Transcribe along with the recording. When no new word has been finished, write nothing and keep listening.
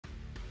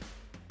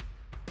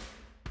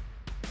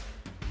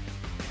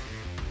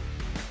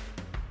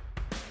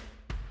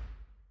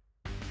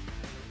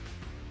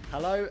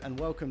Hello and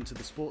welcome to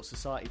the Sports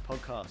Society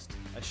podcast,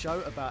 a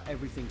show about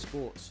everything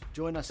sports.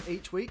 Join us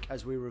each week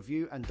as we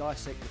review and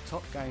dissect the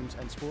top games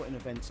and sporting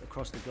events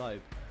across the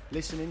globe,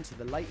 listening to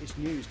the latest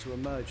news to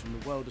emerge from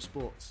the world of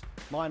sports.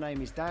 My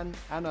name is Dan,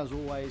 and as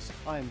always,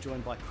 I am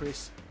joined by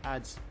Chris,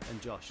 Ads and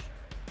Josh.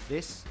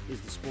 This is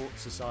the Sports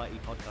Society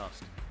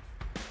podcast.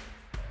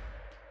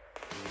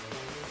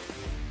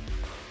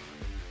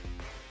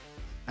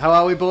 How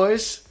are we,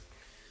 boys?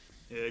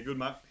 Yeah, good,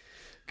 mate.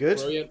 Good.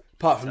 Brilliant.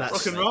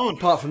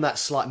 Apart from that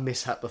slight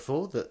mishap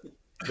before that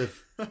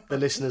the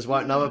listeners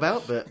won't know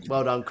about, but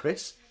well done,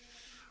 Chris.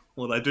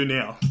 Well, they do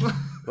now.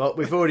 Well,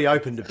 we've already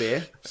opened a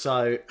beer,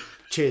 so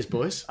cheers,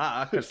 boys.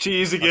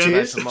 Cheers again.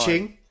 Cheers,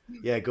 ching.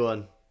 Yeah, go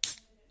on.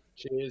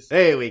 Cheers.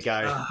 There we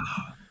go.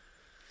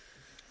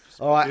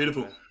 All right,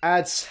 Beautiful.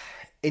 Ads,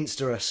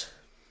 Insta us.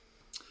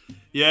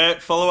 Yeah,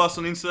 follow us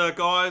on Insta,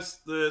 guys.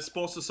 The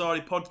Sports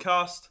Society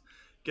podcast.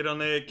 Get on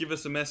there, give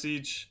us a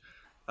message,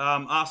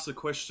 ask the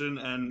question,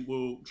 and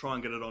we'll try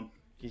and get it on.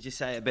 Can you just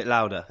say it a bit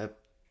louder?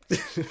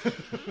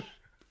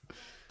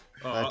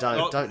 No,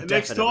 don't.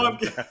 Next time.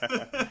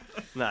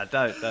 No,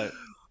 don't.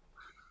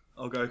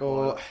 I'll go.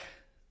 Or,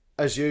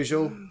 as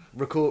usual,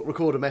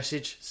 record a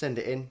message, send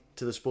it in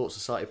to the Sports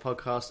Society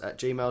podcast at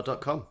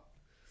gmail.com.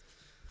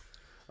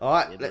 All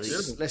right,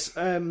 let's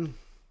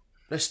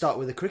start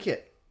with the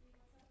cricket.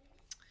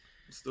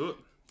 Let's do it.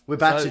 We're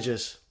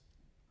battagers.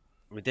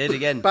 We did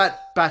again.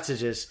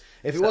 Battagers.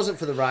 If it wasn't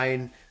for the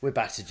rain, we're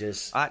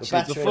battagers.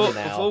 Actually,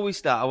 before we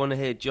start, I want to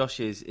hear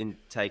Josh's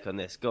take on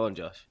this. Go on,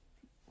 Josh.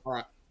 All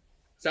right.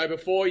 So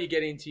before you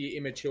get into your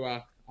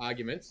immature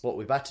arguments, What,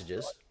 we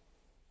battagers?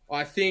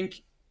 I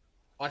think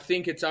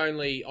it's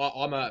only...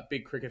 I'm a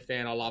big cricket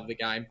fan. I love the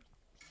game,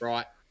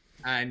 right?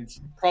 And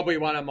probably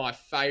one of my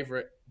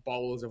favourite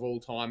bowlers of all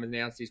time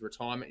announced his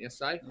retirement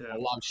yesterday. Yeah. I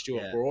love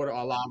Stuart Broad.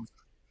 I love...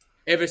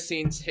 Ever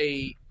since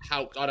he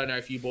helped, I don't know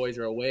if you boys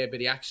are aware, but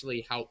he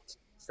actually helped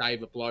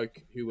save a bloke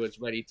who was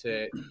ready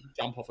to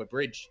jump off a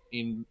bridge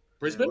in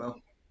Brisbane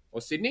or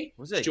Sydney.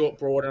 Was he? Stuart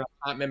Broad, and I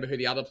can't remember who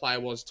the other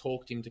player was,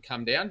 talked him to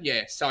come down.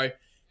 Yeah, so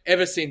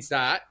ever since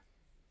that,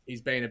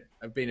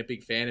 I've been a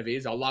big fan of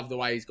his. I love the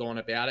way he's gone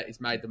about it. He's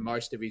made the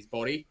most of his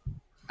body.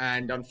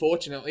 And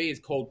unfortunately,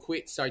 he's called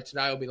quits. So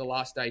today will be the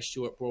last day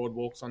Stuart Broad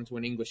walks onto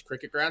an English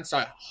cricket ground.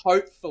 So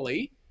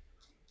hopefully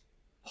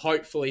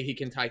he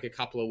can take a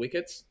couple of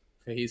wickets.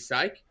 For his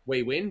sake,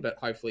 we win, but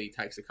hopefully he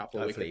takes a couple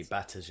of wickets. Hopefully he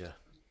batters you.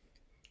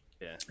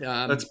 Yeah.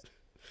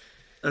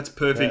 That's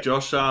perfect,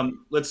 Josh.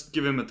 Let's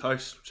give him a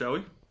toast, shall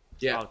we?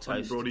 Yeah. I'll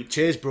toast. Brody.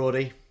 Cheers,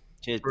 Brody.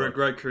 Cheers, For a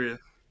bro. great career.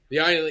 The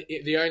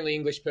only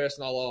English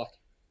person I like.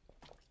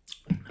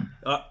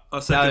 I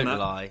second Don't that.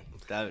 lie.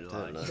 Don't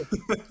lie.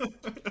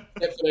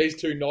 Except for these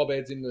two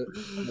knobheads in the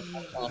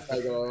podcast,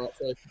 they go all right.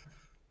 So,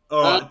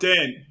 All right,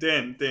 Dan,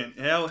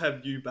 how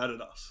have you batted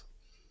us?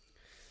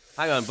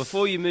 Hang on,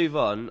 before you move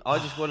on, I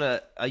just want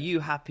to... Are you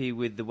happy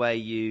with the way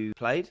you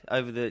played?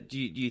 Do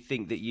you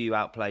think that you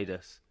outplayed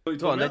us? What are you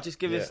Go on, talking about? just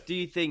give us... Do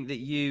you think that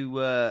you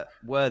were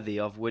worthy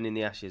of winning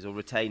the Ashes or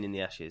retaining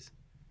the Ashes?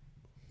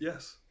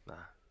 Yes. Nah,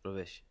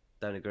 rubbish.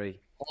 Don't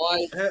agree.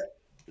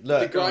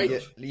 Look,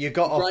 you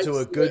got off to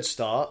a great good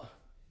start,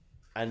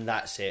 and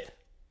that's it.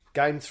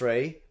 Game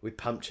 3, we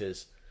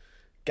pumped-chers.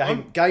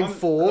 Game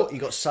 4, you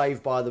got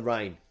saved by the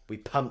rain. We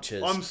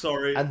pumped-chers. I'm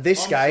sorry. And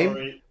this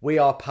game, we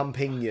are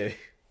pumping you.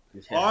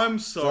 I'm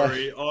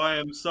sorry. I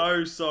am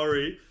so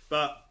sorry.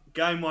 But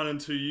game 1 and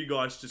 2, you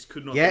guys just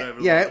could not get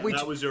over the line, and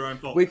that was your own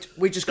fault.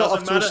 We just got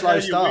off to a slow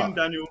start. Win,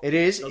 Daniel. It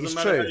is. Doesn't It's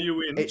matter true. how you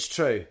win. It's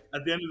true.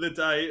 At the end of the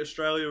day,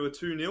 Australia were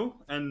 2-0,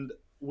 and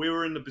we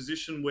were in the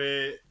position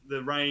where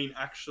the rain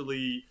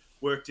actually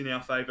worked in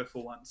our favour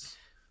for once.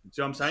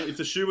 See what I'm saying? If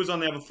the shoe was on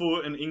the other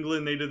foot and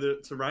England needed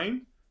it to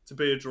rain to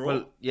be a draw...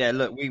 Well, yeah,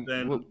 look,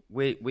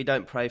 we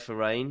don't pray for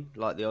rain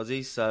like the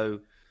Aussies,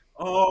 so...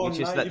 Oh, we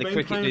just mate, let the you've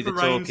cricket been do playing the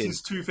for rain talking.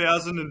 since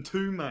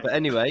 2002, mate. But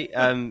anyway,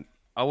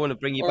 I want to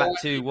bring you back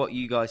to what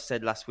you guys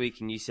said last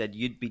week, and you said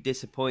you'd be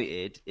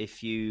disappointed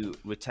if you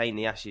retain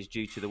the Ashes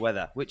due to the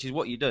weather, which is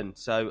what you've done.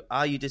 So,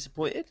 are you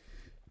disappointed?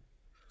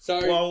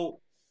 So,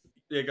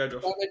 yeah, go,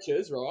 Josh.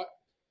 amateurs, right?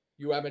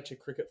 You amateur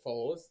cricket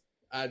followers,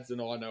 Ads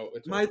and I know what we're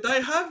talking Mate,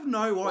 they have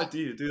no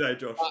idea, do they,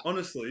 Josh?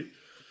 Honestly.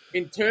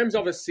 In terms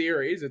of a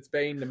series, it's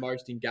been the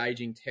most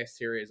engaging test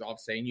series I've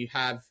seen. You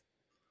have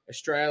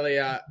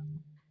Australia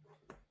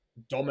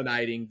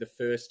dominating the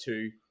first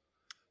two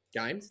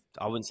games.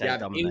 I wouldn't say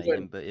dominating,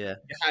 England, but yeah.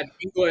 You had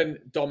England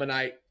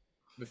dominate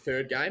the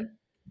third game.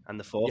 And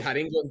the fourth. You had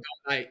England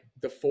dominate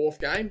the fourth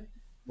game.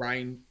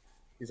 Rain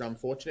is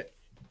unfortunate.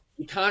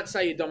 You can't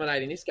say you're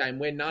dominating this game.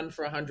 We're none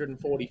for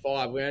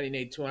 145. We only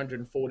need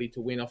 240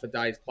 to win off a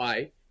day's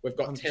play. We've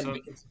got 10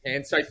 wickets in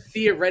hand. So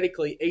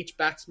theoretically, each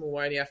batsman will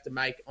only have to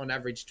make, on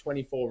average,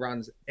 24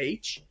 runs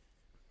each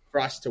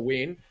for us to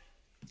win.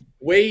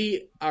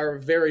 We are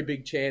a very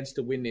big chance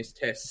to win this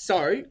test.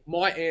 So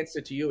my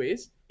answer to you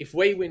is, if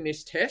we win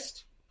this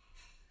test,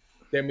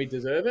 then we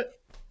deserve it.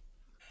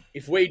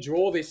 If we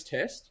draw this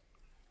test,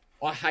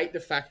 I hate the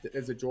fact that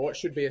there's a draw. It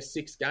should be a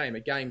 6 game, a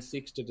game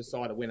 6 to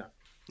decide a winner.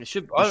 It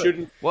should.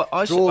 shouldn't.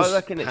 I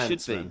reckon it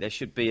pants, should be. man. There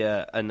should be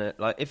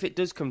like if it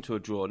does come to a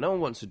draw, no one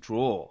wants a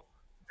draw.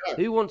 No.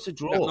 Who wants a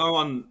draw? No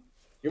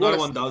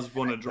one does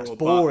want to draw. That's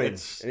boring,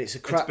 but and it's a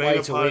crap been way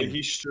a to part win. of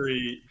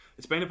history.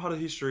 It's been a part of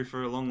history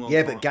for a long, long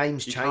Yeah, time. but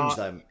games You change, can't-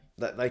 though.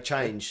 They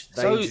change.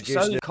 They So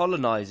introduce new...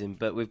 colonising,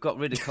 but we've got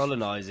rid of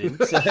colonising.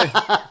 So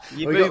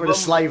We got rid of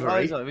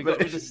slavery. We got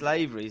rid of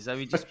slavery. So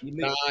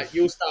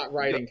You'll start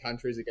raiding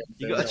countries again.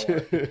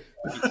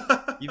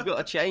 You've got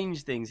to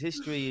change things.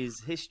 History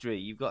is history.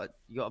 You've got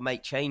to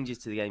make changes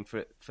to the game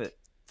for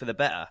the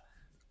better.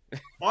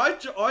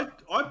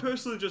 I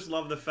personally just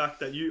love the fact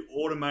that you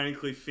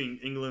automatically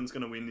think England's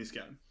going to win this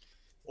game.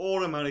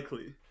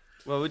 Automatically.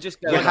 Well, we're just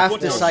You going. have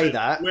what to John say said,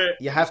 that. we're-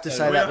 You have to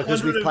say We're that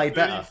because we've played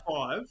better.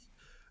 135.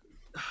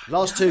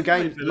 Last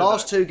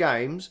two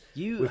games,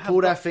 You we've have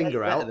pulled not our played finger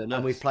better out than and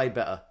us. we've played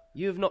better.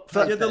 You have not. Yeah,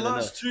 Played Yeah, the better than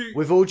last us. two.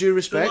 With all due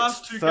respect,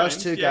 last two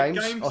first two games,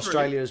 games, game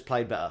Australia three. has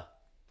played better.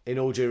 In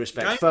all due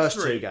respect, Game first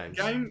three, two games.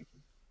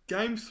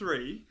 Game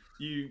 3,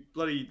 you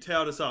bloody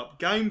towed us up.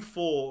 Game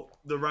 4,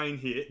 the rain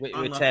hit. We're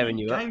unlucky. tearing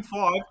you up. Game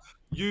 5,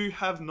 you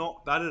have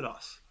not battered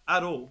us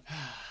at all.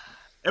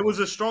 It was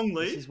a strong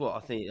lead. This is what I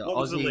think. What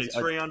was the lead?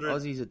 300?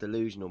 Aussies are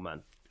delusional,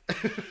 man.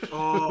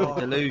 Oh,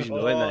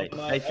 Delusional, aren't they?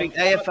 mate, They think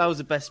I AFL's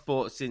the best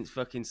sport since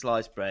fucking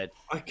sliced bread.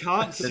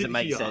 can't sit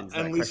make here sense,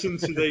 and that listen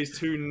to these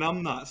two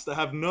numbnuts that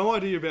have no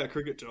idea about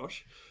cricket,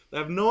 Josh. They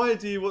have no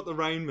idea what the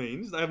rain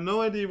means. They have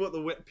no idea what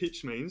the wet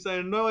pitch means. They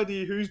have no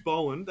idea who's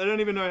bowling. They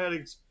don't even know how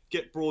to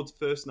get Broad's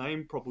first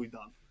name properly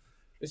done.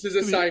 This is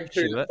the same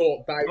two that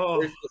thought Babe Oh.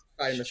 Ruth was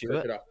a famous Stuart.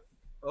 cricketer.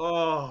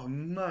 Oh,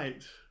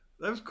 mate.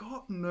 They've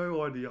got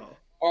no idea.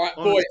 All right,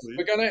 Honestly.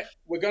 boys,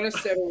 we're gonna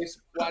settle this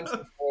once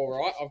and for all.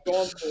 Right, I've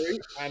gone through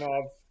and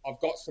I've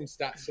got some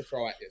stats to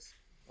throw at this.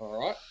 All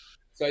right,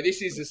 so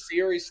this is a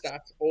series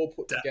stats all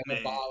put That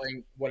together, man.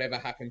 barring whatever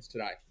happens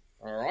today.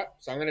 All right,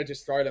 so I'm gonna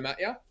just throw them at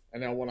you,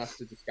 and then I want us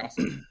to discuss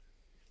it.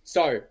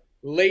 So,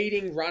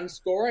 leading run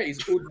scorer is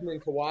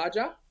Udman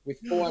Khawaja with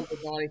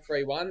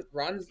 493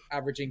 runs,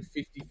 averaging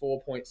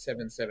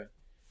 54.77.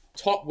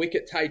 Top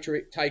wicket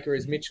taker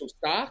is Mitchell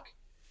Starc,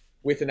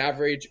 with an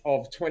average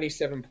of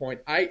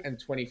 27.8 and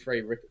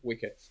 23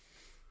 wickets.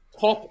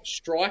 Top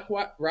strike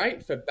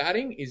rate for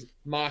batting is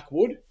Mark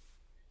Wood.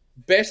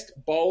 Best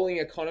bowling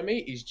economy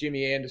is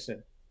Jimmy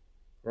Anderson.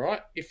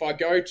 Right? If I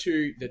go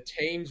to the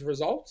team's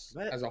results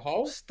as a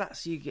whole,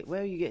 Stats you get?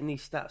 Where are you getting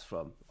these stats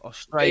from?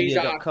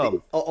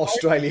 Australia.com.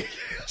 Australia.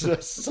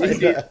 Say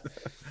that.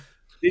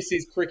 this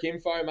is Crick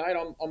Info, mate.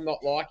 I'm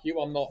not like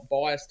you. I'm not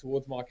biased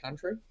towards my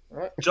country.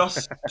 Right?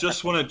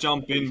 Just want to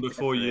jump in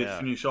before you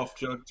finish off,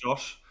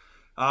 Josh.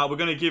 We're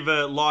going to give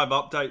a live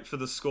update for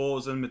the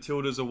scores, and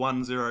Matildas are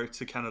 1-0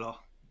 to Canada.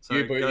 So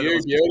You go to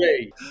us.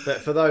 beauty.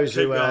 But for those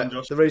Keep who, going,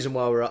 Josh. the reason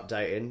why we're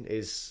updating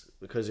is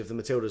because if the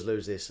Matildas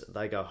lose this,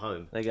 they go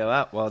home. They go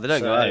out. Well, they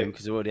don't go So- home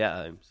because they're already at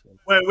home. So.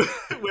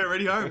 We're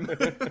already home.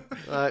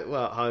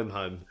 Well,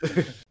 home.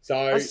 So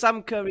Has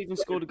Sam Kerr even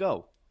scored a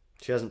goal?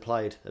 She hasn't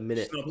played a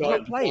minute. It's not He's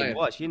not playing. playing.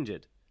 Why? Is she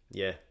injured?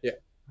 Yeah.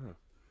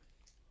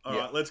 All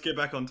right, let's get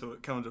back onto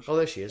it. Come on, Josh. Oh,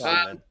 there she is.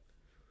 I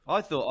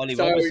thought Ollie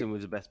So- Robertson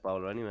was the best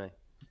bowler anyway.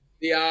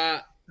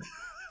 yeah,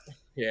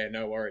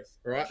 no worries.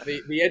 All right,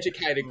 the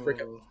educated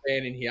cricket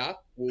fan in here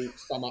will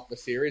sum up the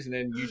series, and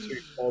then you two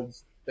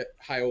pods that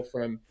hail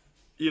from.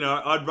 You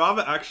know, I'd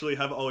rather actually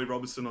have Ollie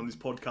Robertson on this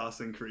podcast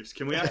than Chris.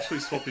 Can we actually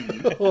swap him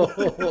in?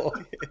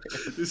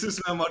 This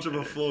is how much of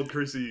a flawed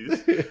Chris he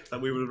is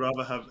that we would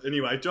rather have.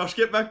 Anyway, Josh,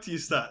 get back to your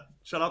stat.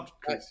 Shut up,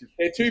 Chris.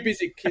 They're too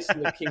busy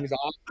kissing the king's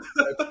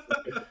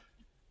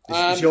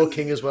ass. Is your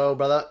king as well,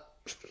 brother?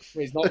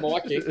 He's not my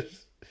king.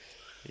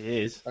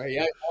 He is. So he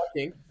ain't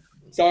my king.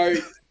 So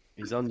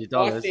He's on your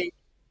I dollars. think,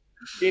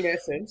 in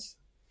essence,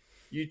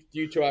 you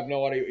two have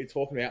no idea what you're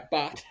talking about.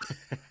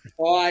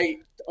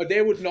 But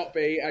there would not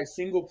be a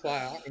single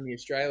player in the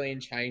Australian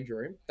change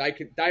room. They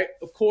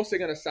of course they're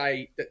going to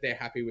say that they're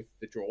happy with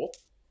the draw.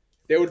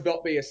 There would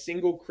not be a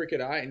single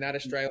cricketer in that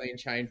Australian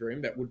change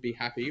room that would be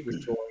happy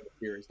with drawing the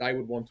series. They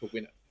would want to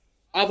win it.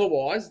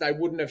 Otherwise, they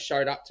wouldn't have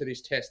showed up to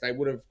this test. They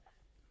would have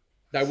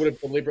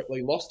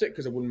deliberately lost it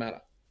because it wouldn't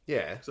matter.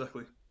 Yeah.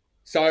 Exactly.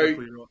 So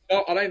Exactly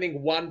right. I don't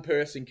think one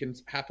person can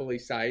happily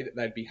say that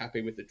they'd be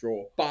happy with the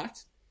draw.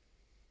 But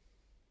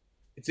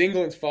it's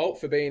England's fault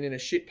for being in a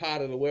shit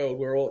part of the world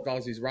where all it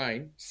does is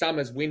rain.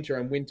 Summer's winter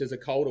and winter's a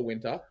colder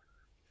winter.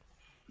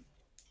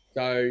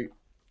 So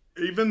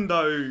Even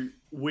though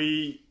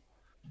we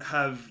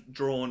have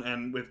drawn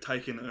and we've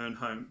taken earn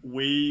home,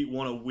 we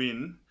want to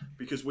win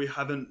because we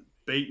haven't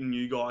beaten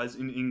you guys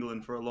in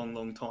England for a long,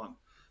 long time.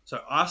 So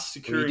us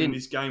securing didn't.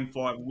 this Game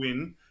 5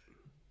 win,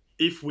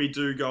 if we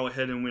do go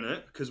ahead and win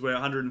it, because we're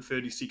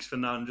 136 for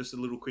none, just a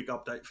little quick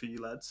update for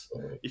you lads,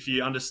 if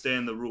you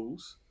understand the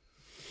rules,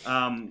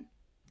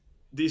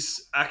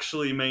 this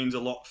actually means a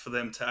lot for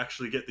them to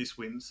actually get this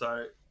win.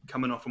 So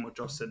coming off from what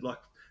Josh said, like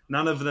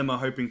none of them are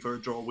hoping for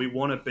a draw. We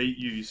want to beat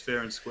you fair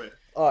and square.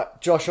 All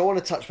right, Josh, I want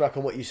to touch back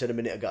on what you said a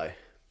minute ago.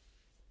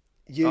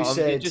 You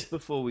said... Just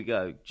before we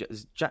go,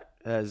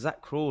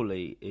 Zach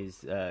Crawley is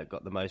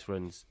got the most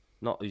runs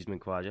Not Usman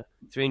Khawaja.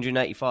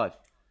 385.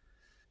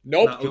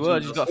 Nope. No.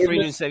 Khawaja's got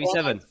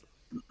 377.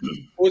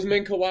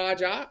 Usman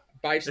Khawaja,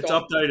 based It's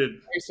on updated.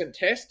 recent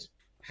test,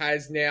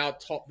 has now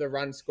topped the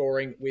run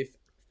scoring with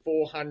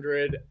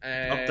 400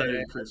 and...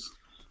 Updated, Chris.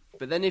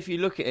 But then if you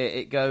look at it,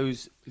 it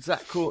goes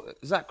Zach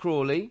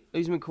Crawley,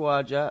 Usman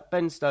Khawaja,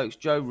 Ben Stokes,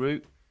 Joe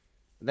Root,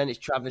 and then it's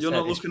Travis You're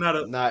not Head. looking at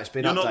it. No, it's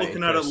been You're updated, not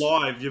looking at it Chris.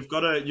 live. You've got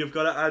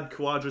to add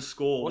Khawaja's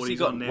score. What's what he he's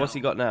got? on now. What's he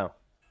got now?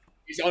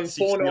 He's on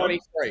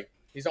 493.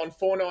 He's on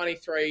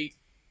 493,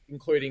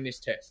 including this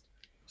test.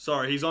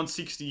 Sorry, he's on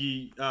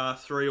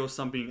 63 or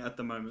something at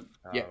the moment.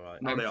 Yeah.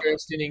 Right. Not And out.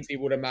 first innings, he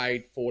would have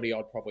made 40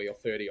 odd probably, or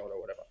 30 odd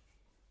or whatever.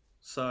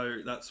 So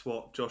that's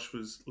what Josh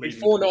was leading.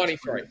 It's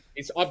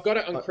 493. I've got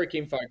it on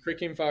Cricinfo.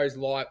 Cricinfo's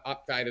live,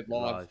 updated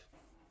live.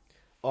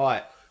 All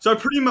right. So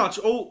pretty much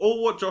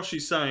all what Josh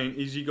is saying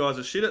is you guys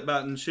are shit at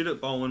batting, shit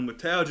at bowling. We've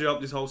towered you up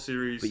this whole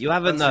series. But you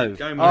haven't, That's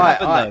though. it. Game All over.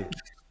 right, all right. though.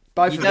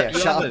 Both You of you, don't- you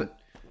shut haven't. up.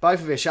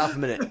 Both of you, shut up a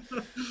minute.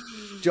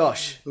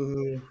 Josh,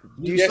 You're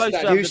Yes, supposed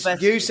Dave. to have you- the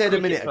best you said a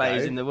cricket minute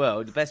players ago- in the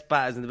world, the best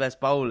batters and the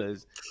best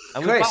bowlers,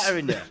 and Chris.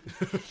 we're battering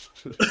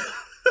you.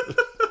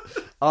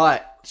 all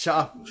right, shut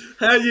up.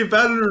 How are you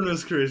battering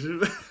us, Chris?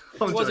 If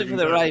it wasn't for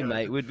the rain,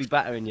 mate, we'd be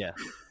battering you.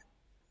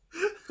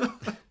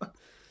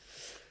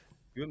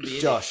 You wouldn't be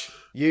in Josh,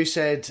 you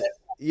said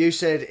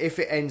if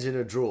it ends in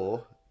a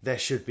draw, there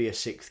should be a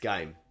sixth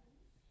game.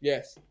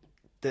 Yes.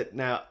 That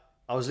now,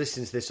 I was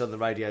listening to this on the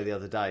radio the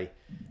other day.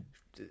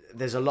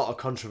 There's a lot of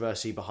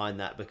controversy behind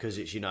that because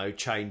it's,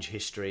 change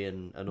history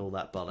and all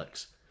that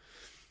bollocks.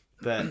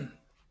 But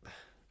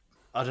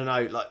I don't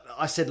know. Like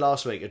I said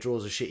last week, a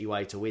draw's a shitty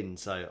way to win,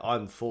 so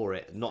I'm for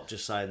it. Not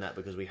just saying that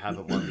because we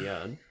haven't won the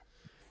urn,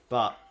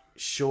 but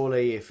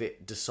surely if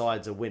it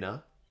decides a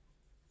winner,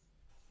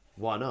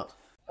 why not?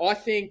 I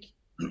think,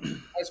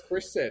 as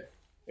Chris said,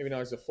 even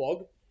though it's a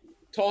flog,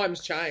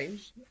 times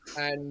change,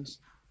 and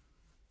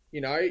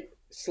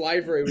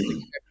slavery was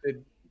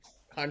accepted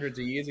hundreds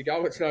of years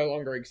ago. It's no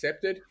longer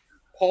accepted.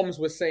 Poms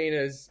were seen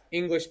as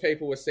English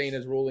people were seen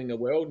as ruling the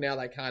world. Now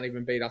they can't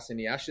even beat us in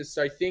the Ashes.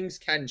 So things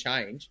can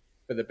change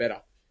for the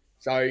better.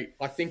 So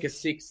I think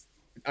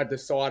a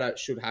decider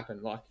should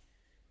happen. Like,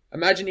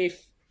 imagine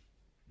if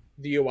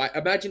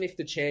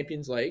the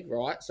Champions League,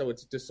 right? So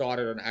it's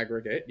decided on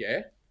aggregate,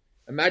 yeah.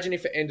 Imagine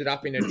if it ended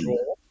up in a draw,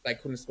 they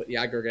couldn't split the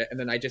aggregate, and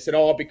then they just said,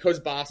 "Oh, because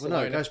Barcelona."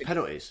 Well, no, it goes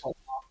penalties.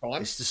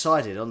 Time. It's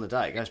decided on the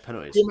day. It goes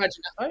penalties. Could you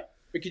imagine that though?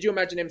 But could you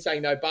imagine them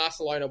saying, "No,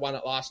 Barcelona won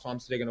it last time,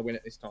 so they're going to win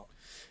it this time"?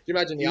 Could you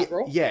imagine the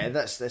uproar? Yeah,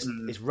 that's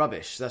it's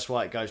rubbish. That's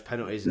why it goes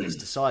penalties and it's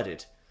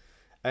decided.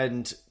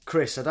 And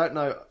Chris, I don't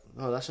know.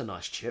 Oh, that's a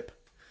nice chip.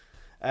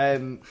 I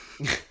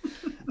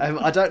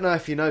don't know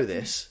if you know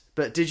this,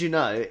 but did you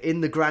know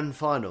in the grand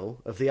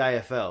final of the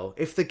AFL,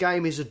 if the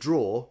game is a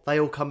draw, they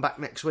all come back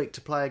next week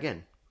to play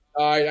again?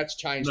 Oh, that's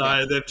changed. now.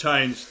 No, they've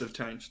changed. They've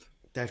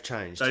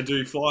changed. They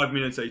do 5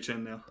 minutes each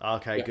end now.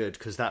 Okay, Yeah. good,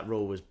 because that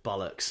rule was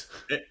bollocks.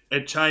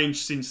 It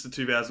changed since the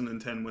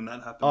 2010 when that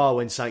happened. Oh,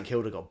 when St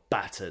Kilda got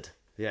battered.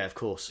 Yeah, of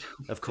course.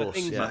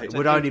 things, Yeah. mate. It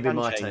would only be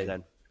my Change team.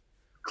 then.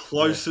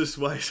 Closest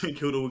way St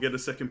Kilda will get a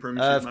second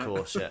premiership, Of mate.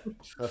 course, yeah.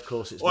 Of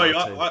course, it's Oi,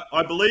 my team.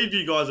 I believe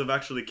you guys have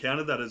actually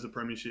counted that as a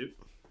premiership,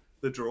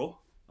 the draw.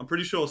 I'm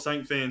pretty sure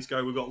Saint fans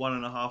go, we've got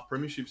 1.5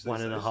 premierships.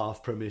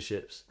 1.5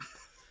 premierships.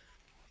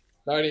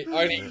 Only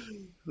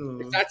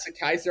if that's the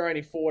case, they're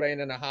only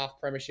 14.5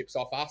 premierships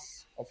off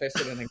us, off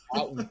Essendon and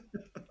Carlton.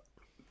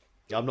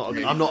 Yeah, I'm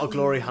not a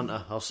glory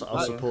hunter. I'll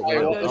support the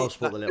I'll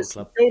support the little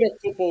club. Kilda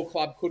Football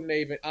Club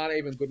aren't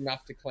even good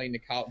enough to clean the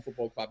Carlton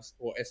Football Club's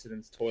or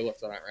Essendon's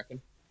toilets. I don't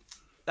reckon.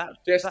 That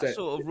Just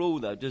sort of rule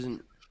though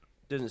doesn't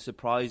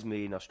surprise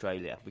me in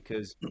Australia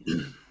because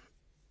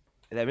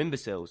they're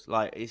imbeciles.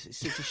 Like it's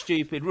such a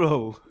stupid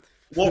rule.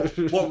 What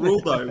rule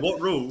though?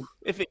 What rule?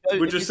 If it,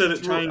 We if just it's said a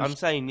it draw- changed.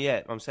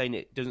 I'm saying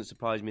it doesn't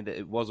surprise me that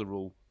it was a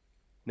rule.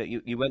 That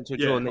you went to a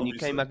draw Yeah, and then you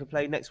obviously. came back and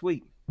played next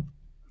week.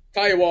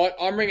 Tell you what,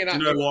 I'm ringing up.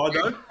 Do you know why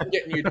though? I'm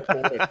getting you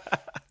deported.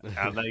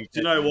 Do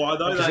you know why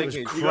though? Because They- it was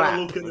you crap.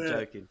 gotta look at I'm it.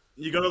 joking.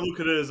 You got to look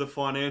at it as a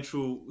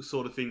financial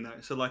sort of thing, though.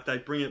 So, like, they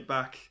bring it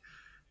back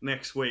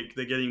next week.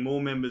 They're getting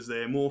more members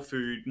there, more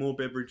food, more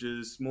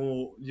beverages,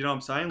 more. You know what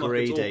I'm saying? Like,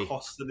 it's Greedy. all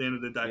costs at the end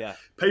of the day. Yeah.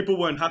 People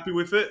weren't happy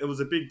with it. It was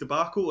a big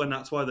debacle, and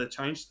that's why they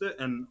changed it.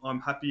 And I'm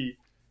happy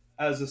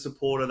as a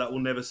supporter that will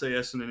never see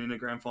Essendon in a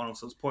grand final.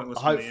 So it's pointless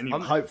for me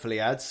anyway. Hopefully,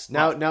 ads.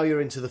 Now you're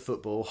into the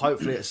football.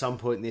 Hopefully, at some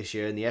point this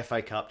year in the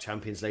FA Cup,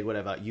 Champions League,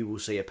 whatever, you will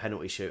see a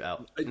penalty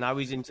shootout. Now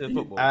he's into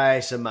football.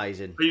 It's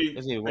amazing. Are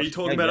you watch the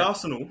talking game about yet?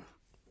 Arsenal?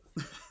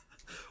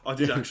 I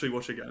did actually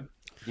watch a game.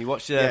 You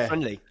watched Yeah.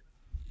 friendly.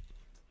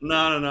 No.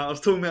 I was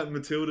talking about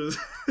Matildas.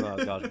 Oh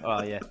god.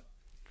 Oh yeah.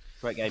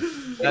 Great game.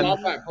 We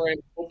love that brand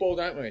of football,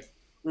 don't we?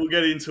 We'll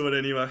get into it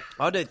anyway.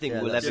 I don't think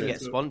Yeah, we'll that's ever it.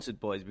 get sponsored,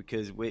 boys,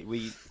 because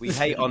we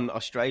hate on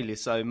Australia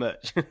so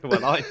much. Well,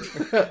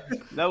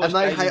 no, And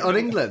they Australian hate on people-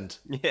 England.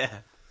 Yeah.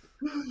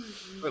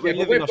 But Yeah, we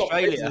live in we've got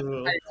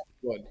Australia.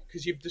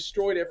 because you've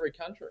destroyed every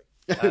country.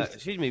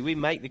 Excuse me, we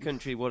make the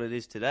country what it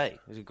is today.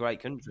 It's a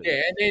great country.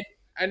 Yeah,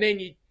 and then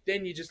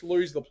you just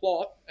lose the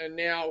plot, and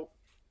now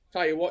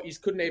Tell you what, you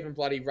couldn't even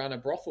bloody run a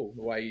brothel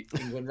the way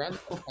England runs.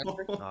 Oh,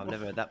 I've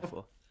never heard that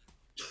before.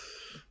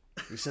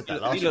 You said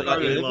that last You look week.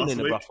 like you're living last in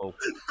a week. brothel.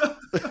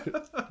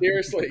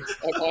 Seriously,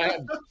 like I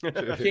am.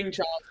 King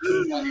Charles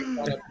couldn't bloody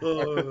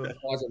run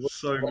Oh,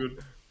 so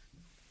good.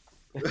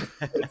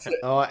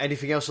 All right,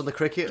 anything else on the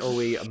cricket, or are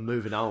we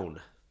moving on?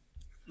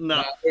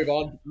 No, Move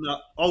on. no.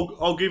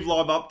 I'll give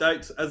live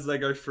updates as they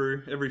go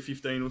through every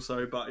 15 or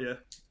so. But yeah,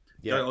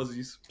 go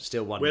Aussies.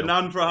 Still 1-0. We're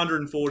none for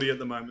 140 at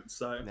the moment,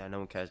 so No, no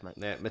one cares, mate.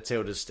 Yeah,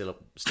 Matilda's still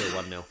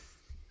 1-0.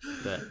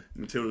 But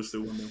Matilda's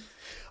still 1-0.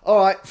 all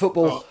right,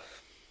 football.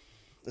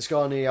 Let's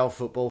go on the old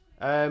football.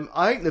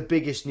 I think the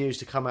biggest news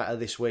to come out of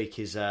this week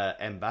is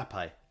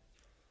Mbappe.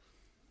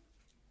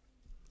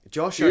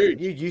 Josh,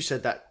 you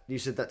said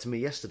that to me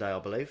yesterday, I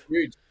believe.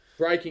 Huge.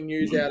 Breaking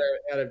news out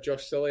of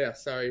Josh Celia.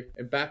 So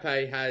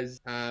Mbappe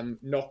has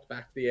knocked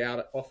back the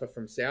offer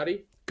from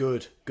Saudi.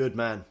 Good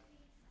man.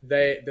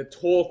 The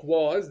talk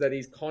was that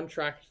his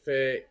contract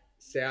for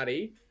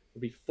Saudi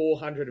would be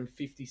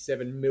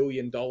 $457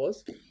 million.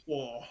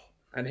 Whoa.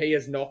 And he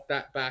has knocked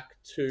that back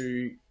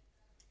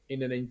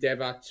in an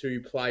endeavour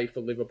to play for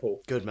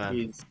Liverpool. Good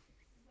man.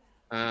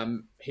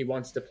 He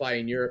wants to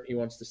play in Europe. He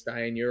wants to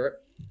stay in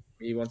Europe.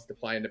 He wants to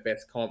play in the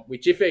best comp,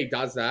 which if he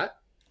does that,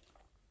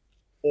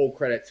 all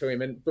credit to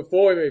him. And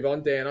before we move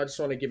on, Dan, I just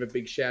want to give a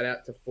big shout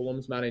out to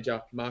Fulham's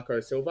manager, Marco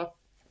Silva.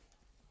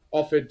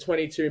 Offered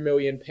 £22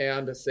 million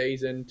a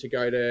season to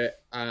go to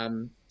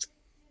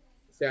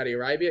Saudi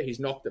Arabia.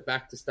 He's knocked it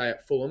back to stay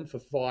at Fulham for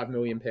 £5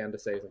 million a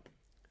season.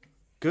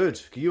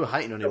 Good. You were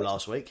hating on him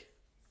last week.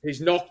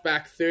 He's knocked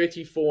back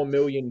 £34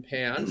 million,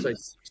 so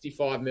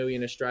 65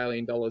 million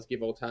Australian dollars,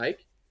 give or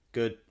take.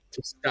 Good.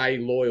 To stay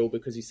loyal,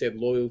 because he said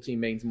loyalty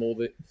means more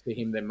to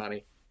him than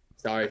money.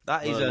 So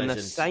that is an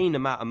insane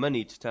amount of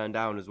money to turn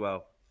down as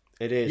well.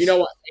 It is. You know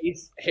what?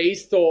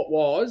 His thought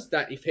was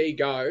that if he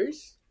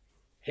goes,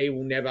 he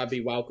will never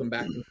be welcome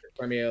back into the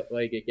Premier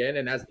League again.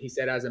 And as he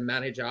said, as a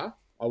manager,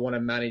 I want to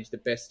manage the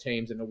best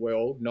teams in the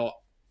world, not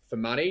for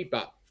money,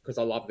 but because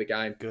I love the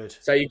game. Good.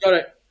 So you got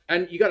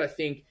to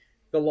think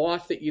the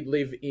life that you'd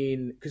live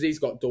in, because he's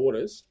got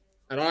daughters.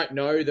 And I don't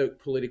know the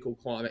political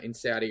climate in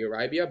Saudi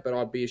Arabia, but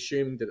I'd be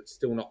assuming that it's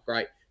still not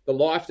great. The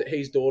life that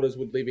his daughters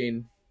would live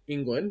in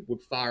England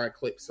would far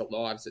eclipse the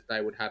lives that they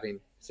would have in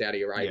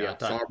Saudi Arabia.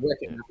 So I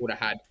reckon that would have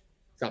had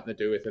something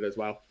to do with it as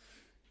well.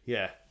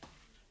 Yeah.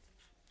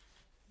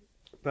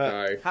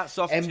 But hats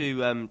off to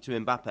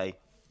Mbappe.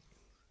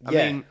 I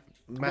mean,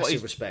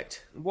 massive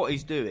respect. What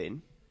he's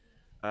doing,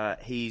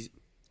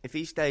 if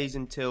he stays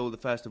until the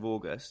 1st of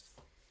August,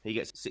 he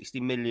gets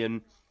 €60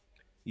 million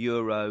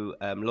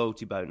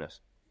loyalty bonus.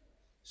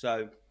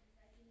 So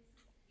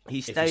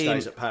he's staying. If he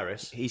stays at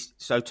Paris.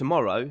 So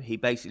tomorrow he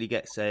basically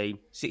gets a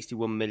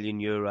 €61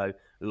 million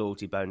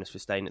loyalty bonus for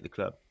staying at the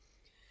club.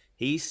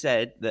 He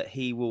said that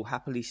he will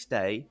happily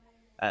stay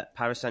at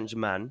Paris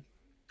Saint-Germain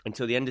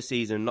until the end of the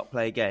season and not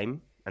play a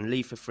game and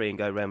leave for free and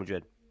go Real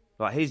Madrid.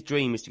 Like, his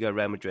dream is to go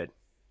Real Madrid.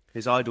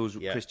 His idol's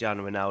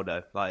Cristiano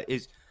Ronaldo.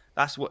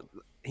 That's what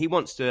he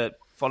wants, to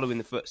follow in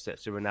the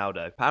footsteps of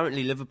Ronaldo.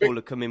 Apparently Liverpool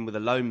have come in with a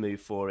loan move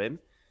for him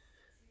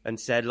and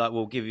said,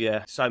 we'll give you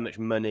so much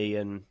money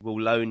and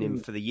we'll loan him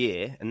for the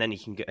year, and then he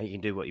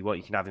can do what you want.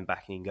 You can have him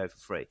back and he can go for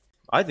free.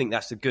 I think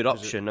that's a good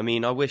option. I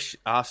mean, I wish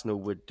Arsenal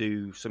would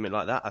do something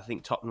like that. I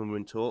think Tottenham were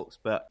in talks,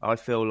 but I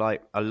feel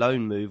like a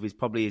loan move is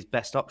probably his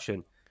best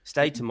option.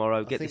 Stay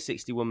tomorrow, get the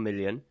 61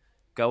 million,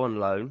 go on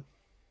loan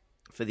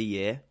for the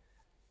year,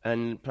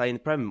 and play in the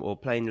Prem or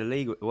play in the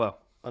league. Well,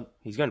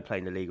 he's going to play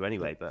in the league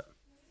anyway, but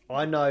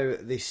I know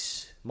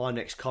my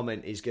next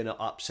comment is going to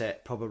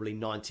upset probably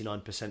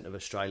 99% of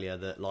Australia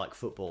that like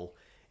football,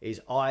 is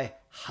I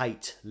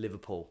hate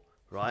Liverpool,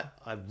 right?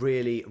 I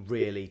really,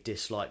 really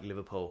dislike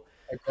Liverpool.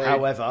 Agreed.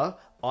 However,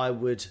 I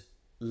would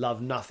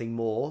love nothing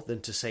more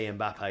than to see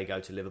Mbappe go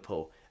to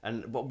Liverpool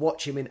and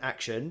watch him in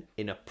action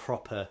in a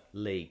proper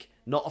league.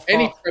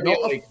 Any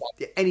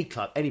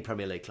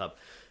Premier League club.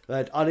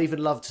 I'd even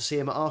love to see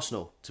him at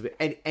Arsenal, to be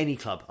any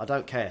club. I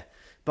don't care.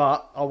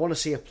 But I want to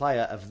see a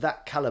player of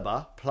that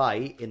calibre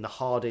play in the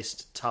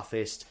hardest,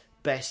 toughest,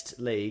 best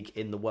league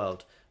in the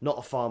world. Not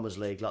a farmers'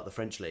 league like the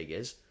French league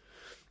is.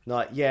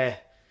 The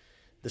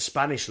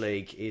Spanish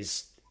league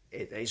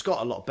it's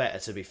got a lot better,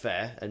 to be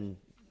fair. And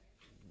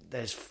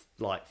there's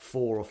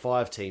 4 or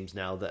 5 teams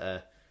now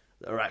that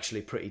are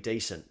actually pretty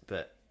decent.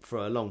 But for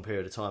a long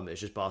period of time, it was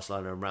just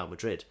Barcelona and Real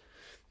Madrid.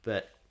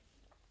 But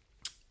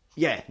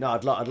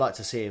I'd like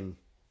to see him.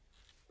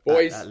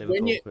 Boys, at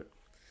Liverpool.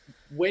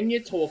 When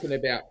you're talking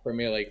about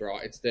Premier League,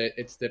 right, it's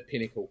the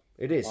pinnacle.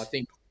 It is. I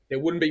think there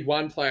wouldn't be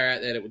one player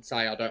out there that would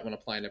say, I don't want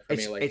to play in the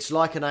Premier League. It's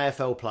like an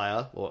AFL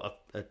player or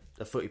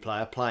a footy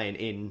player playing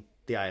in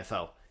the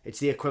AFL. It's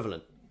the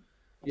equivalent.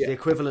 It's the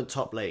equivalent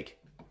top league.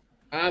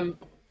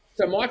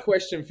 So my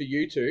question for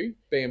you two,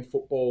 being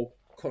football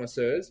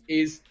connoisseurs,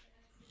 is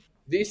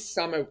this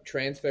summer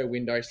transfer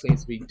window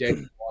seems to be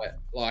dead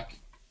quiet.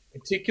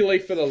 Particularly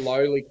for the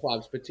lowly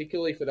clubs,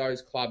 particularly for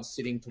those clubs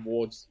sitting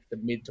towards the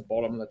mid to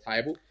bottom of the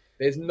table.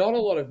 There's not a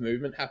lot of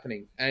movement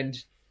happening. And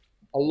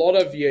a lot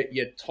of your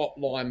top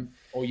line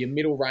or your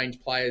middle range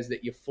players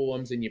that your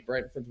Fulhams and your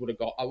Brentfords would have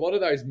got, a lot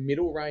of those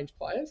middle range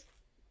players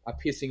are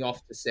pissing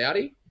off to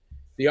Saudi.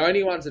 The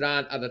only ones that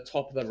aren't are the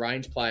top of the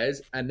range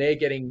players, and they're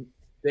getting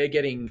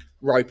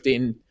roped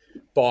in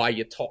by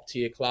your top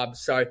tier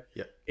clubs. So,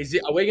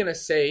 are we going to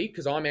see?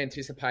 Because I'm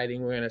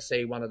anticipating we're going to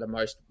see one of the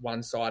most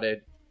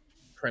one-sided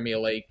Premier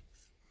League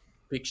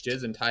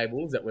fixtures and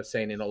tables that we've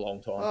seen in a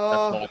long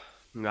time.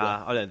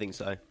 I don't think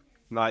so.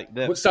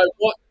 So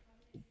what?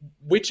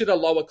 Which of the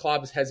lower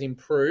clubs has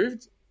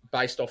improved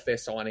based off their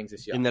signings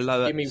this year? In the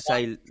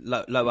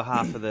lower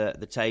half of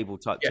the table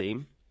type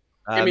team.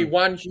 Give me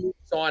one huge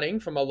signing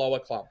from a lower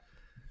club.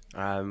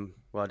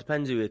 Well, it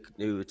depends who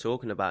we're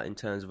talking about in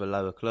terms of a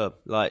lower club.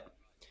 Like,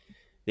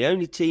 the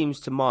only teams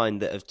to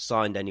mind that have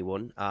signed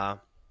anyone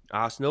are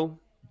Arsenal,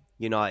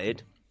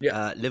 United,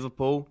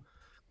 Liverpool,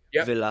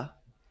 Villa.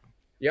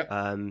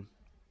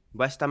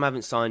 West Ham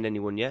haven't signed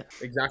anyone yet.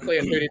 Exactly,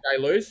 and who did they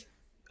lose?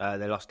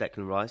 They lost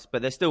Declan Rice,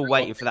 but they're still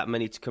waiting for that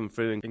money to come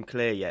through and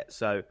clear yet.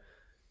 So,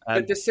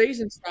 but the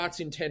season starts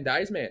in 10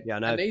 days, man. Yeah, I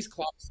know. And these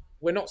clubs,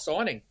 we're not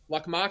signing.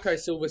 Like Marco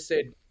Silva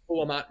said,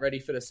 Fulham aren't ready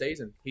for the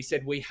season. He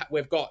said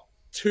we've got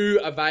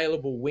 2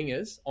 available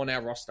wingers on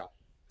our roster.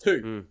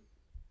 2.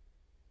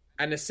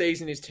 And the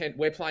season is 10.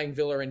 We're playing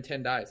Villa in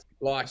 10 days.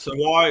 So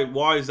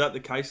why is that the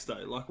case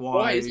though? Like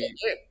why is it?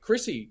 Yeah,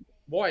 Chrissy,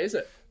 why is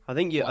it? I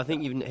think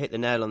you've hit the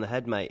nail on the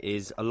head, mate.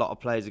 Is a lot of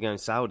players are going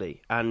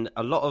Saudi, and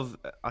a lot of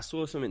I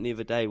saw something the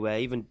other day where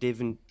even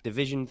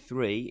Division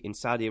 3 in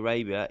Saudi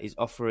Arabia is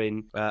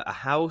offering a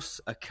house,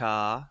 a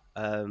car,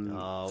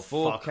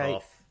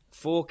 4K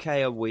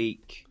a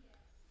week,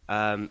 or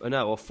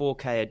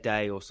 4K a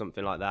day or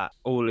something like that.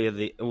 All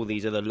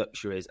these other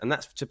luxuries, and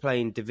that's to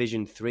play in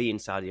Division 3 in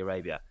Saudi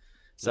Arabia.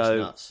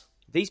 So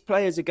these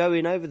players are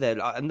going over there,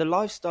 and the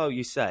lifestyle,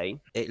 you say,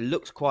 it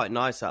looks quite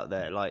nice out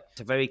there. Like,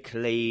 it's a very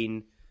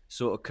clean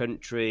sort of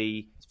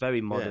country. It's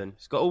very modern. Yeah.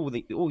 It's got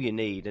all you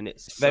need, and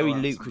it's very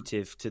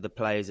lucrative to the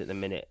players at the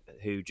minute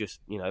who just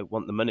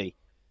want the money.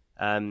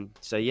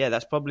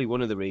 That's probably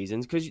one of the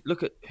reasons. Because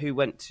look at who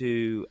went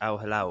to Al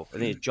Hilal. I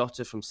think it's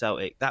Jota from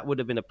Celtic. That would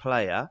have been a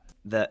player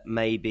that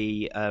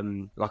maybe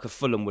like a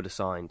Fulham would have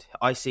signed.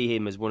 I see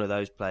him as one of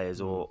those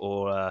players,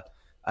 or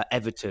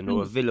Everton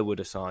or a Villa would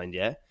have signed.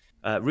 Yeah.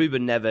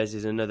 Ruben Neves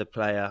is another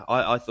player.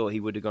 I thought he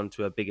would have gone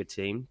to a bigger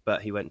team,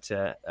 but he went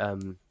to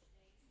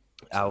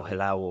Al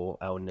Hilal or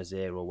Al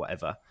Nazir or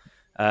whatever.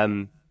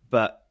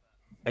 But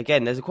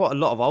again, there's quite a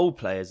lot of old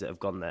players that have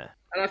gone there.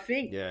 And I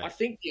think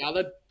the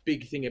other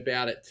big thing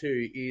about it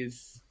too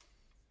is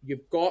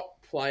you've got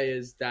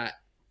players that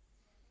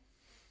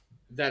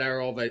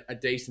are of a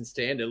decent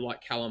standard,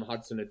 like Callum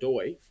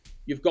Hudson-Odoi.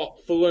 You've got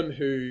Fulham,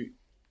 who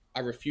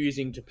are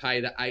refusing to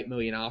pay the $8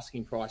 million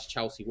asking price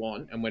Chelsea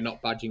want, and we're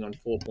not budging on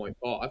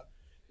 4.5.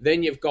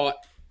 Then you've got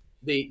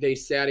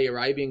these Saudi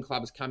Arabian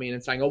clubs coming in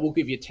and saying, "Oh, we'll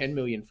give you 10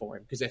 million for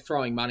him," because they're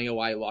throwing money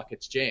away like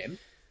it's jam,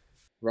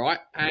 right?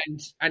 And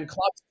clubs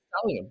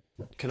are selling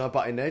him. Can I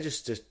butt in there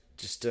just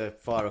to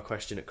fire a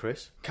question at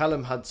Chris?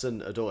 Callum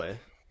Hudson-Odoi,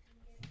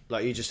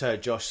 like you just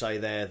heard Josh say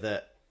there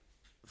that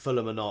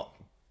Fulham are not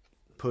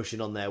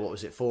pushing on there. What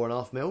was it?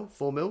 4.5 mil,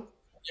 4 mil?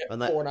 Yeah,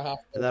 and 4.5.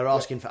 And they're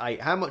asking for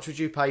 8. How much would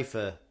you pay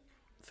for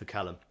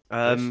Callum?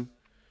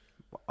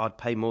 I'd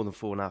pay more than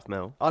 4.5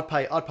 mil. I'd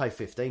pay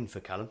 15 for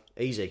Callum.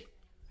 Easy.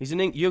 He's a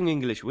young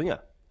English winger.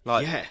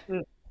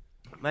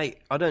 Mate,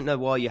 I don't know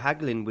why you're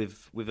haggling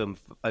with him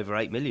over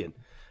 8 million.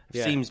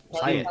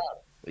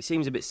 It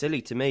seems a bit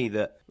silly to me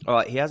that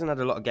he hasn't had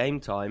a lot of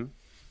game time,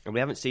 and we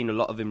haven't seen a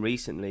lot of him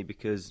recently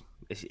because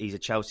he's a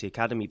Chelsea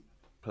academy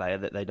player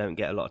that they don't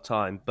get a lot of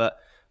time. But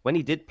when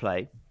he did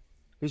play,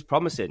 he was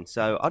promising.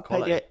 So I'd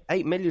pay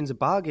 8 million's a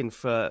bargain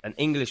for an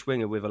English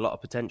winger with a lot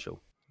of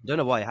potential. I don't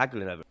know why you're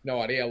haggling over it.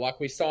 No idea. Like,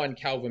 we signed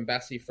Calvin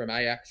Bassey from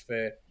Ajax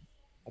for,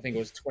 I think it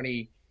was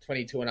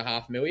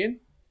 22.5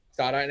 million.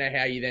 So I don't know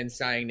how you're then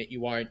saying that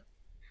you won't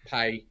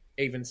pay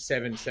even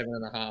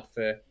 7.5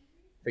 for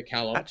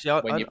Callum.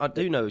 Actually, I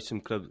do know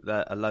some clubs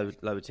that are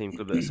lower team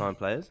club that sign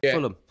players. Yeah.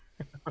 Fulham.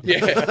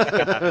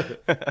 Yeah.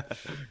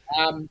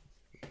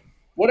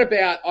 What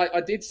about, I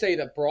did see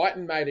that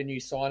Brighton made a new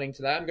signing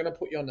today. I'm going to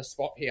put you on the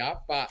spot here,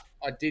 but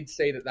I did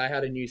see that they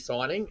had a new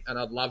signing, and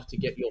I'd love to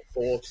get your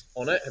thoughts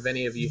on it. Have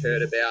any of you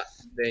heard about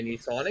their new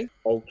signing?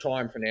 I'll try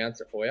and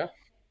pronounce it for you. Are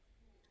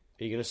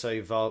you going to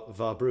say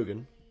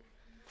Varbruggen?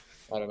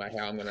 I don't know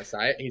how I'm going to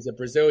say it. He's a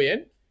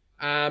Brazilian.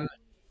 João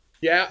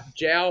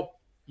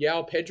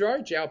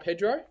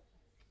Pedro.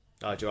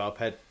 Oh,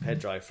 João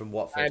Pedro from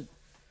Watford.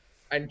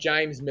 And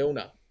James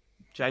Milner.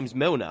 James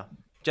Milner.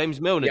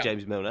 Yeah.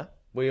 James Milner.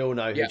 We all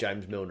know who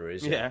James Milner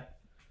is. Yeah.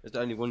 There's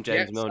only one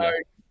James Milner.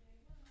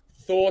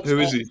 So, thoughts? Who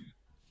is he?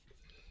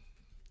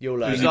 You'll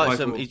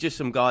learn. He's just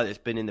some guy that's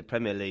been in the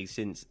Premier League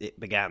since it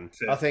began.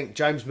 I think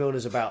James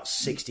Milner's about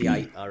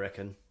 68, I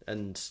reckon,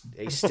 and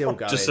he's still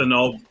going. Just an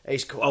old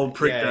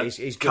prick that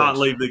he's can't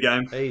leave the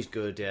game. He's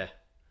good, yeah.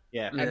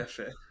 Yeah,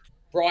 fair.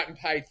 Brighton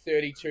paid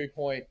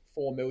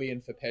 32.4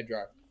 million for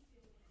Pedro.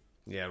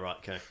 Yeah, right.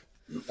 Okay.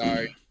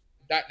 So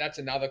that's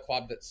another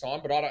club that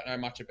signed, but I don't know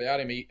much about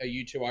him. Are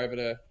you two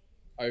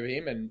over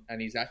him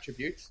and his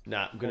attributes?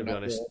 Nah, I'm going to be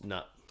honest.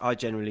 Nah. I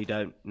generally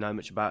don't know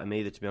much about him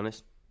either, to be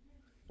honest.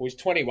 Well, he's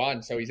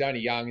 21, so he's only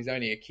young. He's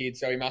only a kid,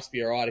 so he must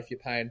be all right if you're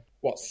paying,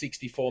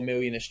 64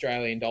 million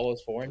Australian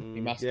dollars for him.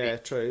 He must be.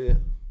 True, yeah.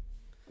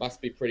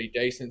 Must be pretty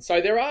decent.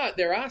 So there are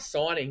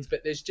signings,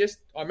 but there's just...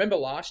 I remember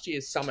last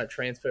year's summer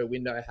transfer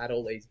window had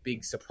all these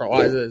big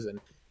surprises and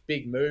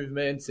big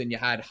movements, and you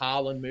had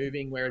Haaland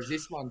moving, whereas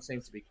this one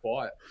seems to be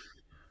quiet.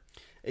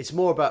 It's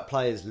more about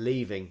players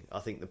leaving,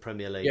 I think, the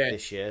Premier League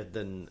this year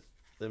than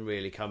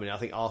really coming. I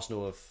think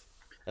Arsenal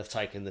have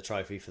taken the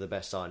trophy for the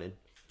best signing.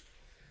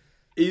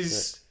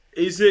 Is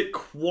it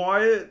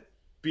quiet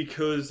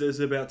because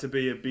there's about to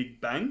be a big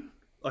bang?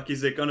 Like,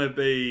 is it going to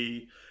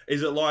be...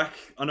 Is it like...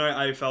 I know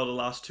AFL, the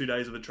last 2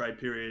 days of a trade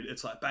period,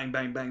 it's like bang,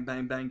 bang, bang,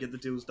 bang, bang, get the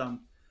deals done.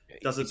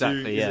 Does it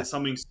Exactly, Is it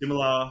something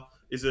similar?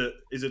 Is it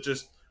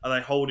just... Are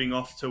they holding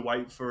off to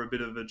wait for a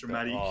bit of a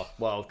dramatic...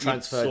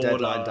 transfer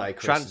deadline day,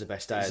 Chris, is the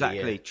best day of the year.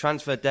 Exactly.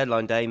 Transfer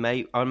deadline day,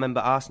 mate. I remember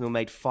Arsenal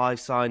made 5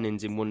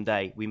 signings in one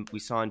day. We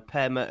signed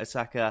Per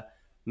Mertesacker,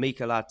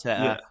 Mikel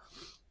Arteta,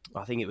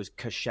 I think it was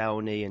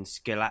Koscielny and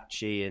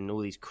Schillaci and all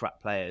these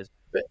crap players.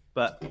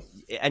 But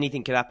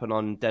anything could happen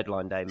on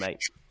deadline day, mate.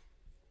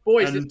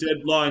 Boys, and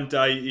deadline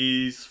day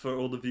is, for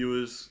all the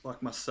viewers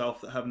like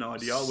myself that have no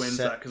idea, when's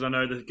that? Because I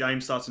know the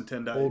game starts in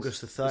 10 days.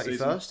 August the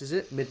 31st, is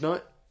it?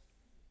 Midnight?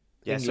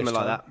 Yeah, English something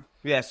like time.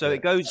 that. Yeah, so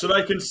it goes... So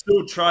they can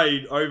still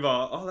trade over...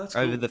 Oh, that's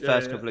cool. Over the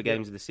first couple of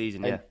games of the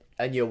season,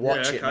 And you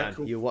watch it, man.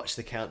 Cool. You watch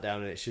the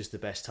countdown and it's just the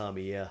best time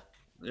of year.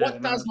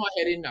 What does my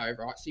head in, though,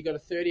 right? So you've got a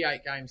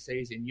 38-game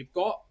season. You've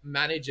got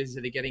managers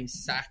that are getting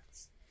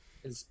sacked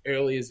as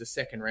early as the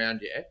second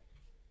round,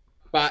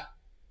 but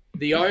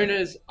the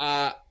owners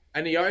are...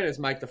 And the owners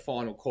make the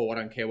final call. I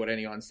don't care what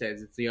anyone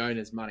says. It's the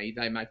owners' money.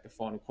 They make the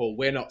final call.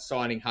 We're not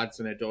signing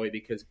Hudson-Odoi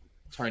because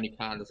Tony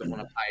Khan doesn't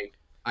want to pay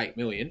 $8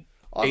 million.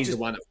 He's the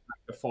one that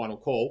makes the final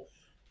call.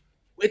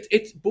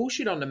 It's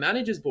bullshit on the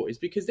managers, boys,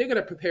 because they're going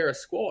to prepare a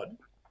squad.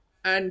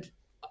 And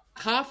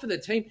half of the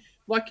team...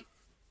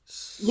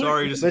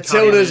 Sorry, just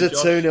Matildas are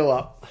 2-0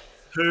 up.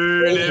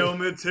 2-0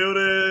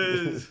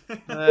 Matildas.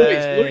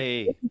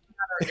 Hey. Boys,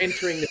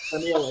 entering the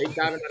Premier League,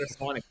 they haven't had a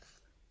signing.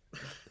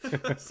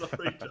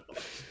 Sorry, Josh.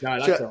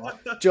 No, that's all right.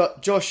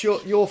 Josh,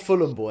 you're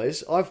Fulham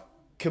boys. I've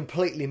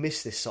completely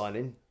missed this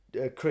signing.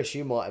 Chris,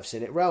 you might have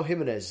seen it. Raul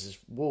Jimenez,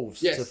 Wolves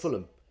to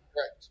Fulham.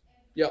 Correct.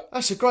 Yep.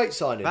 That's a great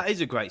signing. That is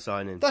a great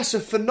signing. That's a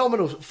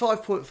phenomenal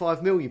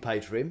 5.5 mil you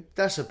paid for him.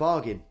 That's a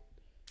bargain.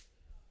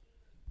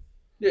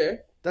 Yeah.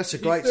 That's a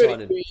great He's 32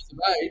 signing. years of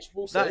age.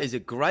 We'll see. That is a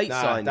great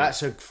signing.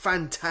 That's a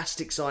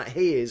fantastic sign.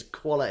 He is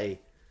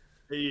quality.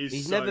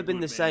 He's never been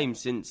the same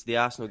since the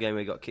Arsenal game where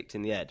he got kicked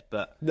in the head,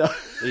 but No.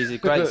 he's a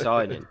great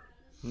signing.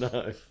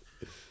 No.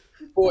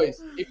 Boys,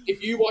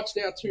 if you watched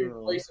our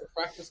 2 recent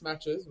practice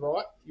matches,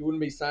 right, you wouldn't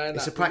be saying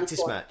It's that. a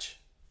practice match.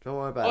 Don't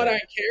worry about I it.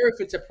 don't care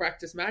if it's a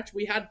practice match.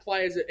 We had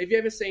players... Have you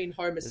ever seen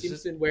Homer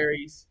Simpson where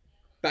he's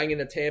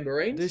banging a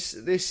tambourine? This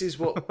is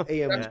what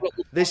Ian. That's what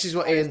This is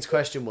what Ian's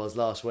question was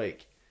last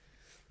week.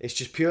 It's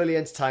just purely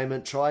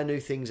entertainment. Try new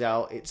things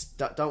out.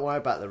 Don't worry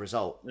about the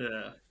result.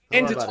 Yeah.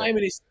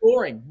 Entertainment is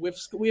scoring.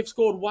 We've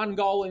scored 1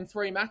 goal in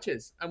 3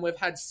 matches, and we've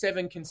had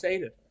 7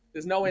 conceded.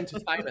 There's no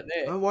entertainment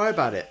there. Don't worry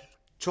about it.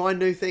 Try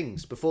new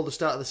things before the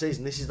start of the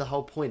season. This is the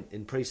whole point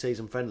in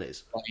pre-season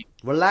friendlies.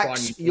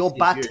 Relax your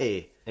bat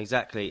here.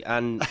 Exactly.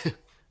 And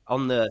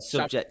on the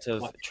subject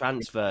of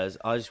transfers,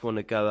 I just want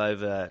to go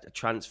over a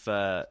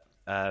transfer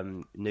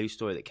news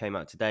story that came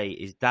out today.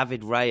 Is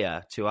David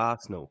Raya to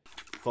Arsenal?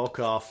 Fuck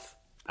off.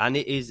 And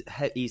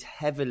he's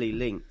heavily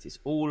linked. It's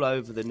all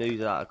over the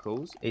news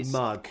articles. It's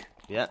Mug.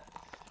 Yeah.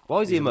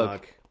 Why is he a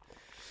mug?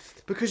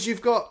 Because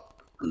you've got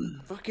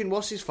fucking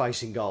what's his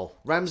face in goal?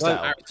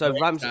 Ramsdale. So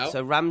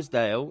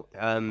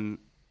Ramsdale.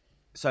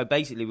 So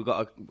basically, we've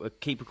got a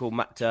keeper called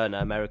Matt Turner,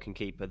 American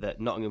keeper that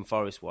Nottingham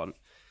Forest want.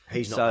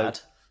 He's not bad.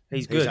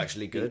 He's good. He's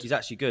actually good. He's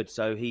actually good.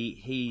 So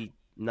he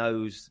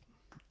knows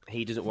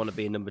he doesn't want to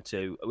be a number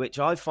 2, which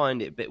I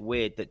find it a bit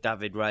weird that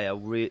David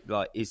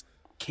Raya is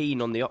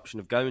keen on the option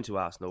of going to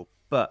Arsenal,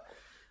 but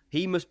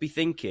he must be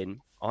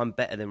thinking I'm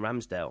better than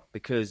Ramsdale,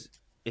 because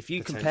if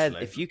you compare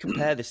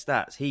the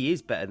stats, he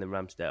is better than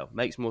Ramsdale.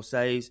 Makes more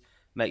saves,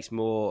 makes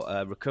more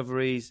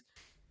recoveries,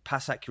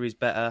 pass accuracy is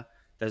better.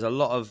 There's a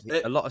lot of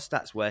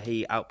stats where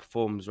he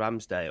outperforms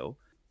Ramsdale.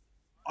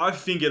 I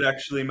think it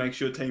actually makes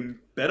your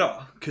team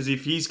better, because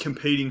if he's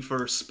competing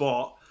for a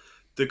spot,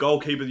 the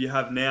goalkeeper you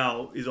have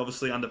now is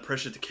obviously under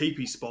pressure to keep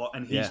his spot,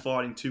 and he's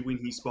fighting to win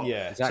his spot.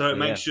 Yeah, exactly, so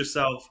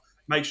it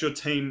makes your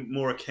team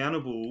more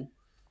accountable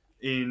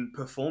in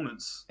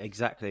performance.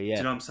 Exactly, yeah. Do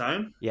you know what I'm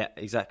saying? Yeah,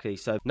 exactly.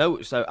 So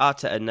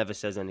Arteta never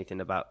says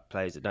anything about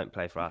players that don't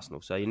play for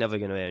Arsenal, so you're never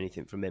going to hear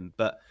anything from him.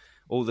 But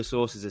all the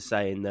sources are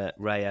saying that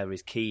Raya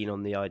is keen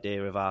on the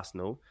idea of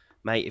Arsenal.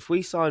 Mate, if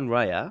we sign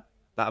Raya,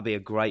 that'll be a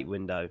great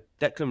window.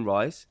 Declan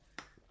Rice,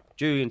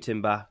 Julian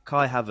Timber,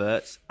 Kai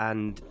Havertz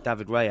and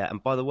David Raya.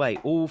 And by the way,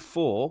 all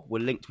 4 were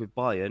linked with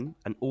Bayern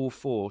and all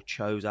 4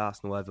 chose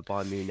Arsenal over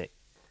Bayern Munich.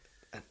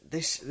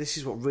 this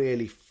is what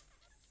really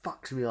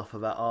fucks me up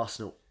about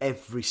Arsenal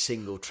every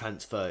single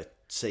transfer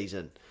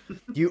season.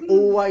 You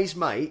always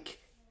make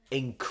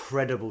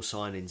incredible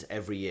signings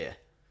every year.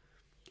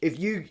 If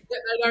you... They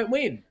don't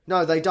win.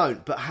 No, they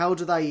don't. But how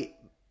do they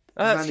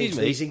manage excuse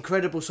me. these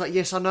incredible signings?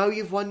 Yes, I know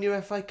you've won your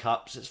FA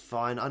Cups. It's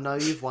fine. I know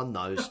you've won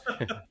those.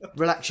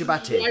 Relax your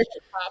batty.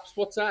 Cups,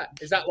 what's that?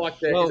 Is that like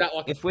the? Well, is that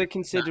like if we're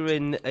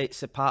considering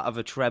it's a part of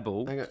a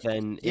treble,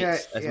 then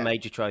it's a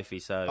major trophy.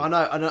 So I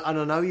know, and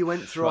I know you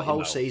went through a whole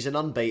Well. season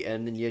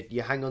unbeaten, and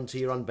you hang on to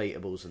your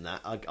unbeatables and that.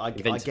 I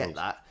get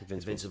that. Invincibles.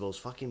 Invincibles,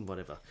 fucking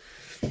whatever.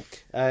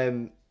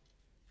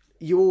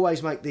 You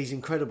always make these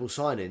incredible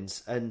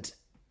signings, and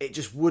it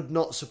just would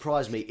not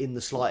surprise me in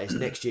the slightest.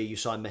 Next year, you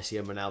sign Messi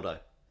and Ronaldo,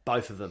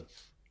 both of them.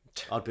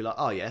 I'd be like,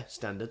 oh yeah,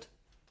 standard.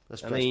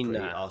 That's pretty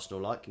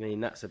Arsenal-like. I mean,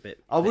 that's a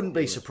bit... I wouldn't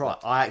be surprised.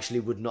 I actually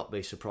would not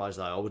be surprised,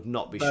 though. I would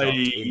not be shocked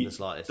in the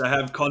slightest. They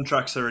have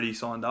contracts already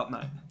signed up,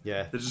 mate.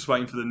 Yeah. They're just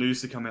waiting for the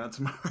news to come out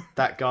tomorrow.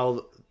 That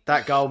goal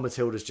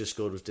Matilda's just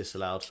scored was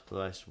disallowed.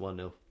 So it's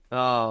 1-0.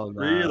 Oh,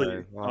 no.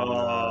 Really? Oh,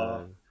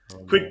 no.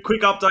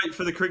 Quick update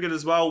for the cricket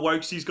as well.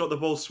 Wokesy's got the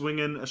ball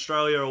swinging.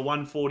 Australia are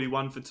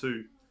 141 for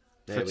 2.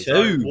 There we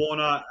two. go.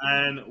 Warner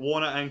and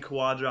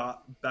Khawaja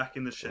back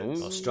in the sheds.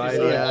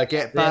 Australia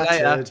get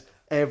battered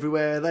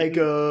everywhere they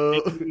go.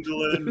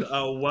 England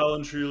are well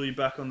and truly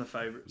back on the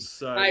favourites.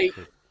 So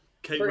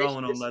keep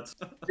rolling on, lads.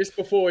 Just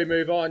before we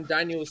move on,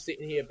 Daniel's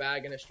sitting here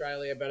bagging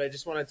Australia, but I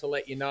just wanted to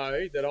let you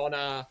know that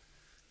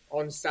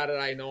on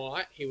Saturday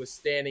night he was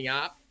standing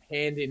up,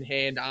 hand in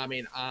hand, arm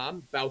in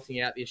arm, belting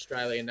out the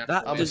Australian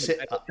national That anthem.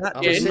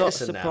 does not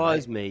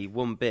surprise me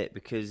one bit,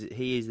 because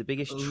he is the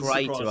biggest Doesn't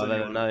traitor surprise I've ever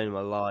anyone. known in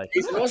my life.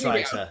 He's I'm a not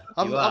traitor.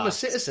 I'm are. a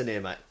citizen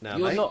here, mate. Now,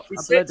 You're mate. not He a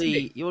said to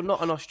bloody. me- You're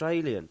not an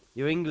Australian.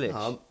 You're English.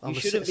 I'm You a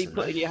shouldn't be citizen,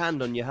 putting mate. your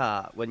hand on your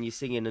heart when you're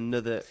singing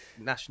another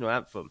national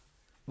anthem.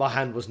 My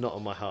hand was not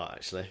on my heart,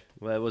 actually.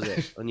 Where was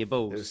it? On your It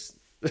balls. was.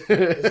 That's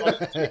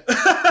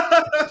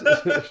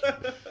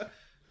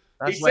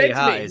He where said your to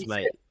heart me, is, he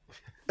mate.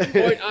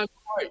 Quote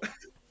unquote,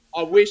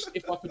 I wish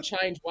if I could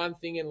change one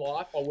thing in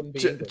life, I wouldn't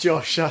be English.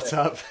 Josh, shut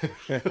up.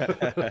 He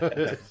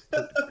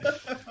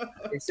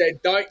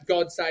said, "Don't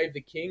God save the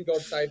king,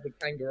 God save the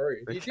kangaroo."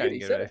 He did. He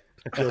said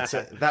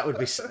it. That would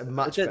be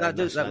much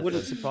better. That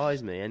wouldn't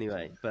surprise me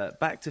anyway. But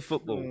back to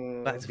football.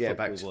 Back to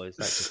football, boys.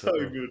 Back to So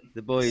football. good.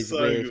 The boys, So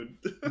good.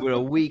 we're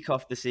a week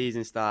off the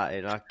season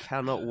starting. I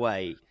cannot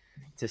wait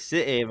to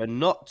sit here and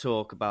not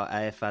talk about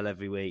AFL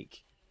every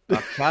week. I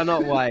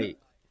cannot wait.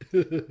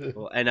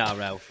 Or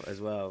NRL as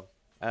well.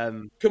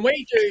 Can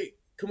we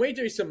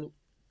do some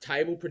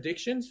table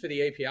predictions for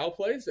the EPL,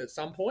 please, at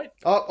some point?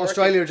 Oh,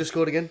 Australia just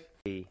scored again.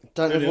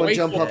 Don't everyone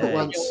jump up at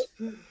once.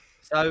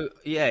 So,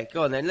 yeah,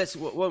 go on then. Why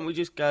don't we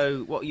just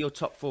go, what are your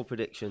top 4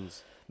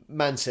 predictions?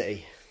 Man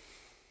City.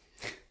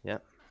 Yeah.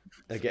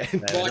 Again.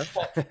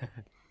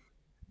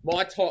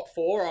 My top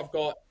 4, I've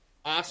got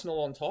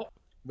Arsenal on top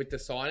with the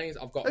signings.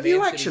 I've got Have Man you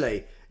City.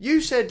 actually?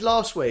 You said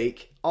last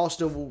week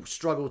Arsenal will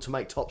struggle to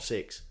make top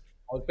 6.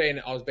 I was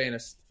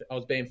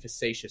being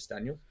facetious,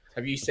 Daniel.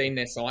 Have you seen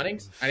their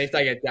signings? And if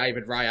they get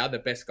David Raya, the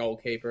best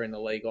goalkeeper in the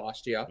league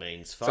last year,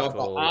 Means so fuck I've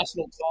got all.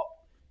 Arsenal top,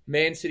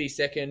 Man City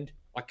second.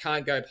 I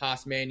can't go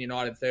past Man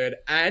United third,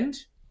 and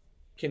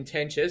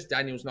contentious.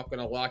 Daniel's not going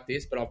to like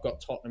this, but I've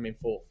got Tottenham in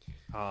fourth.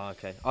 Oh,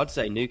 okay. I'd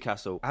say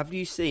Newcastle. Have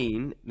you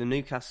seen the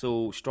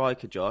Newcastle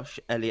striker, Josh,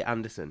 Elliot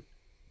Anderson?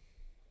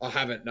 I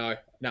haven't. No.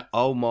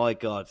 Oh my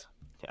God!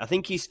 I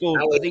think he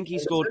scored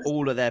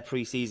all of their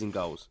pre-season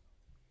goals.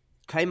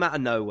 Came out of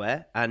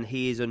nowhere, and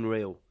he is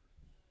unreal.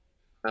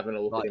 Having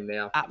a look at him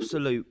now.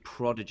 Absolute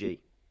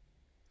prodigy.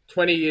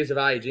 20 years of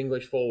age,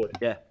 English forward.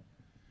 Yeah.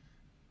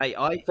 Hey,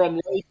 From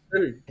League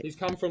 2. He's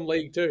come from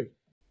League 2.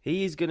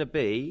 he is going to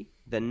be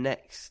the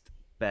next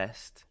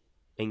best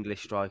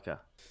English striker.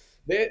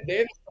 They're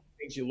the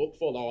things you look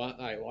for, though, aren't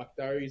they? Like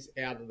those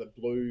out of the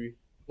blue,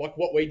 like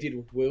what we did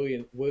with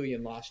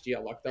William last year.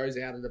 Like those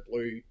out of the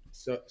blue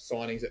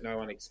signings that no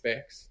one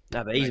expects.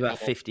 No, but he's about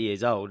 50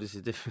 years old. This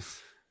is different.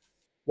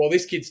 Well,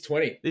 this kid's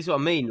 20. This is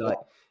what I mean. Like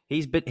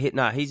he's been hit.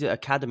 No, he's at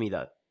academy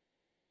though.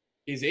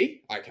 Is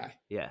he? Okay.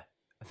 Yeah,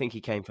 I think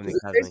he came from the It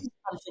says academy. he's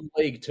come from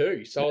League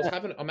 2, so I'm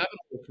having a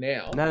look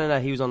now. No.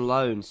 He was on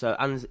loan. So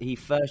and he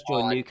first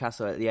joined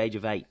Newcastle at the age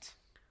of 8.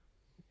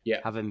 Yeah.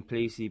 Having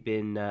previously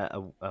been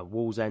a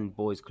Walls End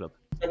boys club.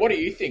 So what do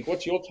you think?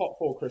 What's your top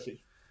 4,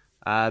 Chrissy?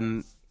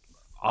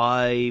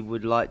 I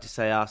would like to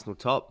say Arsenal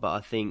top, but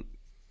I think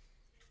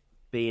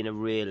being a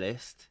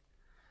realist,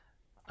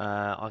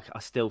 I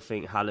still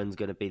think Haaland's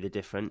going to be the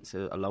difference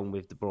along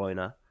with De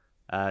Bruyne.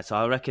 So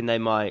I reckon they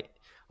might.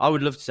 I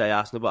would love to say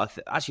Arsenal, but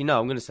actually no,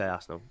 I'm going to say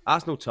Arsenal.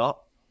 Arsenal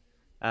top.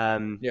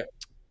 Yeah.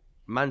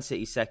 Man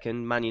City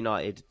second, Man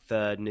United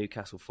third,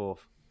 Newcastle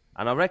fourth,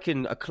 and I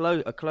reckon a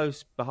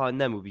close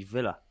behind them would be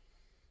Villa.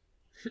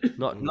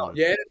 Not.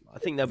 Yeah. I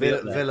think they'll be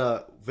up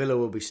there. Villa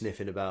will be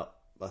sniffing about.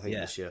 I think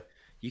this year.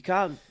 You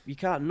can't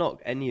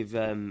knock any of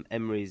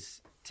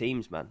Emery's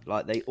teams, man.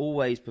 Like they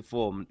always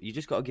perform. You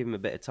just got to give him a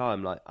bit of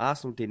time. Like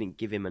Arsenal didn't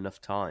give him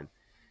enough time,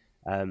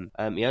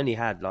 He only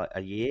had like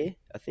a year,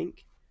 I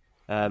think,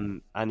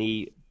 and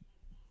he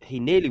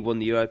nearly won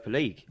the Europa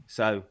League.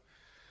 So,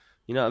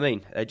 you know what I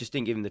mean? They just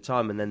didn't give him the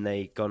time, and then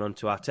they gone on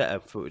to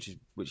Arteta,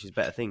 which is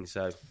better things.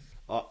 So,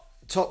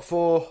 top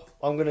four,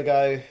 I'm gonna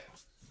go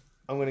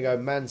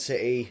Man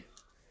City,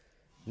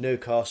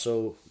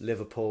 Newcastle,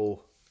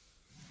 Liverpool,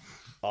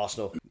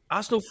 Arsenal.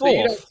 Arsenal So you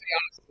don't fourth. see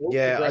Arsenal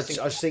Yeah, I progressing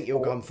just think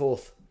you'll come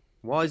fourth.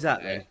 Why is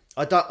that then?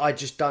 I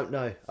just don't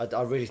know.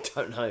 I really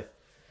don't know.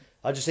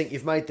 I just think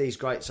you've made these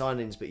great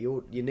signings, but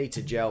you need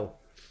to gel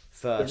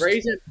first.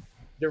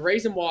 The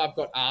reason why I've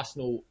got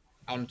Arsenal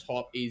on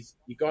top is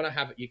you got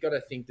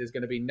to think there's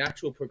going to be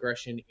natural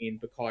progression in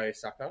Bukayo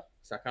Saka.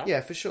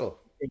 Yeah, for sure.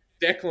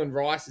 Declan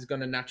Rice is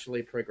going to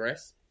naturally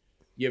progress.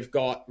 You've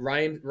got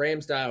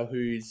Ramsdale,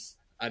 who's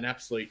an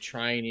absolute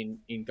train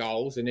in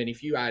goals, and then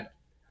if you add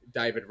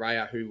David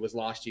Raya, who was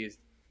last year's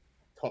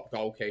top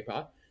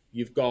goalkeeper,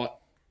 you've got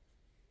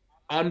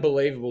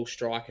unbelievable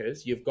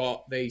strikers. You've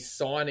got these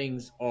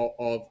signings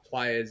of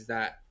players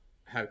that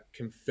have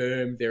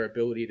confirmed their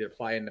ability to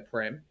play in the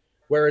Prem.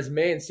 Whereas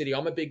Man City,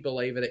 I'm a big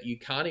believer that you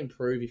can't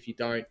improve if you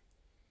don't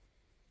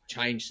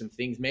change some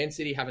things. Man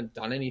City haven't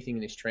done anything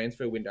in this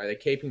transfer window. They're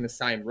keeping the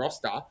same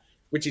roster,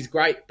 which is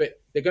great,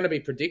 but they're going to be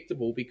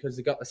predictable because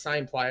they've got the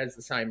same players,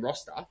 the same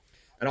roster.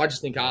 And I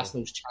just think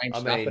Arsenal's changed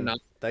up enough.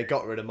 They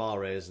got rid of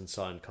Mahrez and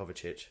signed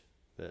Kovacic.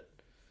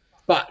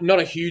 But not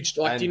a huge...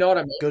 do you know what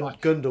I mean?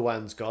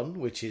 Gundogan's gone,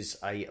 which is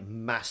a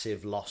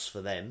massive loss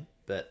for them.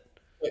 But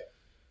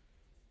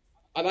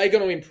are they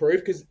going to improve?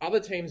 Because other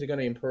teams are going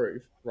to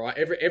improve, right?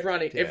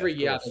 Every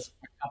year there's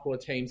a couple of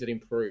teams that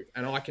improve.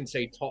 And I can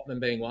see Tottenham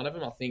being one of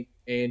them. I think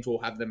Ange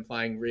will have them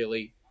playing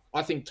really...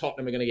 I think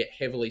Tottenham are going to get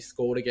heavily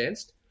scored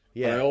against.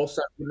 Yeah. But I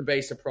also wouldn't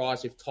be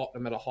surprised if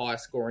Tottenham had a higher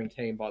scoring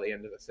team by the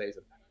end of the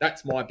season.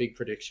 That's my big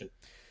prediction.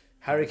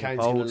 Harry Kane's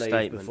going to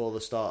leave before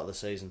the start of the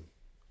season.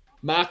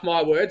 Mark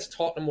my words,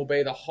 Tottenham will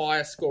be the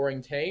highest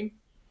scoring team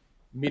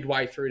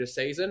midway through the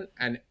season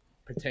and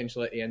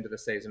potentially at the end of the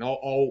season.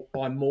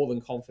 I'm more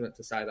than confident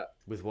to say that.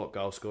 With what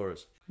goal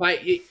scorers?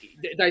 Mate,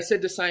 they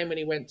said the same when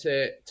he went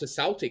to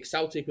Celtic.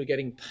 Celtic were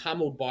getting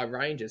pummeled by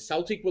Rangers.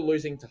 Celtic were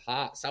losing to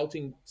Hearts.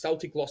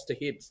 Celtic lost to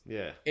Hibs.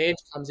 Yeah. Ange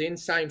comes in,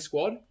 same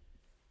squad,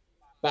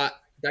 but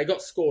they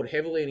got scored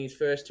heavily in his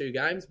first two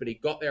games, but he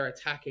got their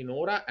attack in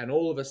order, and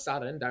all of a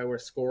sudden they were a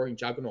scoring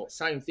juggernaut.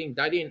 Same thing,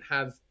 they didn't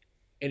have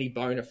any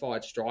bona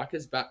fide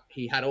strikers, but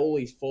he had all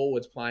these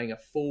forwards playing a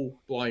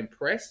full-blown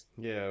press.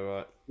 Yeah,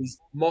 right.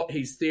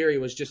 His theory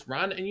was just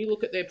run, and you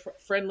look at their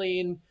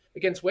friendly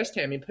against West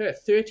Ham in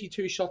Perth,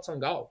 32 shots on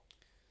goal.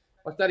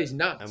 Like, that is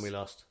nuts. And we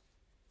lost.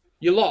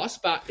 You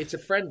lost, but it's a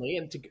friendly,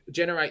 and to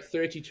generate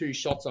 32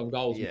 shots on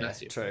goal is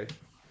massive. True.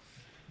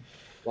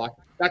 Like,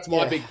 that's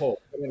my big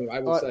call. But anyway,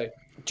 we'll see.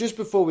 Just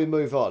before we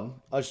move on,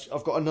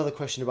 I've got another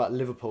question about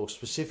Liverpool,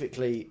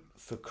 specifically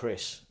for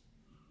Chris.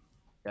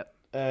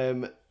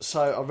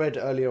 So I read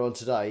earlier on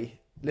today,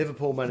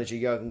 Liverpool manager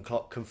Jurgen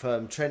Klopp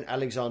confirmed Trent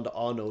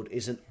Alexander-Arnold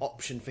is an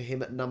option for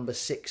him at number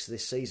 6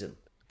 this season.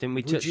 Didn't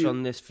we touch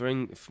on this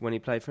when he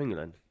played for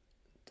England?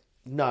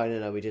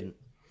 No, we didn't.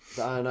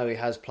 But I know he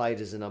has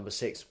played as a number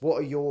 6.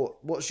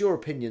 What's your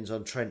opinions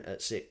on Trent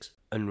at 6?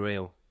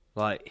 Unreal.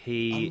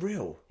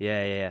 Unreal?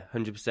 Yeah,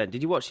 100%.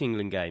 Did you watch the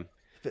England game?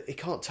 But he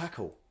can't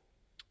tackle.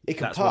 He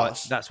can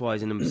pass. That's why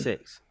he's a number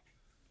 6.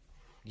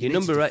 Your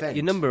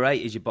number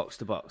 8 is your box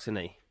to box, isn't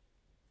he?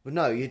 Well,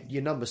 no,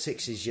 your number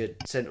 6 is your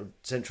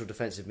central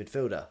defensive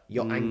midfielder.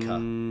 Your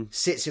anchor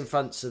sits in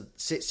front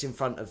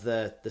of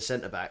the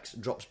centre backs,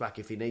 drops back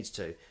if he needs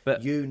to.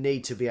 But you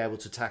need to be able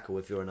to tackle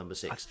if you're a number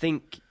 6. I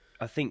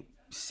think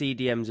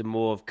CDMs are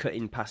more of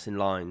cutting passing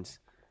lines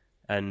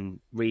and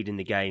reading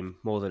the game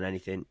more than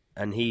anything.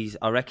 And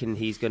I reckon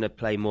he's going to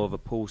play more of a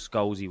Paul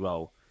Scholesy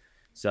role.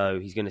 So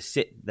he's going to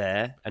sit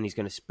there and he's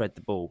going to spread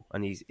the ball,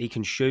 and he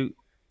can shoot.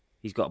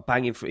 He's got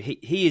banging for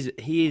he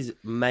is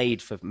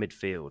made for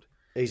midfield.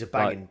 He's a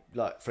banging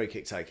free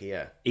kick taker,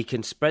 yeah. He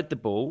can spread the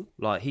ball,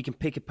 he can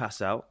pick a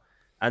pass out,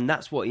 and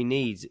that's what he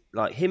needs.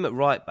 Like, him at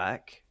right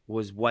back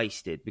was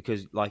wasted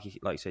because, like you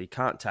say, he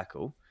can't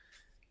tackle.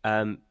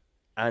 And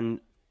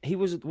he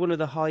was one of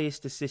the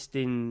highest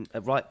assisting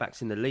right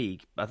backs in the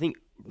league, I think,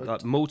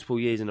 multiple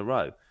years in a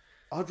row.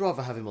 I'd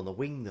rather have him on the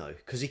wing, though,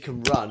 because he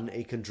can run,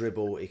 he can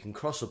dribble, he can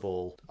cross a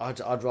ball.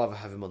 I'd rather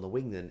have him on the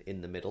wing than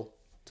in the middle,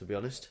 to be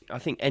honest. I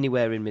think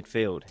anywhere in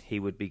midfield, he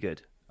would be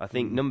good. I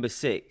think number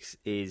 6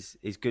 is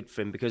good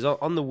for him because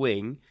on the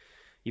wing,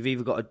 you've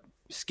either got to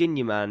skin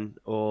your man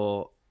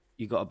or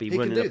you've got to be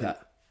running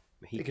up.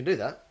 He can do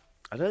that.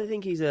 I don't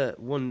think he's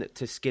one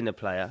to skin a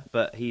player,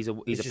 but he's a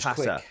passer.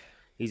 Quick.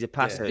 He's a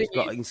passer. He's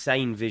got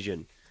insane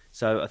vision.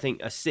 So I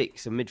think a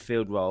 6, a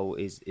midfield role,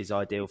 is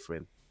ideal for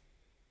him.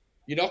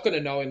 You're not going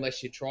to know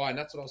unless you try, and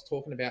that's what I was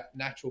talking about,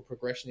 natural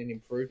progression and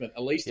improvement.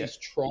 At least he's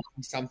trying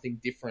something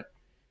different.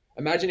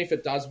 Imagine if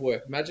it does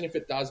work. Imagine if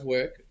it does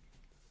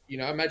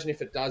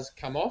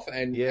come off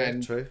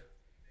and true.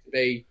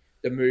 Be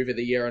the move of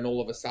the year, and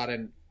all of a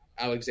sudden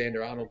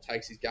Alexander-Arnold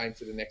takes his game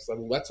to the next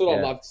level. That's what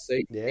I love to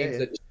see. Teams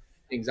that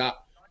things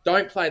up.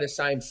 don't play the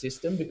same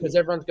system because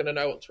everyone's going to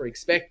know what to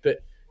expect,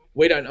 but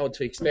we don't know what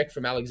to expect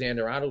from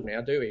Alexander Arnold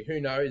now, do we? Who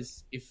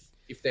knows if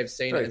they've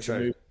seen it as a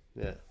move.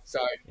 Yeah. So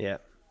Yeah.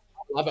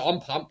 I love it. I'm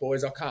pumped,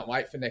 boys. I can't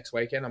wait for next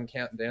weekend. I'm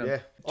counting down. Yeah.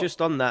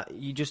 Just on that,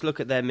 you just look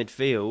at their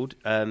midfield.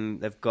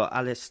 They've got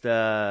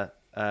Alistair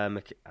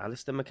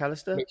McAllister.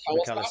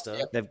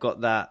 McAllister. They've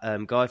got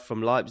that guy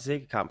from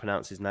Leipzig. I can't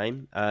pronounce his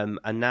name.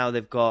 And now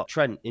they've got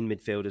Trent in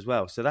midfield as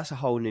well. So that's a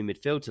whole new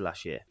midfield to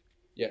last year.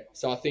 Yeah.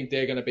 So I think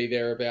they're going to be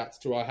thereabouts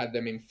too. I had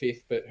them in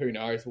 5th, but who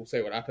knows? We'll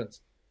see what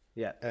happens.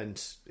 Yeah.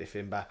 And if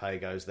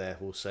Mbappe goes there,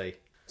 we'll see.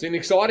 It's an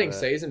exciting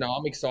season.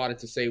 I'm excited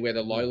to see where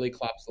the lowly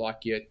clubs like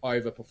your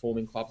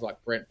overperforming clubs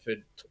like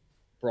Brentford,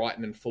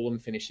 Brighton and Fulham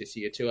finish this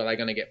year too. Are they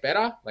going to get better?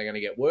 Are they going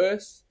to get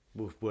worse?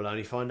 We'll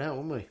only find out,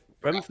 won't we?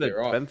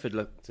 Brentford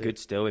look good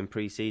still in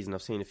pre-season.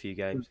 I've seen a few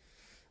games.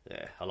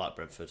 Yeah, I like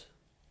Brentford.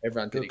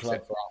 Everyone did Good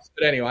except club. for us.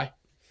 But anyway.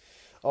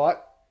 All right,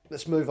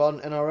 let's move on,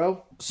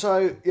 NRL.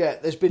 So, yeah,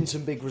 there's been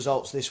some big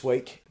results this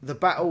week. The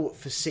battle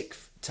for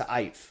 6th to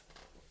 8th.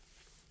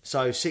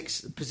 So,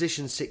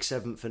 positions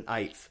 6th, 7th and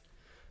 8th.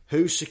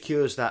 Who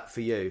secures that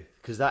for you?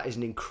 Because that is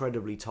an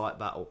incredibly tight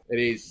battle. It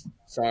is.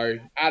 So,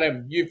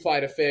 Adam, you've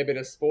played a fair bit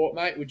of sport,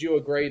 mate. Would you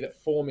agree that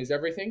form is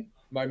everything?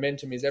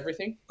 Momentum is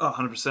everything? Oh,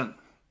 100%.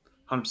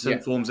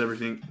 100% form's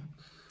everything.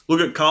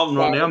 Look at Carlton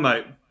right now,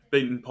 mate.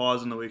 Beating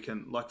Pies on the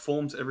weekend. Like,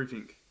 form's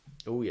everything.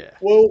 Oh, yeah.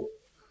 Well,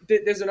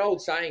 there's an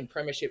old saying,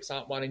 premierships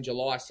aren't won in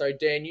July. So,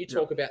 Dan, you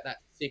talk about that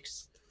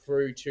 6th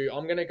through to...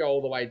 I'm going to go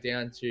all the way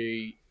down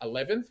to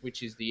 11th,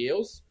 which is the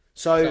Eels.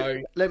 So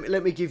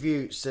let me give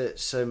you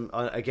some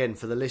again,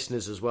 for the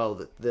listeners as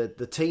well, that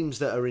the teams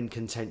that are in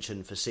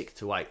contention for 6th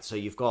to 8th. So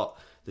you've got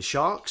the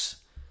Sharks,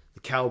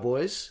 the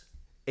Cowboys,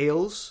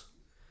 Eels,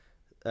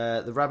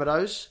 the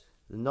Rabbitohs,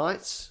 the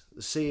Knights,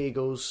 the Sea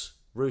Eagles,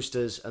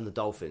 Roosters and the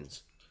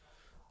Dolphins.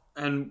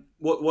 And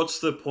what's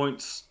the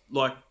points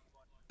like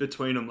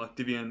between them, like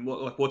Divian?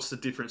 What's the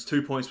difference?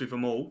 2 points with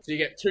them all. So you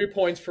get 2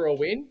 points for a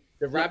win.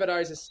 The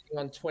Rabbitohs are sitting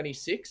on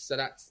 26, so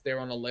they're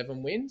on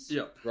 11 wins.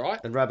 Yep. Right?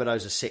 And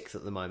Rabbitohs are 6th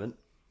at the moment.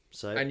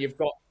 So and you've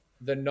got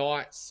the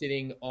Knights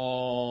sitting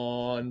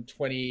on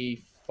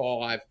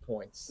 25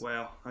 points.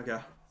 Wow. Okay.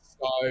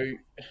 So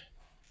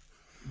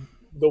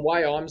the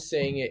way I'm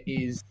seeing it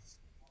is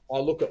I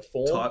look at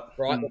form,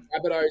 right? The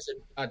Rabbitohs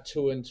are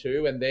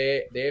 2-2 and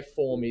their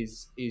form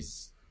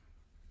is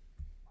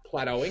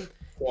plateauing.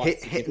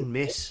 Hit and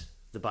miss,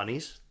 the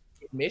Bunnies.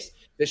 Miss.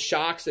 The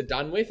Sharks are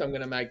done with. I'm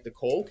going to make the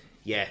call.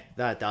 Yeah,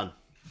 they're done.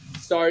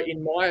 So,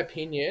 in my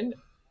opinion,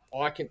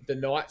 the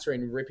Knights are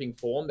in ripping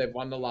form. They've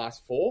won the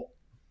last 4.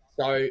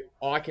 So,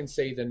 I can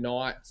see the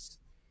Knights,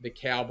 the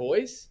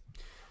Cowboys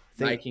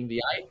making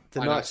the 8.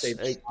 The Knights.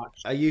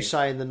 Are you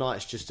saying the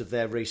Knights just of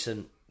their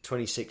recent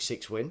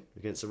 26-6 win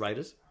against the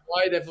Raiders?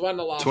 No, they've won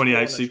the last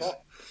 28-6.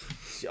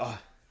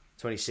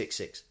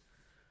 26-6.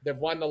 They've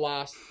won the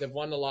last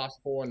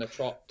 4 in the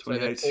trot. So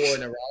they're 4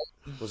 in a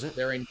row. Was it?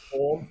 They're in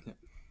form.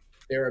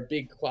 They're a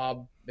big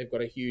club. They've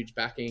got a huge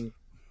backing.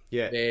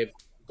 Yeah. They've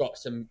got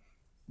some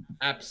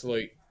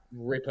absolute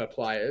ripper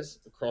players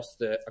across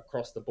the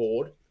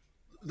board.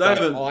 They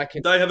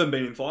haven't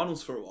been in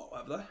finals for a while,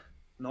 have they?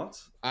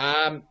 Knights?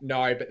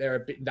 No, but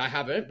they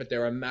haven't, but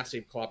they're a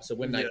massive club. So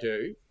when they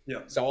do,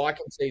 so I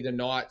can see the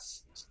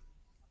Knights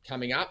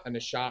coming up and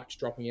the Sharks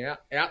dropping out.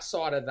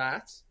 Outside of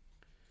that,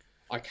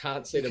 I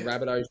can't see the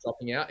Rabbitohs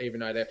dropping out, even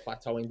though they're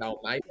plateauing.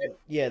 They'll make it.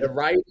 Yeah, the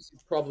Raiders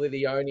is probably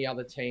the only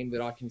other team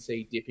that I can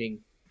see dipping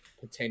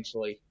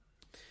potentially,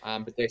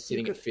 but they're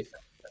sitting at 5th.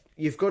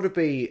 You've got to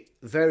be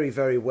very,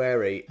 very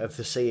wary of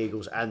the Sea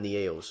Eagles and the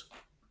Eels,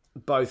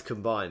 both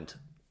combined.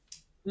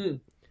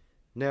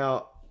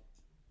 Now,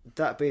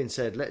 that being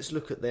said, let's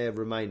look at their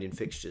remaining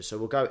fixtures. So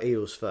we'll go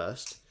Eels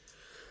first.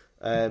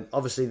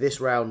 Obviously,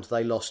 this round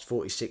they lost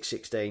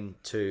 46-16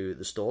 to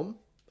the Storm,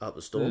 up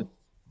the Storm.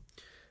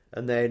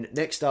 And then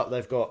next up,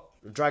 they've got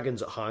the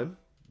Dragons at home,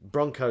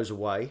 Broncos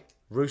away,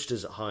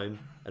 Roosters at home,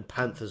 and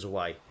Panthers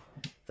away.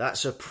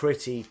 That's a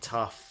pretty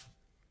tough.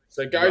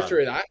 So go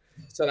through that.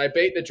 So they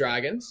beat the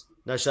Dragons.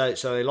 No, so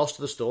they lost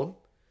to the Storm.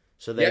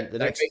 So then the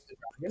next. Beat the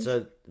Dragons.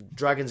 So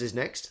Dragons is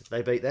next.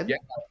 They beat them. Yeah,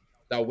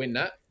 they'll win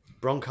that.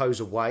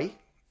 Broncos away.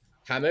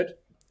 Hammered.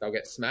 They'll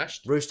get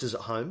smashed. Roosters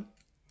at home.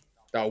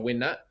 They'll win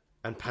that.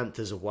 And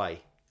Panthers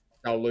away.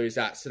 They'll lose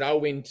that. So they'll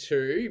win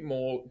 2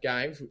 more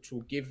games, which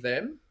will give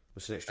them.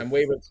 And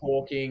we were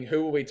talking.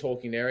 Who were we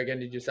talking there again?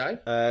 Did you say?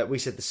 We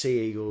said the Sea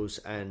Eagles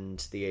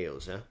and the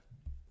Eels. Yeah.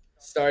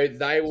 So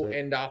they will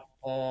end up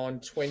on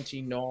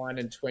 29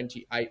 and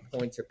 28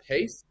 points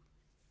apiece,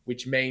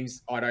 which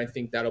means I don't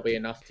think that'll be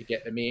enough to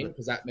get them in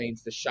because that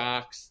means the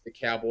Sharks, the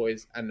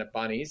Cowboys, and the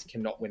Bunnies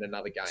cannot win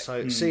another game.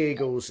 So Sea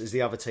Eagles is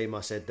the other team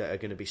I said that are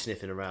going to be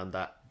sniffing around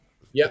that.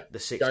 Yep. The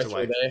 6th to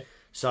 8. There.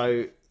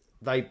 So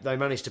they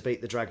managed to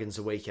beat the Dragons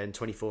the weekend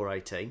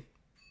 24-18.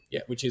 Yeah,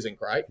 which isn't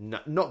great. No,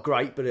 not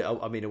great, but a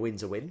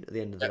win's a win at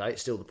the end of the day.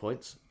 It's still the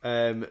points.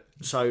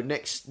 So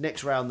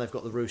next round, they've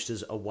got the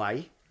Roosters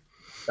away.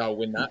 They'll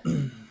win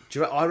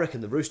that. I reckon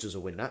the Roosters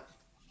will win that.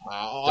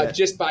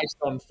 Just based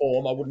on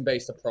form, I wouldn't be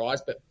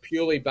surprised, but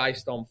purely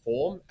based on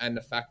form and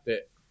the fact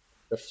that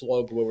the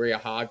flog Waria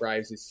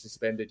Hargraves is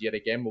suspended yet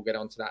again. We'll get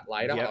onto that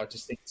later. Yep. I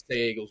just think the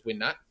Sea Eagles win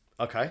that.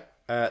 Okay.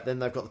 Then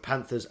they've got the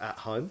Panthers at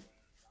home.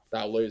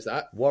 They'll lose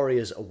that.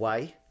 Warriors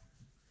away.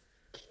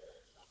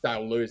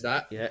 They'll lose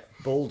that. Yeah.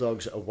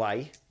 Bulldogs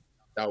away.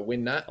 They'll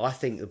win that. I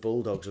think the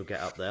Bulldogs will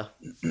get up there.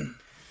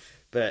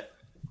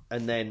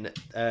 And then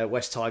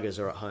West Tigers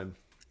are at home.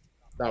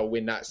 They'll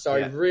win that.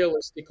 So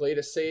realistically,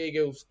 the Sea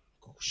Eagles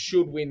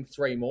should win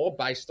 3 more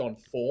based on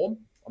form.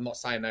 I'm not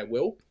saying they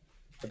will,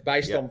 but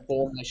based on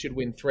form, they should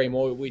win 3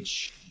 more,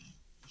 which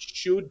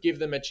should give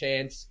them a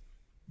chance,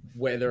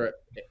 whether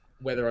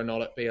or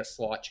not it be a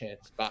slight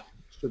chance, but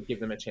should give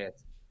them a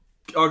chance.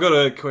 I got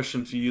a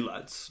question for you,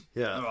 lads.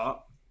 Yeah.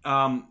 All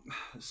right.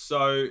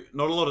 So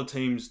not a lot of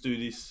teams do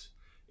this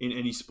in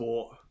any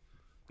sport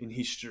in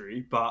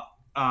history, but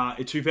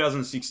in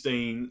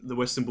 2016, the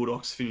Western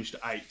Bulldogs finished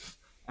 8th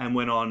and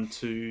went on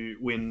to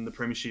win the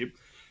premiership.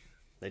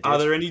 Are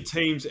there any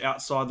teams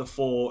outside the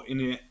 4 in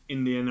the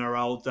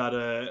NRL that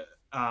are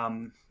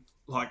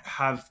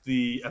have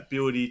the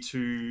ability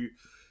to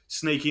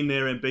sneak in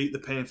there and beat the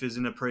Panthers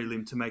in a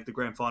prelim to make the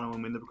grand final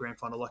and win the grand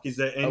final? Like, is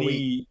there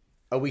any?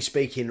 Are we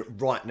speaking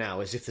right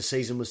now, as if the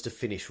season was to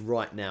finish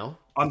right now?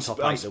 I'm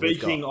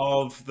speaking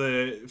of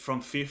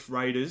from 5th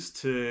Raiders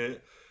to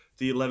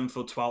the 11th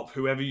or 12th,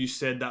 whoever you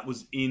said that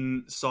was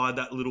inside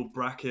that little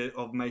bracket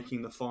of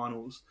making the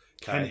finals.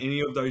 Okay. Can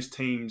any of those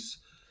teams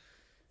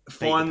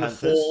find the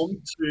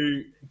form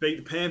to beat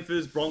the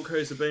Panthers?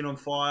 Broncos have been on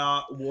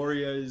fire.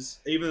 Warriors,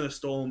 even the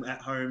Storm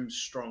at home,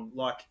 strong.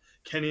 Like,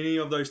 can any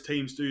of those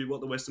teams do what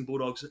the Western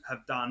Bulldogs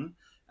have done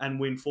and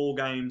win 4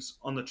 games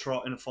on the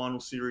trot in a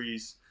final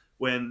series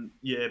when,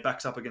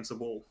 backs up against the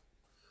wall?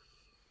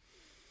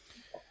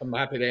 I'm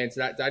happy to answer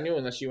that, Daniel,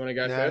 unless you want to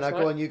go first. No,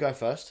 go on, you go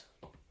first.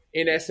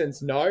 In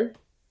essence, no,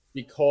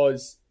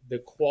 because the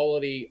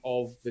quality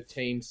of the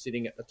teams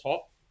sitting at the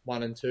top,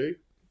 1 and 2,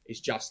 is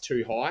just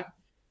too high.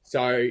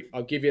 So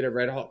I'll give you the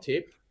red hot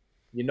tip.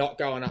 You're not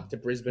going up to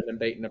Brisbane and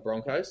beating the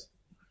Broncos.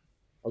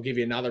 I'll give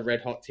you another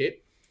red hot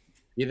tip.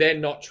 You're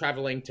then not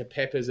travelling to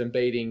Peppers and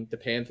beating the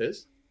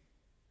Panthers.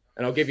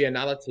 And I'll give you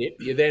another tip.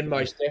 You're then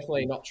most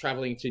definitely not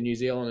travelling to New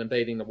Zealand and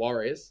beating the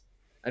Warriors.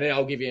 And then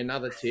I'll give you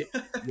another tip.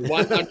 You're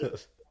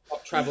 100%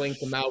 not travelling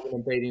to Melbourne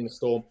and beating the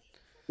Storm.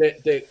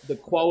 The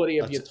quality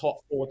of your top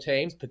 4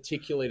 teams,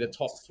 particularly the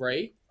top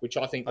 3, which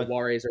I think the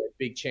Warriors are a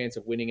big chance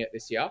of winning it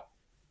this year,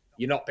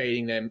 you're not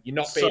beating them. You're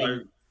not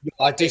beating.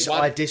 I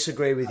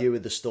disagree with you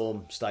with the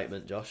Storm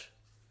statement, Josh.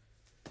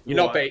 You're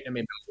not beating them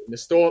in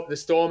Melbourne. The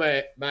Storm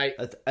are, mate.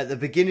 At the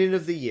beginning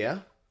of the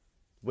year,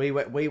 we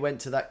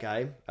went to that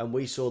game and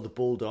we saw the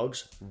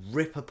Bulldogs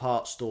rip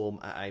apart Storm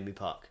at Amy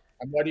Park.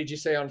 And what did you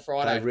see on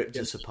Friday? They ripped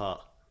us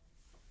apart.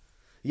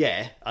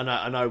 Yeah,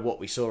 I know what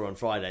we saw on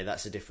Friday.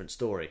 That's a different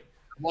story.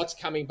 What's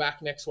coming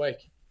back next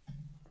week?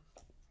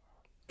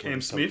 Cam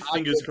Smith,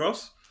 fingers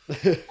crossed.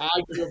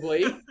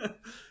 Arguably.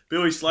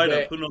 Billy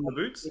Slater putting on the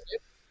boots.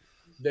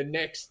 The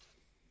next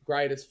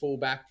greatest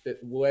fullback that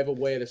will ever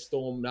wear the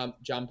Storm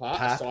jumper,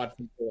 aside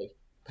from Billy.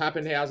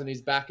 Pappenhausen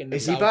is back in the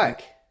Is he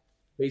back?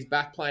 He's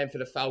back playing for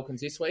the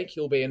Falcons this week.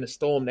 He'll be in the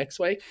Storm next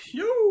week.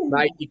 Yo.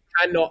 Mate, you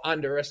cannot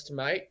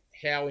underestimate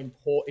how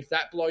important... If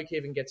that bloke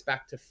even gets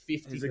back to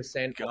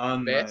 50% of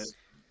the best...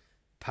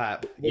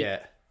 Pap, yeah.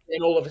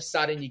 Then all of a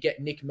sudden you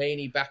get Nick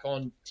Meaney back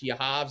on to your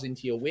halves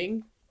into your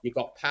wing. You've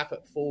got Pap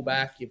at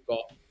fullback. You've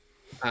got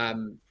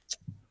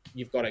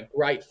a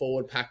great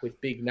forward pack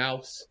with Big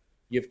Nels.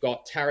 You've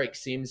got Tarek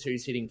Sims,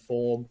 who's hitting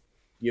form.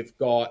 You've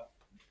got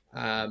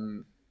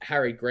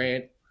Harry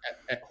Grant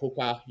at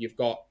hooker. You've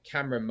got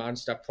Cameron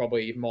Munster,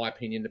 probably, in my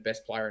opinion, the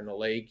best player in the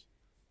league.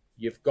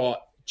 You've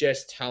got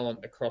just talent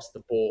across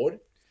the board.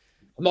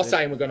 I'm not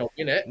saying we're going to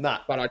win it,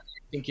 but I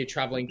think you're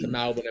travelling to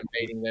Melbourne and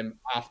beating them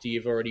after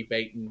you've already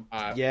beaten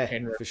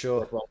Penrith. For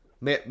sure.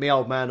 Me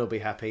old man will be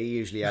happy. He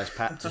usually has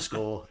Pat to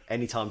score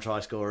anytime try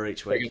scorer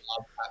each week. We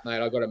love Pat,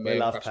 mate. I got a man. We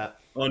love Pat.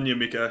 On you,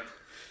 Miko.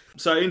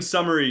 So in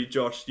summary,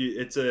 Josh,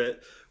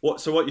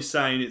 what you're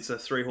saying? It's a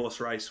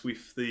 3-horse race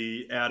with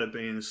the outer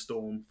being the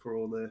Storm for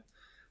all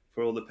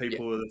the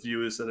people or the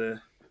viewers that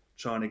are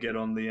trying to get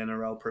on the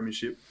NRL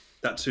Premiership.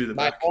 That's who the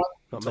back.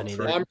 Not many.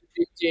 I'm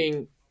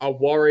predicting a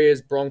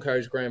Warriors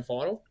Broncos grand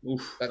final.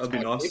 Oof, that'd be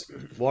nice.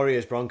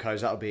 Warriors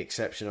Broncos, that would be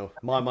exceptional.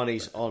 My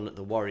money's on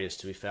the Warriors,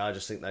 to be fair. I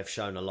just think they've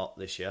shown a lot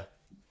this year.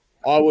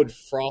 I would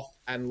froth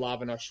and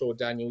love, and I'm sure,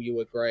 Daniel, you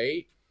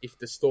agree, if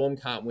the Storm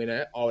can't win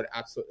it, I would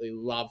absolutely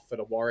love for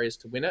the Warriors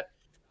to win it.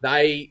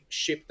 They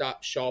shipped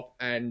up shop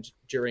and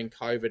during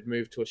COVID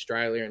moved to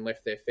Australia and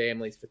left their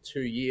families for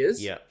 2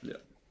 years. Yeah.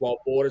 While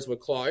borders were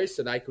closed,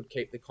 so they could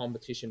keep the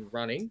competition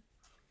running.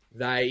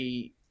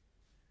 They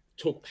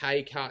took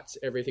pay cuts,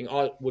 everything.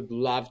 I would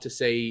love to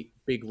see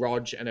Big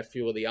Rog and a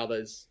few of the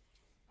others,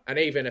 and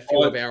even a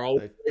few of our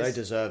old. They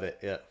deserve it.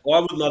 Yeah, I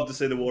would love to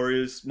see the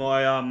Warriors.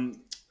 My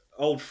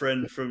old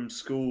friend from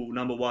school,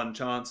 number 1,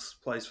 Chance,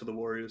 plays for the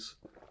Warriors,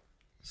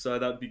 so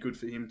that'd be good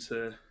for him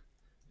to.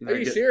 Are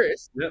you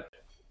serious? Yep.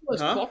 What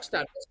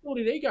school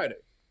did he go to?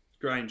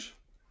 Grange.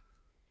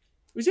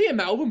 Was he a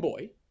Melbourne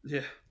boy?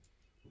 Yeah.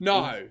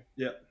 No.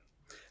 Yeah.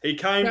 He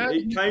came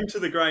to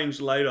the Grange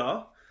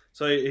later,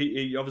 so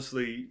he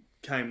obviously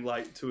came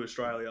late to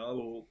Australia,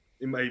 or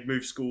he may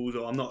move schools,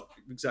 or I'm not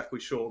exactly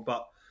sure.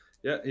 But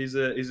yeah, he's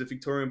a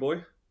Victorian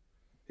boy.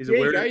 He's a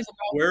Werribee boy. He's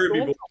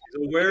a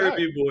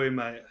Werribee boy,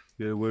 mate.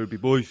 Yeah, Werribee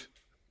boys.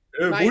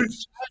 Yeah, Mate,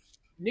 boys.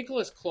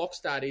 Nicholas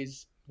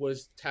Klokstad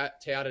was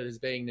touted as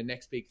being the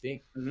next big thing.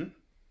 Mm-hmm.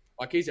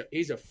 Like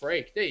he's a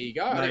freak. There you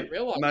go. I didn't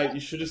realise. Mate, that. you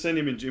should have seen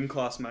him in gym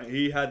class, mate.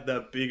 He had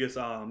the biggest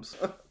arms.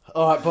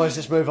 All right, boys,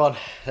 let's move on.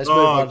 Let's move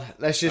on.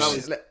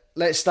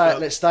 Let's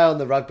stay on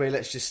the rugby.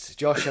 Let's just,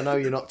 Josh, I know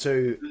you're not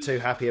too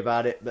happy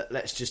about it, but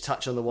let's just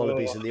touch on the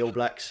Wallabies and the All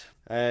Blacks.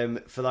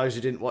 For those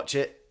who didn't watch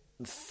it,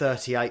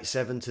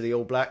 38-7 to the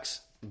All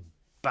Blacks,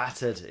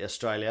 battered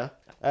Australia.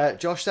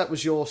 Josh, that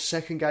was your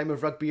second game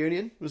of rugby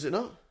union, was it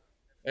not?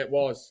 It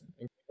was.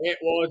 It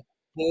was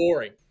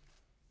boring.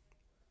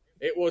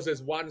 It was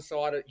as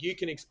one-sided. You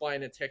can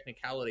explain the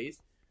technicalities,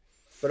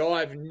 but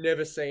I've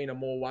never seen a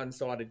more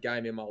one-sided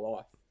game in my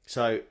life.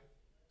 So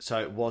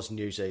it was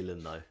New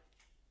Zealand, though.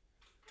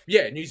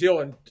 Yeah, New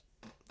Zealand.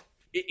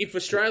 If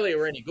Australia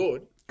were any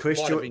good,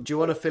 Chris, do you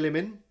want to fill him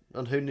in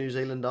on who New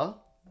Zealand are?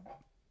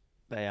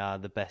 They are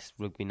the best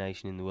rugby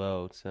nation in the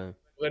world, so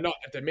they're not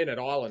at the minute.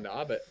 Ireland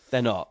are, but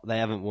they're not. They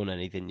haven't won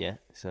anything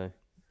yet, so.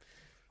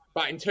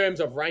 But in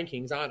terms of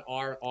rankings, aren't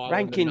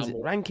Ireland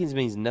rankings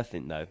means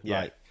nothing though.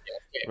 Yeah. Like,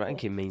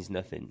 ranking means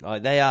nothing.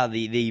 Like, they are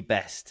the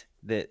best.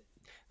 The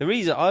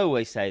reason I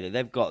always say that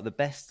they've got the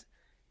best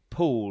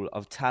pool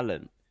of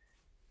talent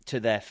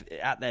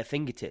at their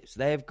fingertips.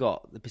 They've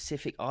got the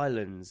Pacific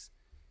Islands,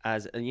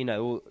 as you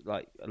know,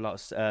 like a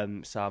lot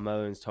of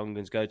Samoans,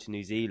 Tongans go to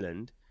New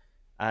Zealand,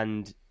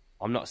 and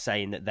I'm not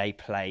saying that they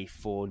play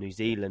for New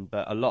Zealand,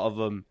 but a lot of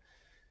them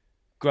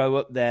grow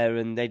up there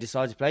and they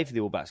decide to play for the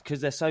All Blacks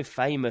because they're so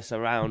famous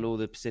around all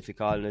the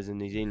Pacific Islanders and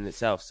New Zealand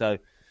itself. So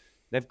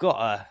they've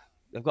got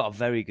a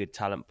very good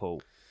talent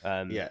pool.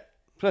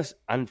 Plus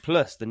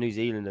the New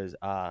Zealanders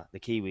the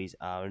Kiwis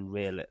are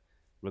unreal at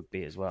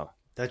rugby as well.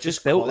 They're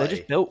just built. They're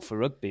just built for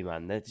rugby,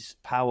 man. They're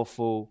just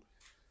powerful.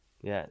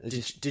 Yeah.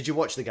 Did you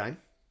watch the game?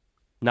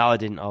 No, I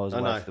didn't. I was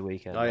away for the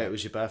weekend. Oh yeah, it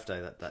was your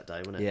birthday that day,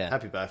 wasn't it? Yeah.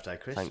 Happy birthday,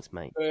 Chris. Thanks,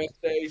 mate.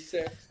 Birthday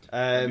sex.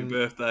 Happy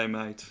birthday,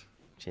 mate.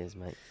 Cheers,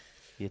 mate.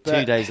 You're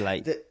 2 days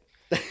late.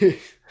 I think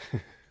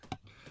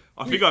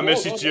I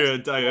messaged you a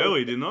day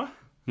early, didn't I?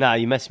 No,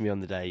 you messaged me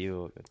on the day.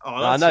 You were good.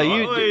 Oh,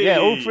 that's Yeah,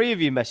 all three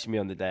of you messaged me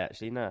on the day,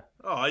 actually. No.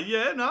 Oh,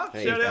 yeah, no.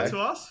 Shout out to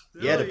us.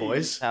 Yeah, the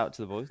boys. Shout out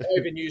to the boys. I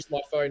even used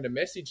my phone to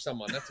message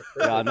someone. That's a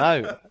privilege. Yeah,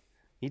 I know.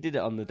 He did it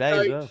on the day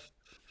as well.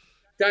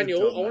 Daniel,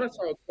 job, I want to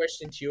throw a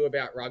question to you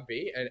about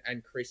rugby,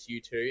 and Chris,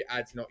 you too.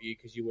 Ad's not you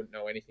because you wouldn't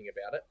know anything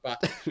about it.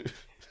 But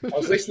I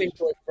was listening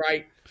to a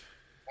great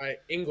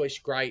English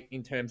great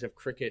in terms of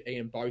cricket,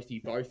 Ian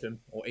Beefy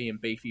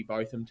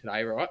Botham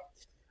today, right?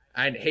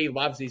 And he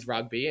loves his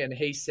rugby, and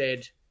he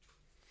said,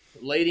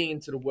 leading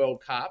into the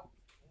World Cup,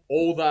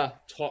 all the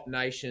top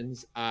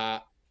nations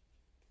are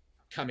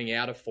coming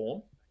out of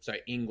form. So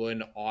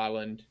England,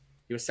 Ireland,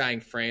 he was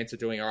saying France are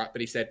doing all right,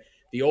 but he said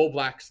the All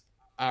Blacks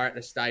are at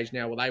the stage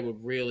now where they were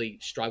really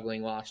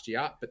struggling last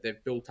year, but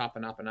they've built up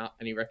and up and up,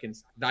 and he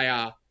reckons they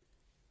are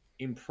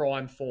in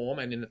prime form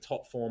and in the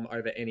top form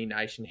over any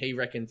nation. He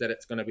reckons that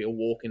it's going to be a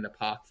walk in the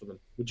park for them.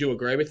 Would you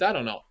agree with that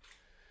or not?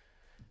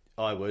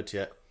 I would,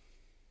 yeah.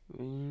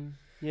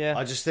 Yeah.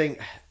 I just think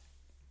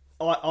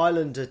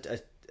Ireland are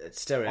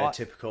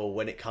stereotypical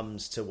when it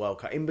comes to World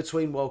Cup. In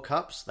between World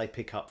Cups, they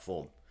pick up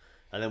form.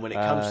 And then when it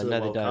comes to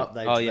the World Cup,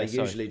 they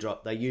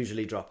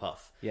usually drop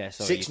off. Yeah,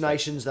 Six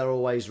Nations, they're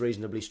always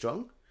reasonably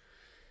strong.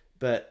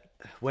 But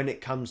when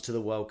it comes to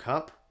the World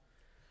Cup,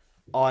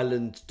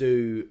 Ireland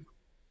do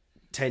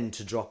tend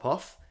to drop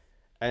off.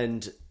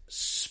 And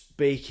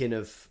speaking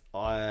of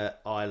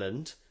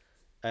Ireland,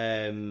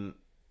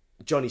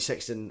 Johnny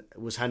Sexton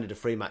was handed a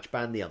free match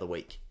ban the other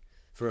week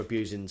for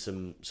abusing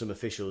some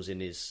officials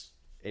in his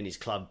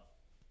club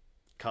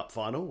cup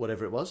final,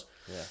 whatever it was.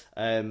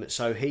 Yeah.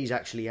 So he's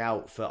actually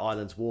out for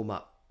Ireland's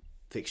warm-up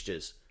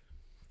fixtures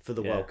for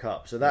the World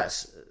Cup. So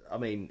that's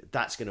going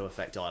to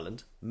affect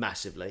Ireland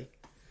massively.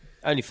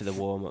 Only for the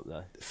warm-up,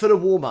 though. For the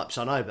warm-ups,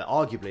 I know, but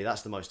arguably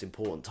that's the most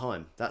important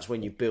time. That's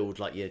when you build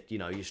like your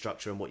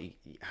structure and what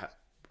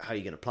how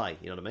you're going to play.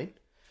 You know what I mean?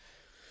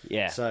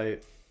 Yeah. So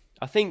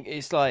I think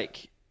it's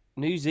like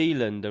New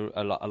Zealand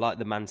are like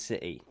the Man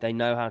City. They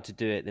know how to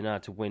do it. They know how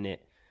to win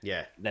it.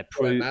 Yeah, they're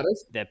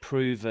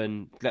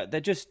proven.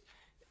 They're just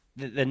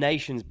the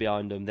nations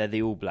behind them. They're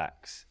the All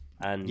Blacks,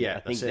 and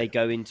I think they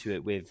go into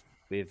it with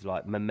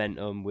like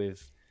momentum,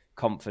 with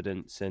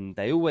confidence, and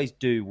they always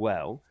do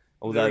well.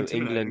 Although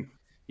England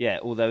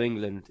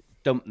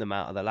dumped them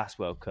out of the last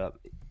World Cup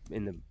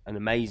in an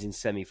amazing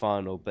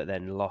semi-final, but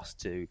then lost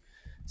to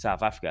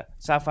South Africa.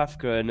 South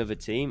Africa are another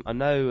team. I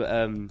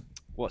know.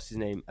 What's his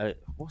name?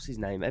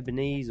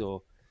 Ebenezer,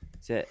 or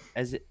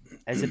is it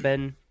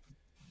Ezeben?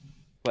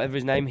 Whatever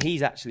his name,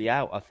 he's actually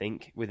out, I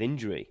think, with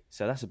injury.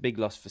 So that's a big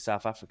loss for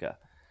South Africa.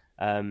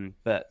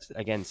 But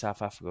again,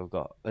 South Africa have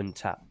got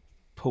untapped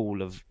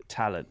pool of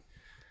talent.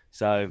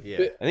 So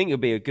Yeah. I think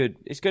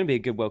it's going to be a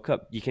good World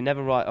Cup. You can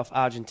never write off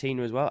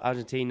Argentina as well.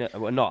 Argentina,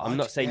 well, I'm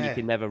not saying you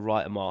can never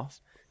write them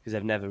off because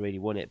they've never really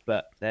won it,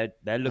 but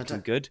they're looking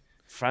good.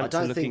 France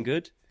are looking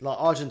good. Like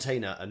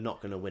Argentina are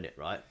not going to win it,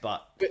 right?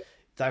 But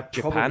they're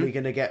probably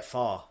going to get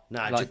far.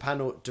 Nah,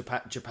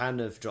 Japan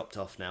have dropped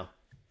off now.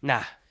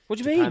 Nah, what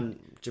do you mean?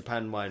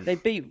 Japan won't. They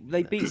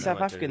beat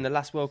South Africa in the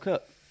last World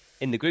Cup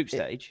in the group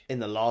stage. In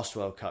the last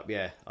World Cup,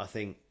 yeah, I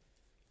think.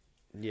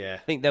 Yeah, I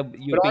think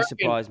you'd be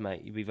surprised,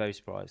 mate. You'd be very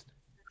surprised.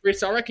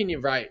 Chris, I reckon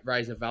you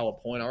raise a valid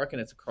point. I reckon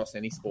it's across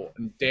any sport.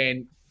 And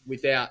Dan,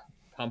 without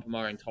pumping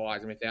my own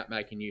tyres and without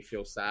making you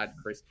feel sad,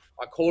 Chris,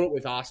 I called it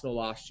with Arsenal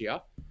last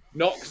year.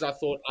 Not because I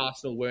thought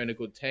Arsenal weren't a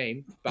good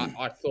team, but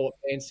I thought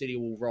Man City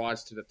will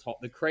rise to the top.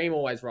 The cream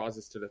always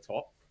rises to the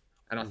top.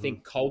 And I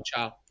think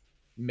culture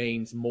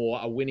means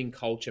more. A winning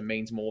culture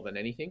means more than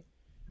anything.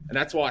 And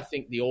that's why I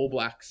think the All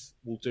Blacks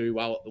will do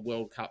well at the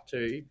World Cup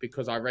too,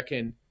 because I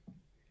reckon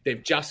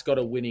they've just got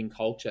a winning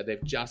culture.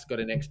 They've just got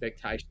an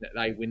expectation that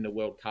they win the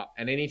World Cup.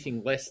 And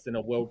anything less than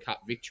a World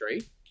Cup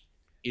victory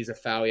is a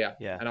failure.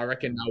 Yeah. And I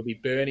reckon they'll be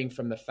burning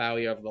from the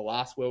failure of the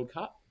last World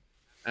Cup.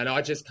 And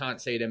I just can't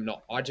see them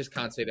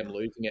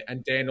losing it.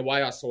 And Dan, the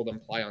way I saw them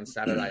play on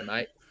Saturday,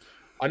 mate,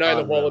 I know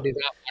the Wallabies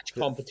aren't much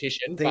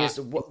competition.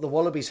 The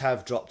Wallabies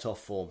have dropped off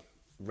form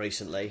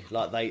recently.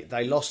 Like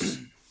they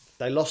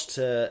lost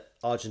to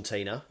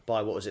Argentina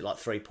by, what was it, like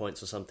 3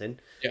 points or something.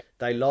 Yeah.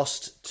 They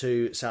lost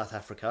to South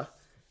Africa.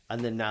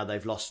 And then now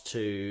they've lost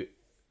to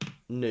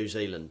New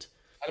Zealand.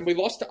 And we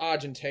lost to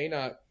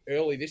Argentina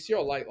early this year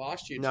or late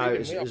last year. No,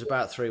 it was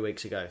about 3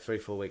 weeks ago,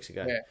 4 weeks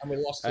ago. Yeah, and we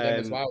lost to them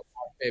as well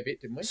a fair bit,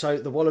 didn't we? So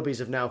the Wallabies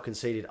have now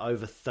conceded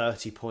over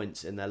 30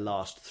 points in their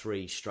last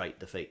 3 straight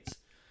defeats.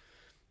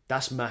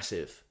 That's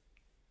massive.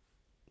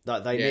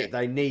 Like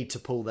they need to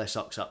pull their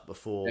socks up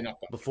before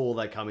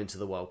they come into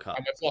the World Cup.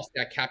 And we've lost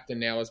our captain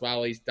now as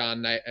well. He's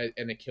done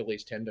an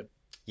Achilles tendon.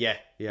 Yeah,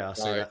 I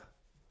see that.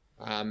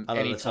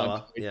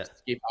 Anytime you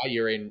skipper,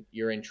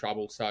 you're in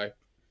trouble. So,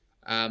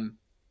 we'll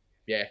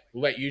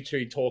let you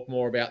two talk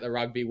more about the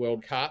Rugby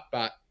World Cup.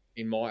 But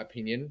in my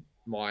opinion,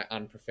 my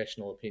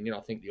unprofessional opinion,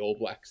 I think the All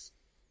Blacks,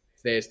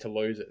 it's theirs to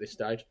lose at this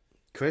stage.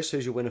 Chris,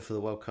 who's your winner for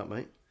the World Cup,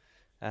 mate?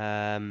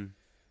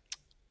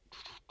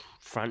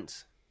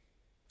 France.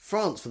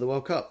 France for the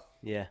World Cup?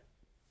 Yeah.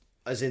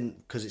 As in,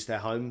 because it's their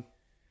home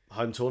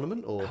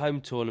tournament, or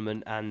home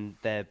tournament, and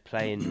they're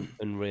playing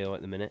unreal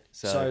at the minute.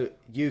 So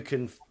you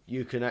can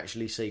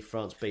actually see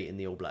France beating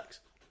the All Blacks.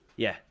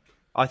 Yeah,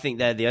 I think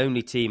they're the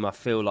only team I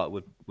feel like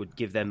would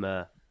give them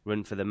a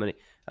run for their money.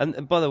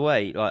 And by the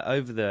way, like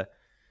over the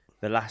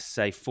last,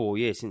 say, 4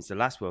 years since the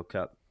last World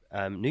Cup,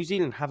 New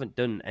Zealand haven't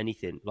done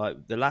anything.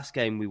 Like the last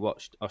game we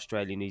watched,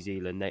 Australia New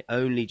Zealand, they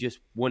only just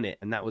won it,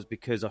 and that was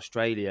because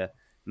Australia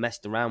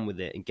messed around with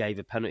it and gave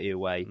a penalty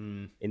away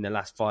in the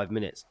last 5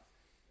 minutes.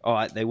 All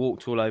right, they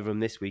walked all over them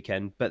this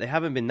weekend, but they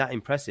haven't been that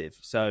impressive.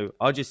 So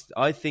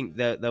I think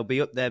they'll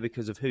be up there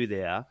because of who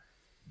they are.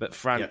 But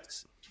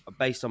France,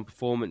 based on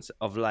performance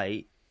of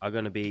late, are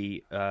going to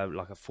be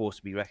like a force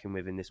to be reckoned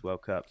with in this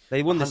World Cup.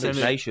 They won the Six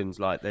Nations.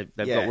 Like they've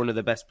got one of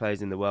the best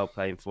players in the world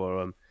playing for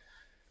them.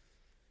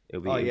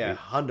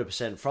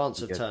 100%. France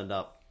have turned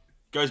up.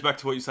 Goes back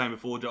to what you were saying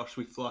before, Josh,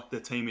 with like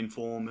the team in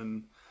form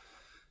and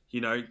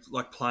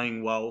like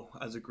playing well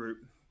as a group,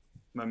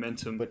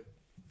 momentum. But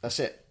that's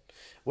it.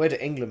 Where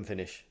did England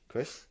finish,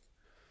 Chris?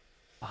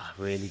 I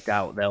really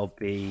doubt they'll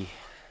be,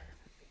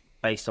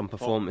 based on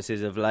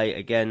performances of late.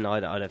 Again, I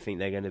don't think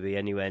they're going to be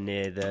anywhere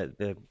near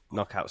the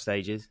knockout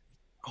stages.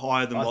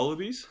 Higher than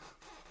Wallabies?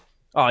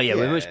 Oh yeah,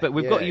 but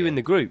we've got you in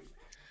the group,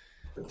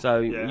 so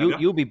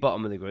you'll be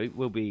bottom of the group.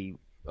 We'll be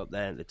up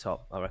there at the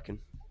top, I reckon.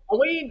 Are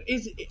we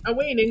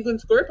in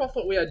England's group? I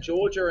thought we had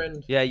Georgia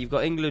and... Yeah, you've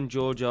got England,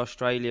 Georgia,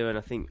 Australia, and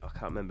I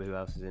can't remember who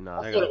else is in that.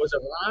 I thought it was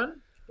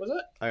Iran, was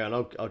it? Hang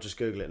on, I'll just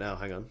Google it now.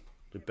 Hang on.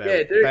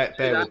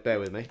 Bear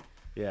with me.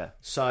 Yeah.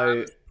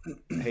 So,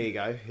 here you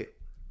go.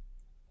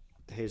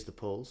 Here's the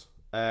pools.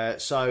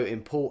 So,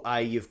 in Pool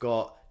A, you've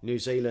got New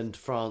Zealand,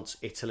 France,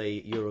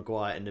 Italy,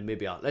 Uruguay, and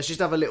Namibia. Let's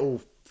just have a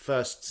little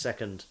first,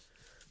 second.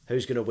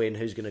 Who's going to win?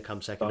 Who's going to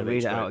come second? I'll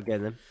read it out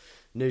again then.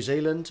 New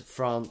Zealand,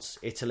 France,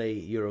 Italy,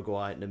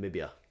 Uruguay,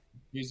 Namibia.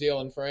 New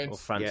Zealand, France. Or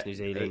France, New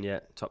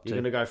Zealand, top 2.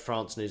 You're going to go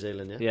France, New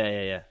Zealand,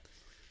 Yeah.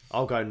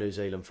 I'll go New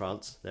Zealand,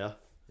 France,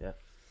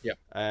 Yeah.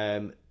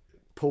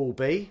 Pool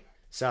B,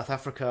 South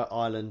Africa,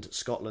 Ireland,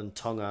 Scotland,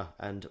 Tonga,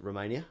 and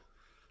Romania.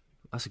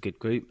 That's a good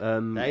group.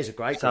 That is a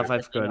great South group.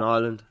 Africa and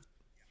Ireland.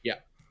 Yeah.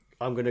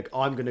 I'm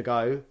gonna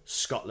go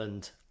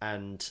Scotland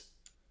and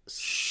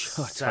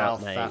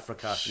South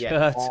Africa. Shut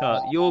up.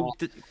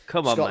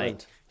 Come on, Scotland.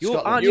 mate.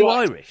 Scotland. Aren't you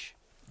Irish?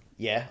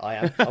 Yeah, I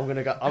am. I'm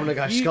gonna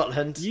go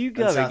Scotland. You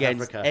go and South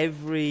against Africa.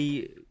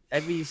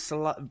 every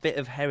bit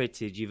of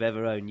heritage you've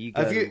ever owned. You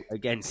go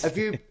against. Have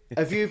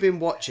you been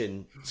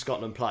watching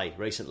Scotland play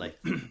recently,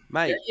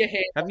 mate?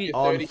 Have you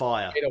on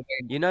fire?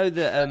 You know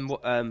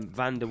that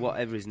Vander,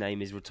 whatever his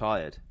name, is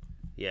retired.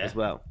 Yeah. As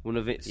well, one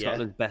of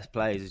Scotland's best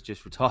players is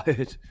just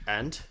retired.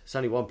 And it's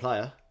only one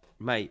player,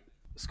 mate.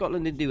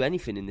 Scotland didn't do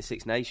anything in the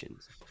Six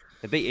Nations.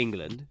 They beat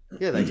England.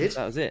 Yeah, they did.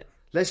 That was it.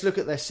 Let's look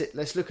at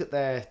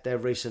their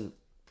recent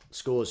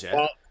scores. Yeah.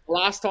 Well,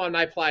 last time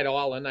they played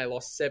Ireland, they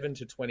lost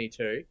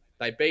 7-22.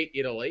 They beat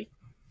Italy.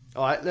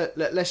 All right.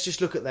 Let's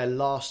just look at their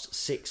last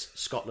 6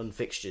 Scotland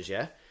fixtures.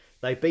 Yeah.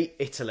 They beat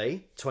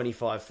Italy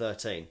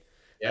 25-13.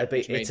 Yeah, They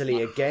beat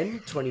Italy again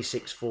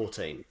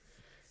 26-14.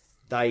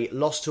 They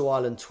lost to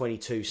Ireland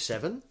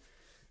 22-7.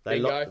 They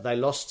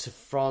lost to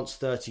France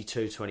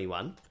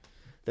 32-21.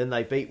 Then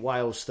they beat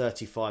Wales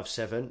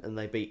 35-7, and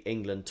they beat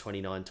England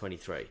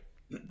 29-23.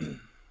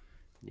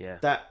 Yeah,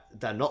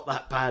 they're not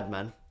that bad,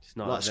 man. It's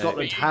not like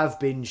Scotland have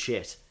been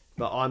shit,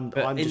 but I'm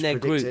in just their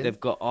predicting. group they've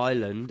got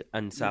Ireland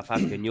and South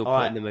Africa, and you're All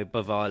putting right. them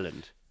above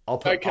Ireland. I'll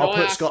put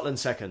Scotland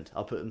second.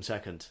 I'll put them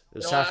second.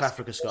 South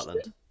Africa,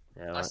 Scotland.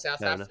 Yeah, right, South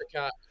fair enough.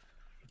 Africa,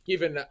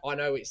 given that I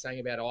know what you're saying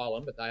about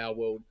Ireland, but they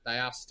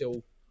are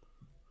still,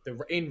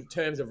 in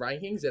terms of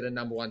rankings, they're the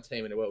number 1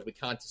 team in the world. We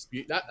can't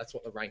dispute that. That's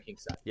what the rankings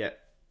say. Yeah.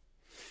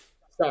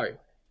 So,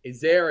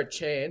 is there a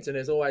chance, and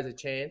there's always a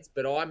chance,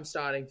 but I'm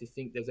starting to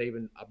think there's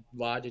even a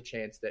larger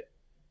chance that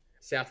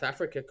South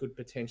Africa could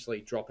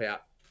potentially drop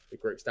out the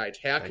group stage.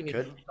 How can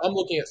you? I'm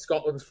looking at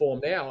Scotland's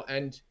form now,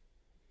 and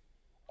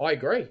I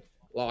agree.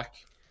 Like,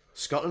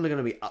 Scotland are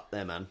going to be up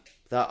there, man.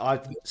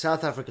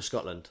 South Africa,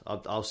 Scotland.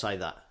 I'll say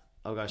that.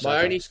 I'll go South my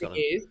Africa, only Scotland.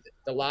 thing is,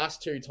 the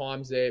last 2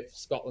 times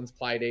Scotland's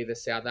played either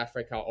South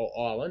Africa or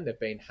Ireland, they've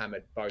been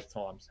hammered both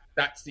times.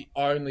 That's the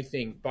only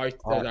thing. Both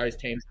of those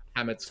teams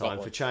hammered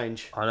Scotland. Time for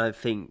change. I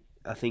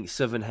think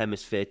Southern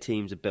Hemisphere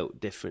teams are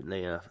built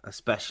differently,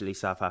 especially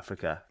South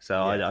Africa. So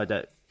I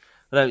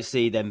don't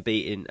see them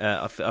beating.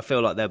 I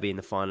feel like they'll be in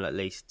the final at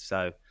least.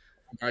 So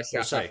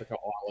South Africa,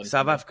 Ireland.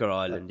 South Africa,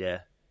 Ireland, yeah.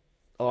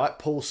 All right,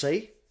 Pool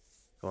C.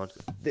 Go on.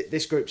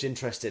 This group's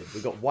interesting.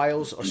 We've got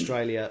Wales,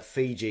 Australia,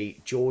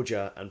 Fiji,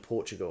 Georgia, and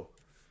Portugal.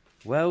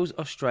 Wales,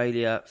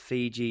 Australia,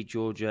 Fiji,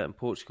 Georgia, and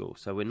Portugal.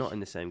 So we're not in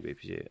the same group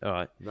as you. All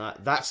right. No,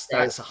 that's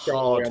a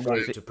hard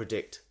group to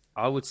predict.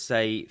 I would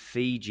say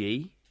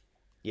Fiji.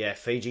 Yeah,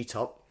 Fiji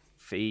top.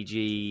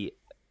 Fiji,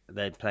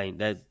 they've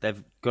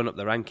gone up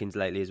the rankings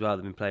lately as well.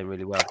 They've been playing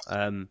really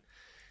well.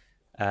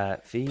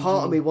 Fiji.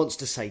 Part of me wants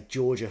to say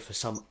Georgia for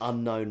some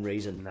unknown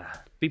reason. Nah,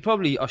 be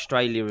probably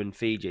Australia and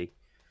Fiji.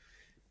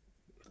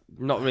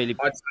 Not really.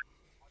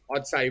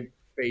 I'd say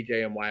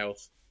Fiji and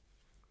Wales.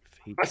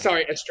 Fiji.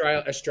 Sorry,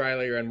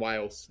 Australia and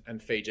Wales, and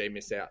Fiji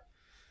miss out.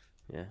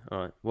 Yeah.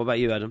 All right. What about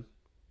you, Adam?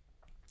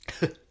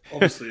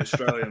 Obviously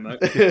Australia, mate.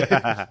 You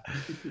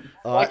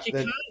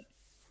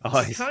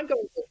can't go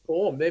with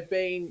form. They've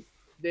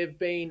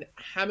been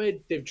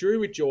hammered. They've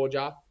drew with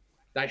Georgia.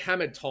 They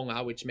hammered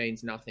Tonga, which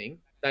means nothing.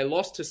 They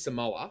lost to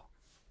Samoa.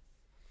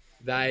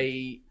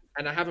 They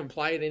haven't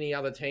played any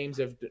other teams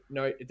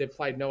they've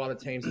played no other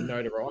teams of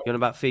notoriety. Going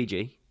about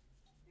Fiji?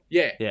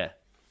 Yeah. Yeah.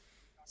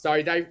 So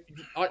I'd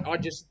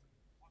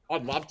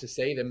love to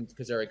see them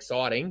because they're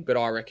exciting, but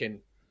I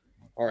reckon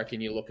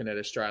you're looking at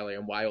Australia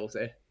and Wales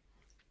there.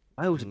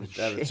 Wales have been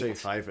They're the shit. 2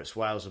 favourites.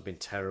 Wales have been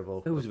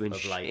terrible. Wales have been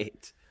of late.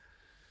 shit.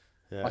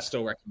 Yeah. I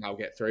still reckon they'll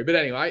get through. But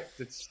anyway,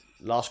 it's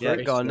Last Yeah,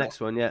 group. go on, next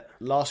one, yeah.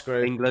 Last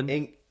group. England.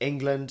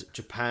 England,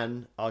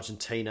 Japan,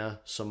 Argentina,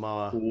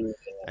 Samoa,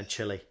 and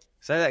Chile.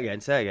 Say that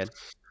again.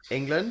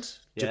 England,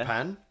 Yeah.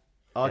 Japan,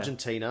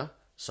 Argentina,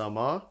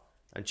 Samoa,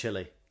 and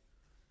Chile.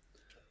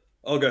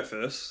 I'll go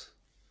first.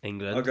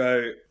 England. I'll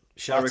go.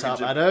 Shut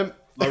up, Adam.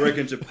 I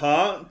reckon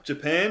Japan, and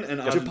Japan?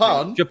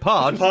 Argentina. Japan?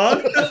 Japan?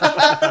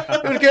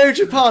 We'll go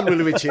Japan,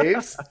 will we,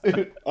 Chiefs?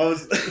 I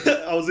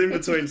was in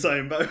between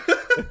saying both.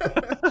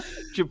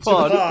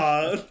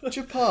 Japan.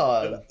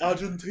 Japan.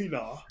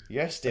 Argentina.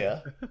 Yes,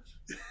 dear.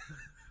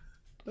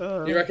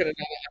 you reckon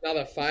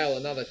another fail,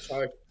 another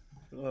choke.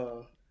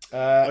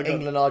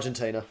 England,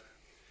 Argentina.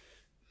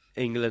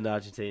 England,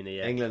 Argentina,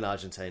 yeah. England,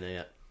 Argentina,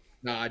 yeah.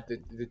 No,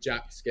 the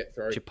Japs get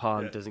through.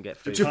 Japan doesn't get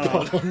through.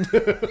 Japan.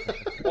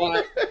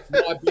 My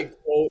big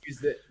call is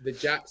that the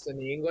Japs and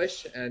the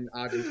English and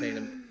Argentina,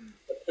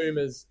 the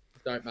Pumas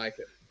don't make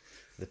it.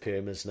 The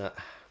Pumas, nah.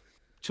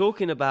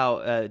 Talking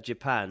about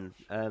Japan,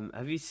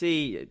 have you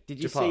seen?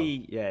 Did you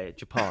see? Yeah,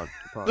 Japan.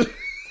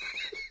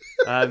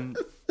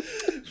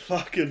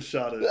 Fucking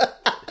shut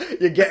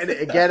it. You're getting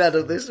it again,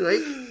 Adam, this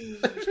week.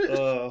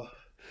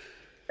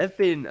 They've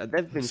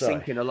been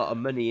sinking a lot of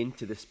money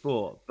into the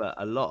sport, but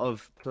a lot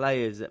of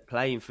players that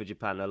playing for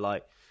Japan are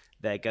like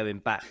they're going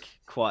back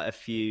quite a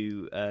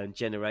few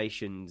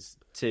generations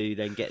to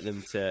then get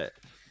them to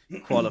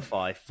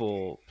qualify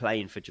for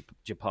playing for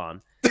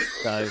Japan.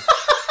 So.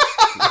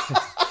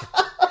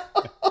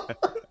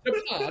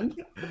 Japan?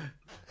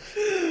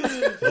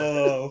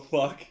 Oh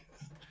fuck!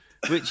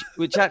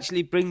 Which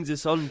actually brings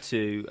us on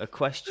to a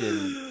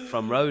question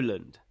from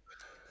Roland.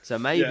 So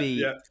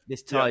maybe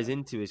this ties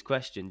into his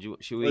question.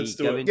 Should we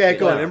go into Yeah,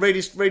 go on and read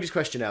his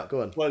question out.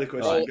 Go on. Play the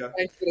question. Go.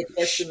 Thanks for the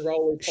question,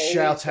 Roland.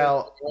 Shout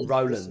out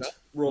Roland.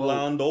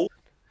 Rolando.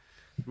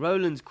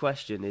 Roland's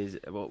question is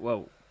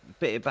well,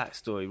 bit of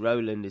backstory.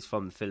 Roland is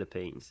from the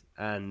Philippines,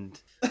 and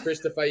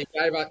Christopher, you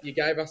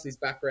gave us his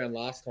background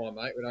last time,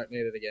 mate. We don't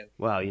need it again.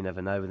 well, you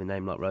never know with a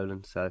name like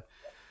Roland. So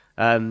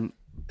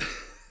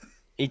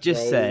He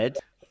just said,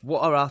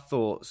 what are our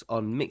thoughts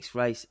on mixed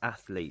race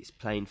athletes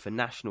playing for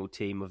national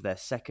team of their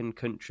second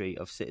country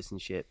of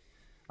citizenship?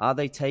 Are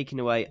they taking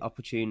away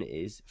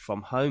opportunities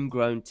from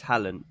homegrown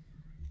talent?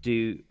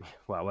 I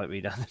won't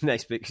read out the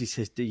next bit because he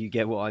says, do you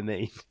get what I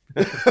mean?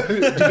 Do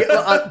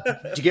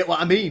you get what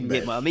I mean?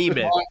 Get what I mean,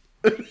 man?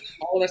 I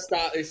want to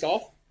start this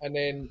off, and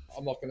then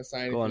I'm not going to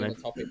say anything on the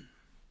topic.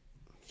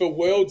 For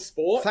world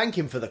sport... Thank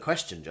him for the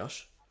question,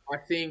 Josh. I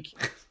think...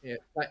 Yeah,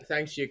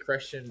 thanks for your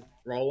question,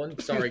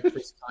 Roland. Sorry,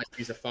 Chris can't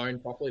use a phone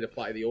properly to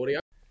play the audio.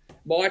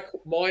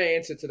 My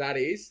answer to that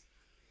is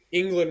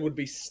England would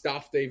be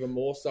stuffed even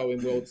more so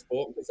in world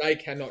sport because they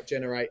cannot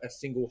generate a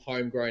single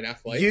homegrown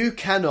athlete. You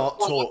cannot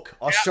talk.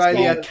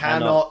 Australia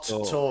cannot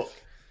talk.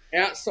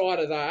 Outside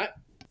of that,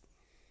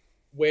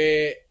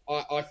 where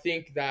I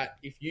think that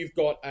if you've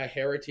got a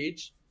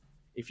heritage,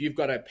 if you've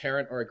got a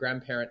parent or a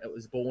grandparent that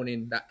was born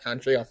in that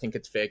country, I think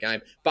it's fair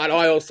game. But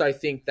I also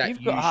think that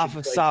you've got half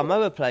of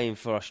Samoa playing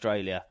for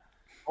Australia.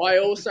 I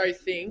also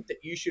think that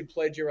you should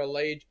pledge your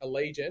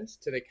allegiance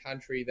to the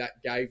country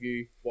that gave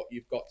you what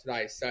you've got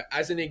today. So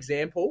as an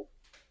example,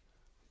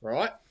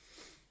 right,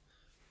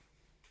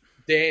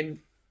 then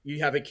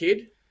you have a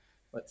kid,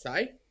 let's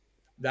say,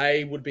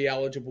 they would be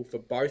eligible for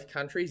both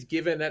countries,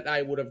 given that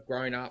they would have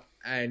grown up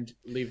and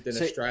lived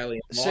an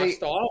Australian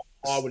lifestyle.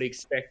 I would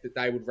expect that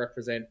they would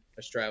represent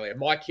Australia.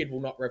 My kid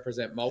will not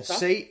represent Malta.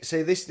 See,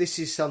 this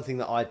is something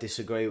that I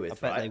disagree with. I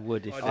bet they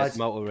would if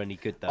Malta were any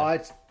good, though.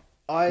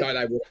 No,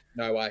 they wouldn't.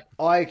 No way.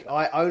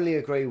 I only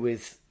agree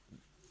with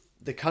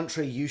the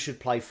country you should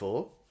play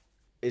for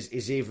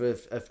is either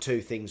of two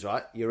things,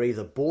 right? You're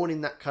either born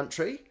in that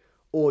country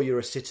or you're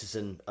a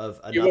citizen of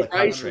another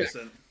country.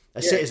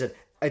 Citizen.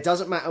 It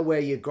doesn't matter where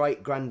your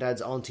great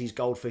granddad's auntie's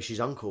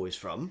goldfish's uncle is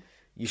from.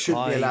 You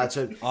shouldn't be allowed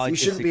to. You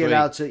shouldn't be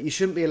allowed to. You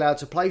shouldn't be allowed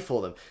to play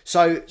for them.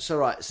 So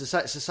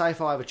say if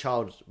I have a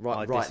child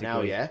right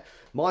now, yeah,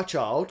 my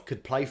child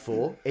could play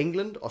for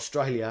England,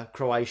 Australia,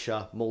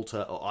 Croatia,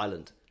 Malta, or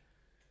Ireland.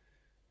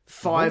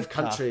 5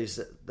 countries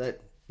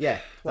that they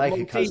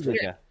could coast to.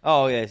 Yeah.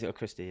 Oh yeah,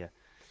 Christie,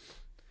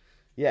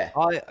 yeah.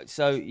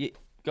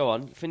 Go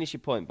on, finish your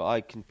point, but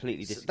I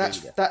completely disagree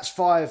with you. That's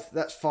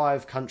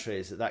 5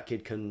 countries that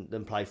kid can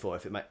then play for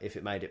if it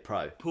made it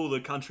pro. Pull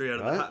the country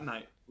out of the hat,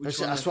 mate.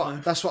 That's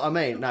what I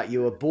mean. Now,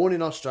 you were born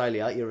in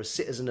Australia. You're a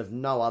citizen of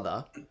no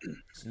other.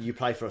 You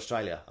play for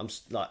Australia. I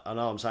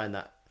know I'm saying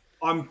that.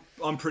 I'm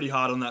pretty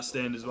hard on that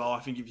stand as well. I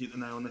think you've hit the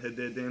nail on the head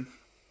there, Dan.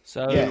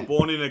 So you're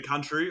born in a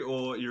country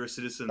or you're a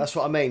citizen. That's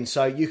what I mean.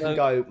 So you can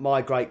go.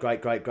 My great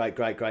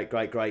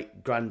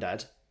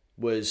granddad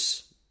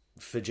was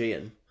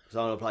Fijian,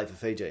 so I'm gonna play for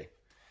Fiji.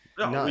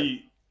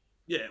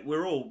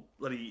 We're all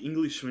bloody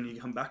English when you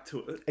come back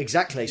to it.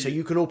 Exactly. So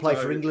you can all play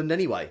for England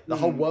anyway. The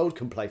whole world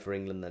can play for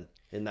England then.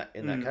 In that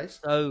case.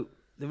 So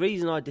the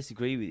reason I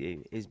disagree with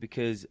you is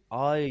because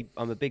I'm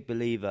a big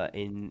believer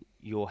in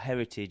your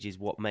heritage is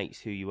what makes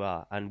who you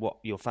are and what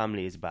your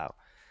family is about.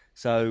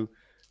 So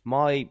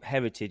my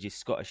heritage is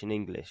Scottish and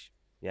English.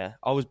 Yeah,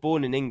 I was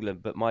born in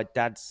England, but my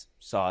dad's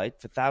side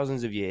for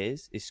thousands of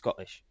years is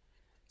Scottish.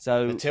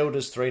 So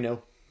Matilda's 3-0.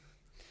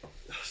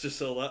 It's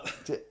just all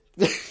that.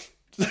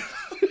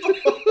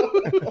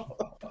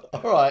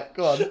 All right,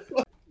 go on.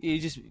 You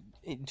just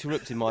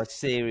interrupted my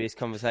serious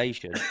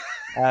conversation.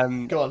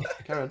 Go on,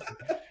 carry on.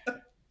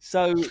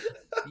 So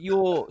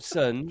your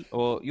son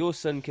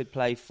could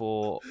play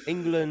for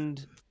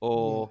England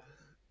or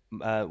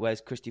where's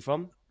Christy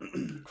from?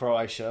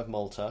 Croatia,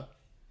 Malta,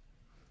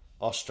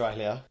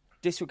 Australia.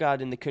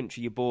 Disregarding the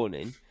country you're born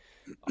in,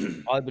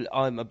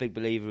 I'm a big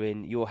believer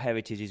in your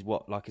heritage is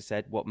what, like I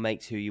said, what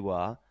makes who you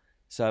are.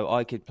 So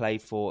I could play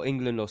for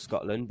England or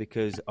Scotland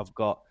because I've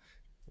got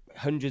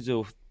hundreds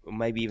of, or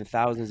maybe even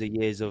thousands of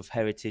years of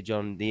heritage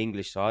on the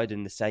English side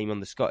and the same on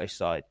the Scottish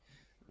side.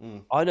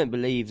 I don't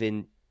believe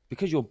in,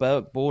 because you're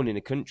born in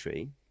a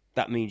country,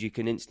 that means you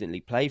can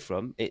instantly play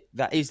from it.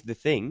 That is the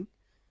thing.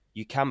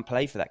 You can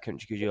play for that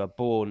country because you are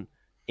born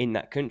in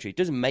that country. It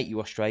doesn't make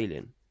you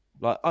Australian.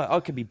 Like I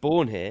could be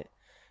born here. It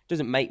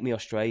doesn't make me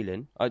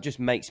Australian. It just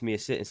makes me a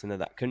citizen of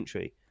that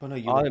country. But no,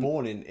 you're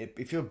born in.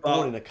 If you're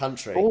born in a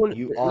country,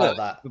 you are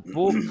that.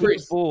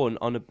 Born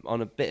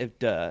on a bit of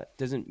dirt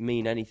doesn't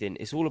mean anything.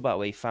 It's all about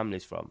where your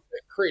family's from.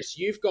 Chris,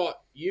 you've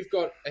got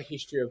a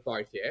history of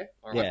both, yeah.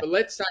 All right, yeah. But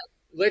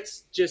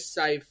let's just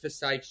say for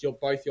sakes,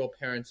 both your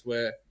parents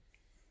were,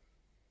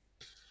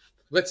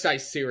 let's say,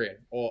 Syrian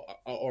or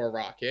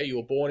Iraq. Yeah, you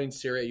were born in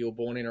Syria. You were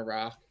born in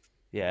Iraq.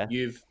 Yeah.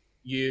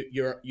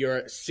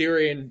 You're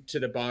Syrian to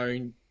the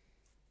bone.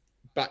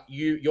 But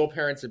your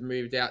parents have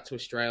moved out to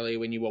Australia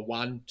when you were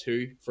 1,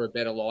 2 for a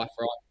better life,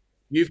 right?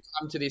 You've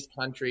come to this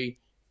country,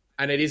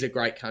 and it is a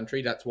great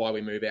country. That's why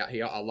we move out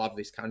here. I love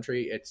this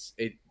country. It's,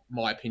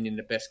 my opinion,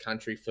 the best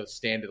country for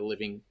standard of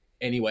living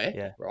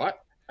anywhere, right?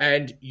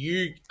 And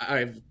you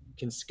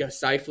can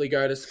safely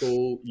go to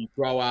school. You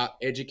grow up,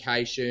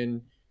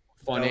 education,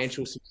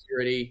 financial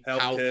security,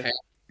 health.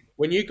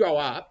 When you grow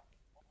up,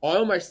 I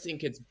almost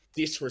think it's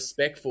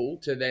disrespectful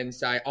to then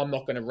say, I'm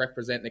not going to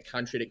represent the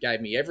country that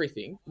gave me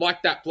everything.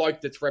 Like that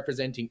bloke that's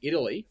representing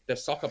Italy, the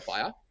soccer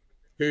player,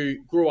 who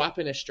grew up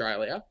in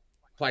Australia,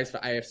 plays for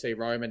AFC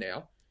Roma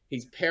now.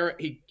 His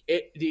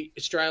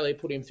Australia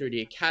put him through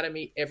the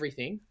academy,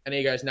 everything, and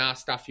he goes, nah,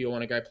 stuff you,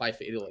 want to go play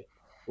for Italy.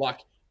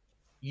 Like,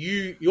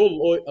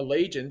 your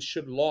allegiance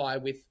should lie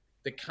with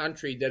the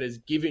country that has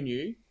given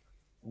you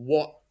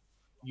what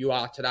you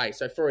are today.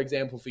 So, for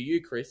example, for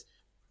you, Chris,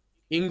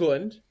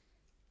 England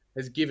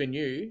has given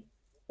you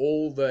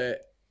all the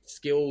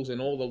skills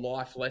and all the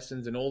life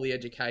lessons and all the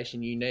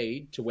education you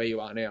need to where you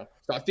are now.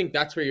 So I think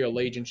that's where your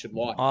allegiance should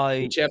lie.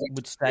 I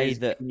would say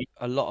that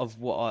a lot of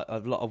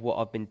what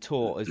I've been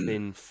taught has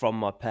been from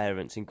my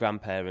parents and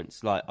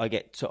grandparents. Like I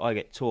get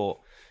taught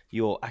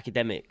your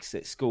academics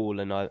at school,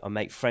 and I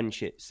make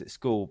friendships at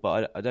school,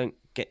 but I don't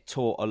get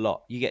taught a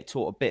lot. You get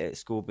taught a bit at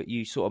school, but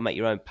you sort of make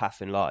your own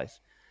path in life.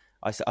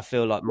 I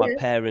feel like my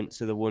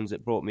parents are the ones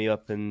that brought me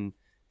up, and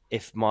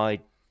if my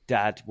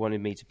dad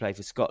wanted me to play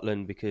for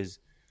Scotland because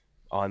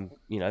I'm,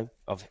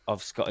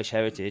 of Scottish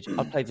heritage,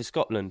 I'd play for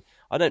Scotland.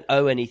 I don't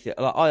owe anything.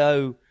 Like I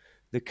owe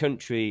the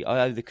country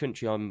I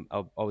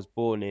was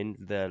born in,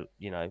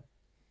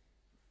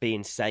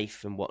 being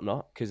safe and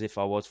whatnot. Because if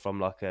I was from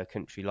like a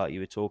country like you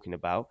were talking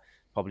about,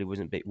 probably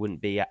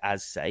wouldn't be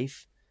as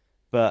safe.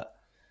 But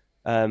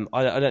I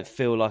don't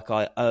feel like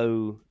I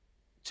owe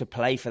to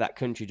play for that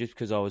country just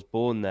because I was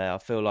born there. I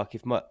feel like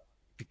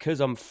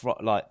because I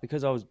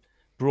was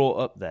brought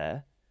up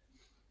there,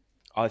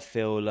 I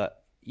feel like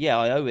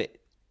I owe it.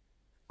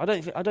 I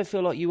don't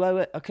feel like you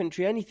owe a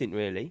country anything,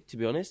 really. To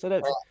be honest,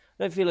 I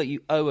don't feel like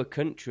you owe a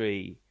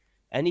country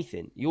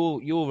anything.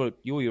 You're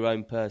your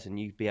own person.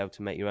 You'd be able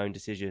to make your own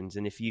decisions,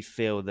 and if you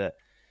feel that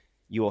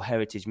your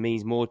heritage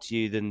means more to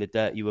you than the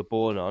dirt you were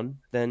born on,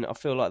 then I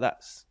feel like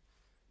that's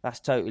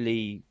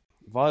totally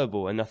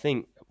viable. And I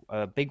think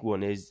a big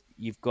one is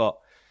you've got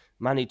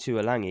Manu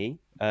Tuolangi.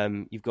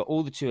 You've got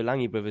all the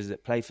Tuolangi brothers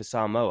that play for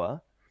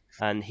Samoa,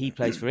 and he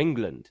plays for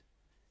England.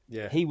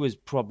 Yeah, he was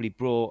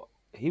brought.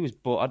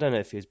 I don't know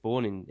if he was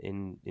born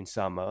in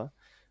Samoa,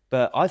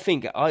 but I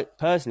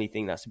personally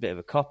think that's a bit of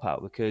a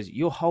cop-out because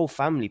your whole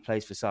family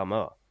plays for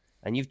Samoa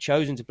and you've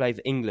chosen to play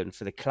for England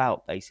for the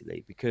clout,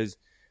 basically, because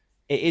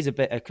it is a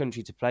better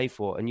country to play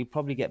for and you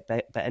probably get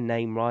better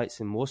name rights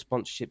and more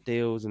sponsorship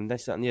deals and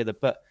this, that and the other.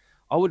 But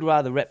I would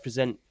rather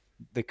represent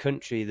the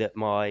country that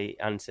my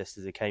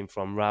ancestors came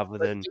from rather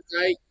than...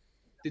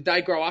 Did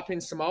they grow up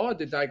in Samoa or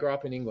did they grow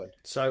up in England?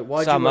 So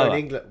why'd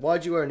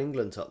you wear an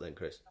England top then,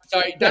 Chris?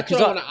 So that's what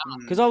I want to ask.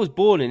 Because I was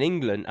born in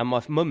England and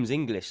my mum's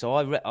English, so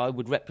I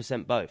would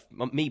represent both.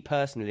 Me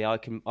personally, I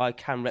can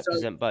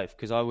represent both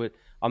because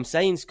I'm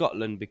saying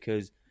Scotland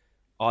because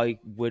I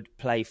would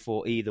play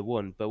for either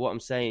one. But what I'm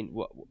saying,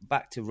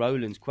 back to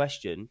Roland's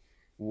question,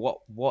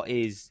 what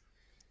is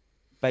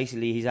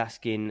basically he's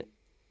asking,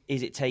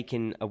 is it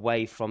taken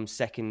away from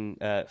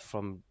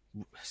from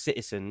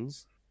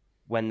citizens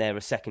when they're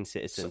a second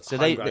citizen? So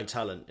homegrown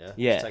talent, yeah.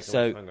 Yeah,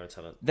 so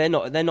talent. They're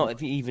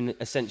not even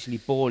essentially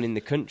born in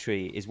the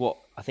country is what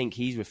I think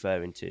he's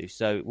referring to.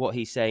 So what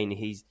he's saying,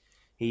 he's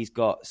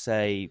got,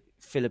 say,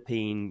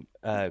 Philippine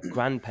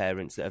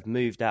grandparents that have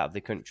moved out of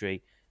the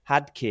country,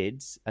 had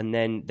kids, and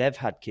then they've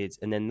had kids,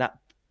 and then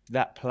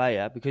that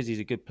player, because he's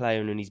a good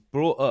player and he's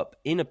brought up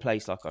in a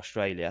place like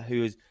Australia,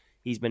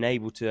 he's been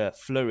able to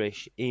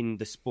flourish in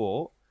the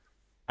sport,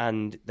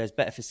 and there's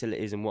better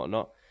facilities and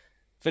whatnot.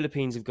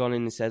 Philippines have gone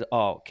in and said,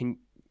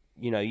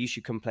 you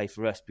should come play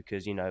for us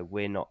because,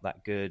 we're not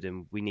that good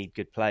and we need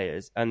good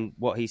players. And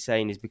what he's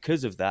saying is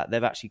because of that,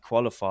 they've actually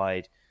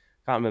qualified,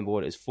 can't remember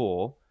what it was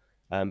for,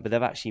 but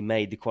they've actually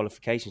made the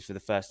qualifications for the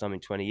first time in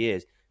 20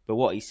 years. But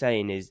what he's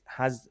saying is,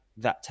 has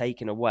that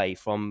taken away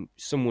from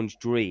someone's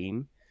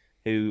dream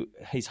who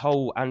his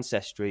whole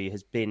ancestry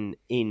has been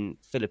in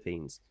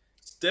Philippines?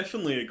 It's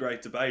definitely a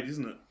great debate,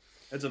 isn't it?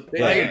 It's a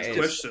big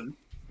question.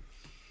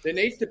 There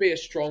needs to be a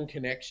strong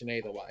connection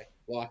either way.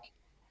 Like,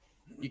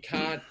 you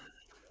can't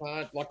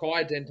like I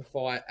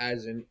identify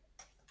as an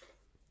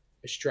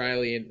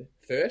Australian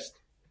first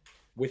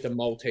with a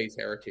Maltese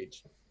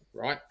heritage,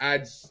 right?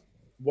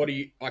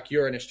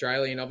 You're an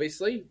Australian,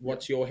 obviously.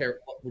 What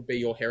would be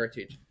your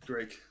heritage?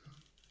 Greek.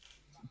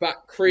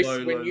 But Chris,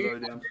 low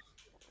down.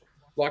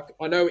 Like,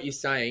 I know what you're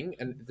saying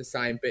and the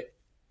same, but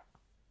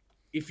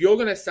if you're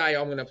going to say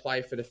I'm going to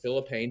play for the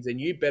Philippines, then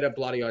you better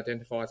bloody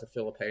identify as a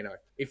Filipino.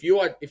 If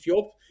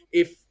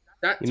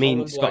that you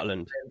mean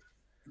Scotland?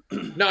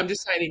 No, I'm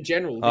just saying in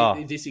general.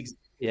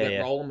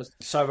 Roland was...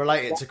 So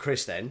related to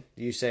Chris, then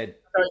you said.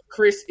 So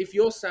Chris, if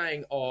you're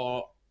saying,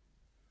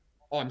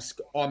 I'm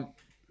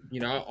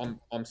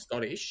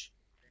Scottish,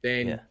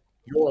 then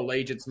your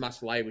allegiance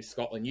must lay with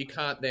Scotland. You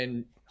can't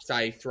then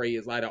say 3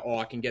 years later,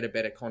 I can get a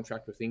better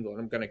contract with England.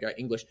 I'm going to go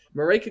English.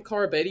 Marika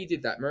Koroibete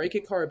did that.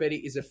 Marika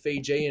Koroibete is a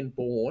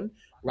Fijian-born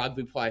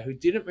rugby player who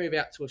didn't move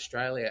out to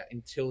Australia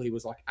until he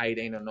was like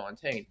 18 or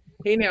 19.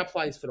 He now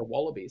plays for the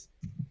Wallabies.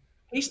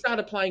 He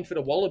started playing for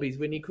the Wallabies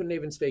when he couldn't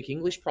even speak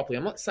English properly.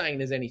 I'm not saying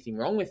there's anything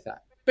wrong with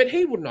that, but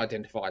he wouldn't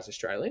identify as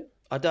Australian.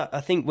 I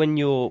think when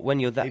you're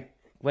that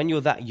when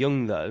you're that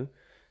young though,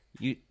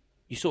 you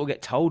sort of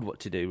get told what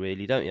to do,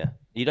 really, don't you?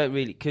 You don't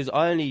really, because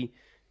I only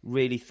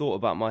really thought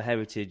about my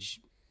heritage,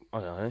 I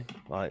don't know,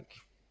 like,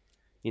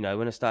 you know,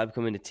 when I started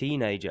becoming a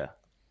teenager,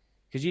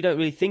 because you don't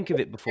really think of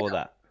it before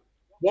that.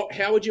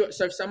 How would you?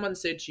 So, if someone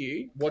said to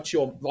you, "What's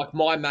your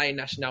my main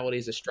nationality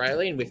is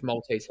Australian with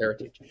Maltese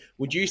heritage,"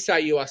 would you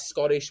say you are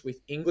Scottish with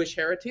English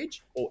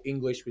heritage or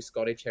English with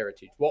Scottish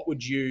heritage? What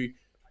would you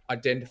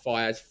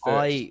identify as first?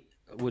 I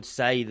would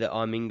say that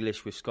I'm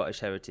English with Scottish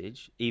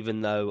heritage,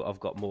 even though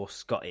I've got more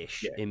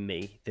Scottish in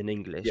me than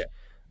English. Yeah.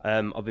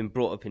 I've been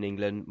brought up in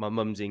England. My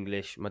mum's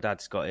English. My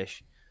dad's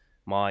Scottish.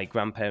 My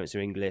grandparents are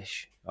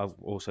English. I've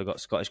also got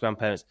Scottish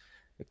grandparents.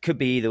 It could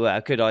be either way.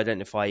 I could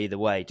identify either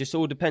way. Just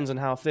all depends on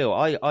how I feel.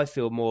 I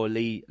feel more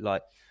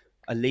like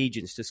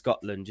allegiance to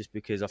Scotland just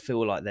because I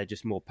feel like they're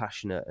just more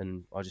passionate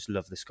and I just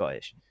love the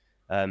Scottish.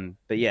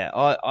 But yeah,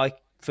 I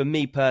for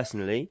me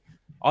personally,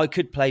 I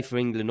could play for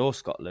England or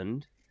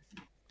Scotland,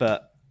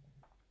 but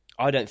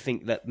I don't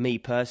think that me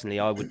personally,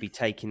 I would be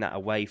taking that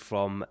away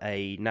from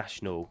a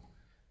national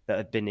that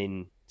had been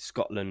in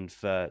Scotland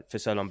for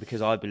so long,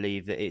 because I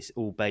believe that it's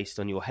all based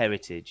on your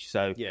heritage.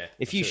 So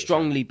if you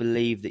strongly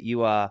believe that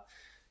you are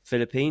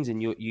Philippines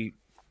and you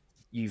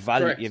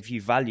value, Correct. if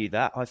you value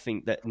that, I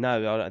think that I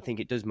don't think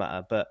it does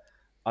matter. But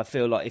I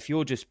feel like if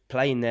you're just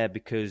playing there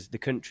because the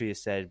country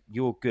has said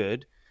you're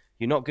good,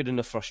 you're not good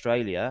enough for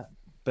Australia,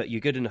 but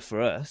you're good enough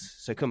for us,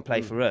 so come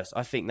play for us,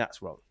 I think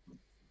that's wrong.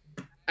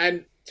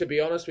 And to be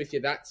honest with you,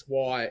 that's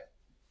why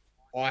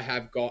I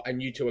have got,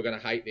 and you two are going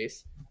to hate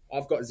this,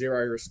 I've got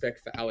zero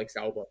respect for Alex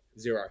Albon.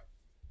 Zero.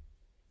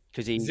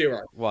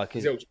 Zero. Why?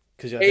 Because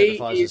he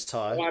identifies as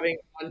Thai. Driving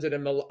under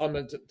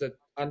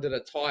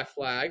the Thai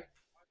flag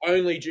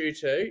only due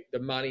to the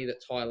money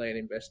that Thailand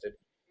invested.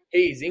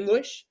 He is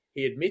English.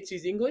 He admits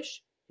he's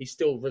English. He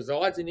still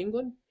resides in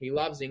England. He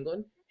loves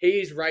England. He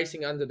is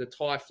racing under the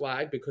Thai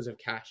flag because of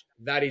cash.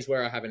 That is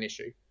where I have an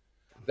issue.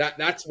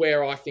 That's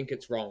where I think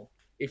it's wrong.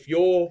 If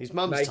you're his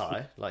mum's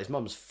Thai, like his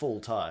mum's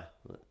full Thai.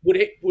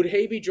 Would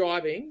he be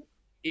driving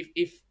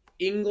if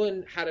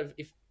England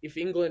if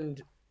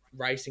England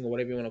racing or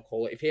whatever you want to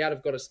call it, if he had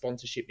have got a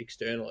sponsorship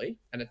externally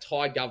and a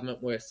Thai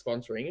government were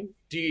sponsoring him,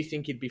 do you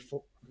think he'd be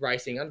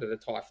racing under the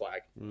Thai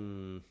flag?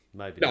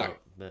 Maybe no. not.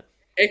 But...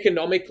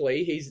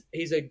 Economically,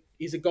 he's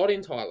a god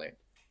in Thailand.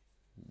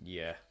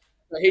 Yeah.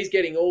 So he's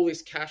getting all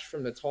this cash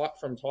from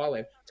Thailand.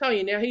 I'm telling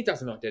you now, he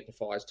doesn't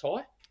identify as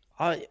Thai.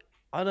 I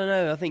don't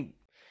know. I think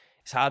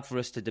it's hard for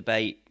us to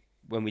debate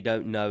when we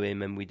don't know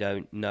him and we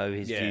don't know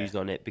his views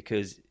on it,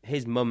 because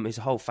his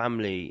whole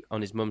family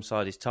on his mum's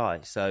side is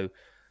Thai. So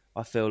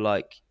I feel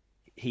like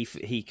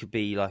he could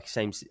be like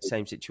same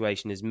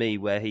situation as me,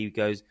 where he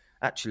goes,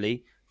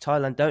 actually,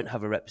 Thailand don't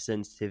have a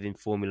representative in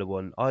Formula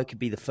One. I could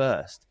be the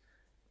first.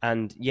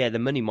 And yeah, the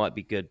money might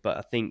be good, but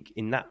I think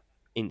in that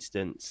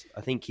instance,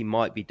 I think he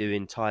might be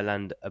doing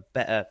Thailand a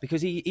better,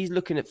 because he's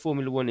looking at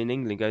Formula One in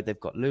England. They've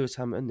got Lewis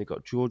Hamilton, they've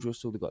got George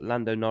Russell, they've got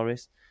Lando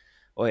Norris.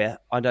 Oh yeah,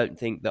 I don't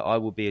think that I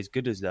will be as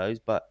good as those,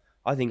 but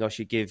I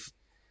should give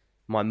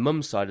my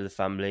mum's side of the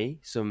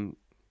family some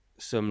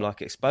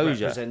like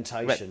exposure,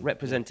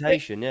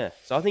 representation. Yeah,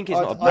 so I think it's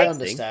not a bad thing. I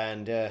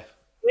understand. Yeah,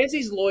 where's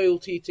his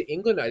loyalty to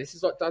England though? This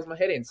is what does my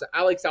head in. So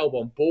Alex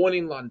Albon, born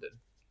in London.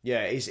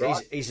 Yeah, he's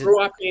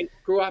grew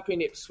up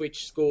in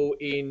Ipswich School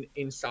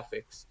in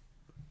Suffolk.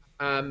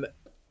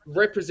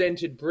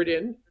 Represented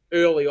Britain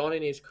early on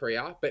in his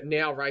career, but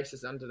now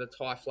races under the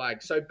Thai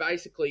flag. So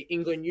basically,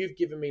 England, you've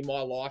given me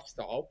my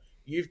lifestyle,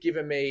 you've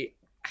given me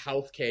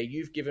healthcare,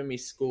 you've given me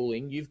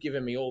schooling, you've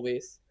given me all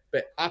this,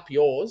 but up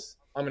yours,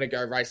 I'm going to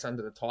go race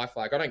under the Thai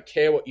flag. I don't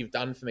care what you've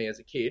done for me as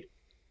a kid.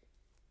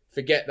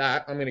 Forget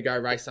that. I'm going to go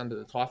race under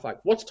the Thai flag.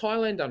 What's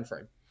Thailand done for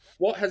him?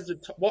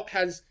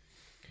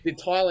 Did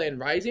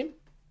Thailand raise him?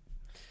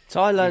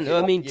 Thailand,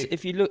 I mean,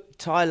 if you look,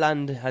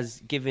 Thailand has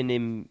given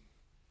him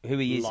who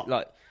he is.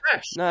 Like,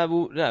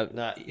 no.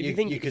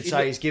 You could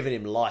say he's given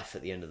him life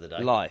at the end of the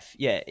day. Life,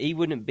 yeah. He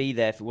wouldn't be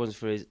there if it wasn't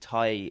for his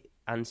Thai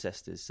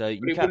ancestors. So he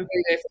wouldn't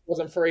be there if it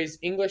wasn't for his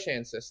English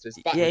ancestors.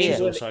 But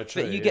also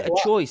true. But you get a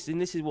choice,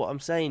 and this is what I'm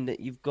saying, that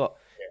you've got.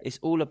 It's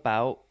all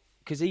about,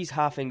 because he's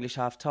half English,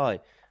 half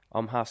Thai.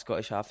 I'm half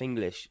Scottish, half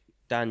English.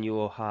 Dan,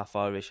 you're half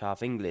Irish,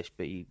 half English,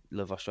 but you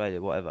love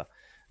Australia, whatever.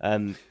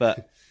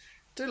 But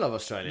do love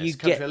Australia. It's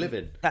the country I live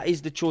in. That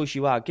is the choice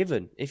you are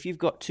given. If you've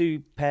got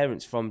two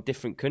parents from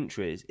different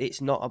countries,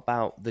 it's not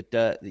about the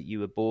dirt that you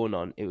were born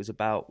on. It was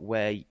about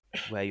where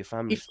your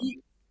family's from.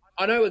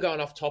 I know we're going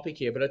off topic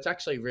here, but it's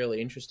actually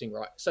really interesting,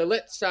 right? So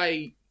let's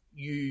say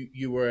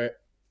you're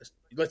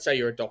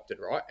adopted,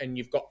 right? And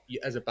you've got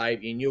as a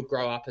baby, and you'll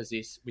grow up as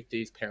this with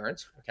these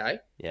parents, okay?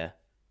 Yeah.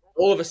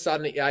 All of a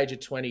sudden, at the age of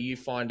 20, you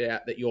find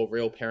out that your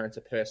real parents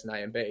are person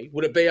A and B.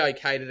 Would it be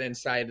okay to then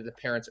say to the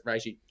parents that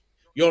raised you,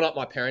 you're not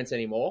my parents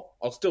anymore.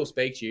 I'll still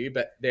speak to you,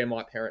 but they're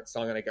my parents, so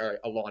I'm going to go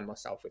align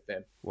myself with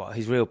them. What,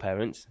 his real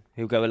parents?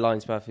 He'll go align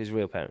himself with his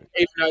real parents?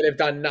 Even though they've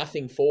done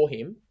nothing for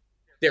him,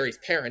 they're his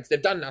parents.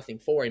 They've done nothing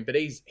for him, but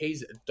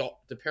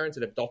the parents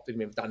that adopted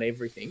him have done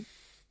everything,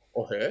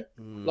 or her.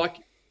 Like,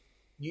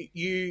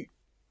 you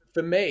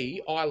for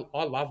me, I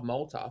love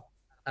Malta,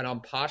 and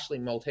I'm partially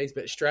Maltese,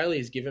 but Australia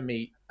has given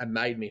me and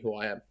made me who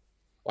I am.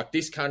 Like,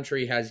 this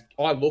country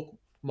I look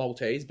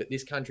Maltese, but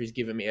this country's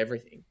given me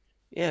everything.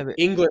 Yeah, but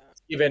England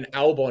has given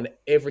Albon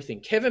everything.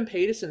 Kevin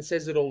Peterson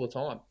says it all the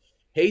time.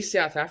 He's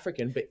South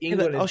African, but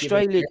England has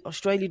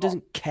Australia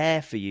doesn't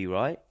care for you,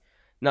 right?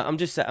 No, I'm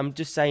just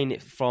saying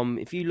it from,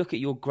 if you look at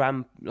your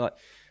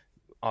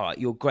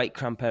your great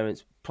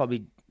grandparents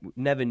probably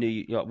never knew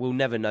you, will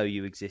never know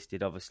you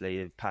existed. Obviously,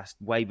 they've passed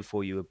way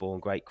before you were born.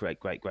 Great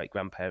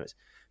grandparents,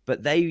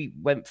 but they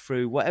went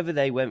through whatever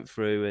they went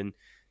through, and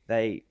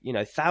they,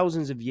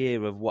 thousands of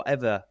years of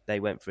whatever they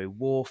went through,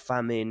 war,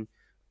 famine,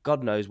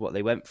 God knows what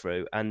they went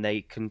through, and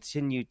they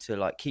continued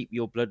to keep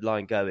your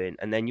bloodline going.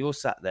 And then you're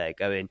sat there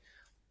going,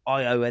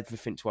 I owe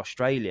everything to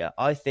Australia.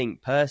 I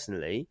think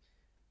personally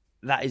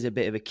that is a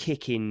bit of a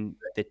kick in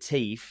the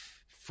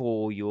teeth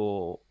for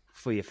your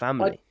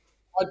family.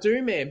 I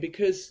do, man,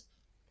 because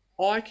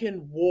I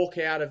can walk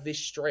out of this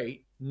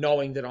street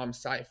knowing that I'm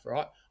safe,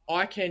 right?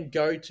 I can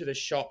go to the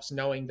shops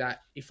knowing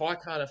that if I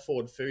can't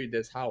afford food,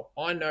 there's help.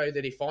 I know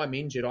that if I'm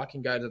injured, I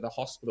can go to the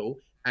hospital,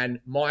 and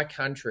my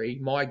country,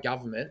 my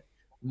government,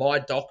 my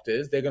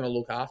doctors, they're going to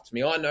look after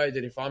me. I know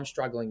that if I'm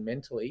struggling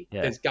mentally,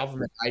 there's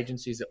government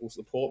agencies that will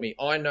support me.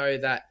 I know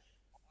that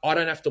I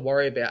don't have to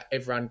worry about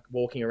everyone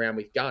walking around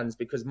with guns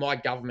because my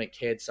government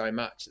cared so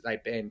much that they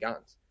banned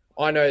guns.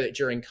 I know that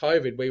during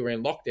COVID, we were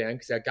in lockdown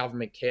because our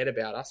government cared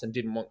about us and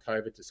didn't want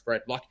COVID to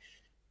spread. Like,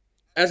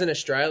 as an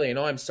Australian,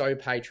 I'm so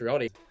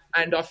patriotic,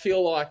 and I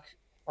feel like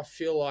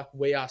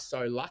we are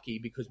so lucky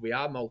because we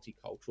are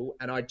multicultural,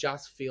 and I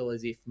just feel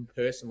as if,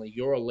 personally,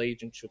 your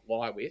allegiance should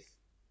lie with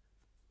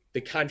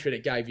the country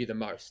that gave you the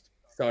most.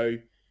 So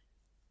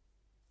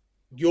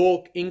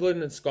your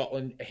England and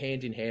Scotland are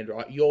hand in hand,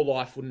 right? Your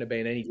life wouldn't have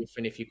been any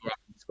different if you grew up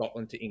in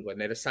Scotland to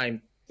England. They're the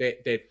same.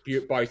 They're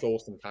both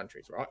awesome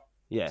countries, right?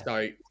 Yeah.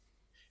 So,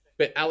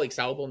 but Alex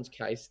Albon's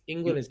case,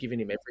 England has given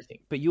him everything.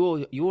 But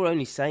you're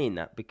only saying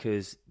that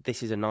because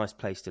this is a nice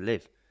place to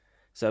live.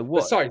 So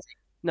what? Sorry.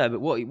 No, but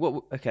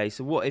what? Okay,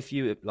 so what if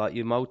you're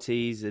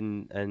Maltese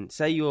and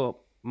say you're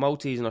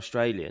Maltese and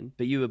Australian,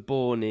 but you were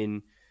born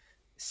in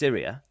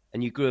Syria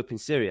and you grew up in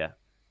Syria,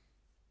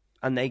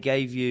 and they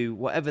gave you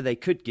whatever they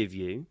could give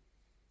you,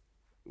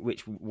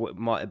 which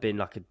might have been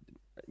like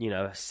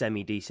a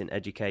semi-decent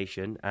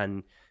education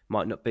and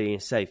might not be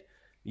safe.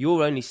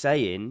 You're only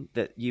saying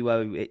that you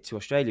owe it to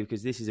Australia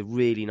because this is a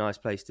really nice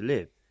place to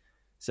live.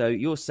 So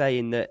you're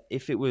saying that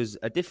if it was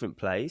a different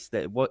place,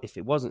 if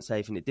it wasn't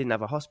safe and it didn't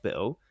have a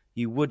hospital,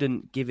 you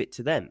wouldn't give it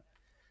to them.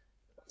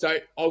 So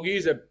I'll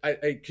use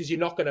because you're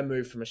not going to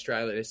move from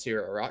Australia to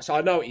Syria, right? So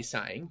I know what you're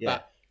saying,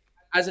 but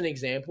as an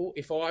example,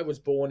 if I was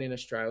born in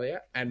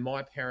Australia and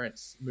my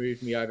parents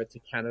moved me over to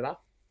Canada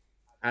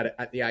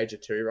at the age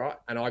of 2, right?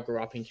 And I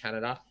grew up in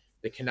Canada,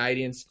 the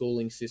Canadian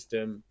schooling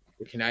system,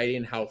 the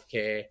Canadian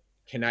healthcare,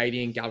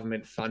 Canadian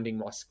government funding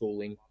my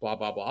schooling, blah,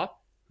 blah, blah.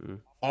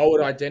 I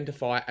would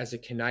identify as a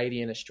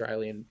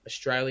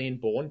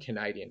Australian-born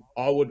Canadian.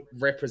 I would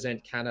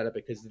represent Canada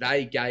because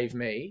they gave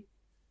me...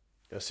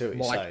 I see what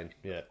you're saying,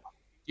 yeah.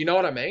 You know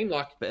what I mean?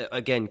 But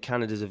again,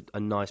 Canada's a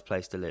nice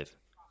place to live.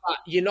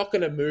 You're not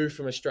going to move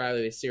from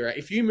Australia to Syria.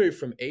 If you move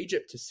from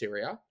Egypt to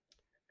Syria,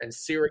 and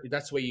Syria,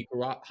 that's where you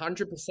grew up,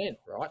 100%,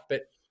 right?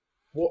 But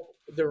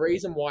the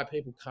reason why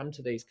people come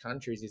to these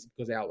countries is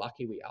because how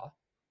lucky we are.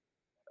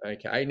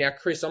 Okay. Now,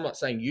 Chris, I'm not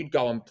saying you'd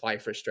go and play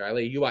for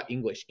Australia. You are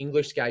English.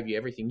 English gave you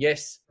everything.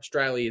 Yes,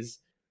 Australia is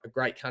a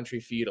great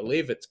country for you to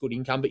live. It's good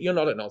income, but you're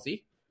not an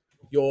Aussie.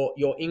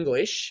 You're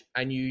English,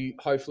 and you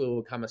hopefully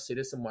will become a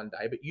citizen one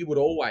day, but you would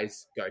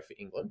always go for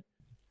England.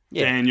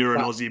 Yeah, Dan, you're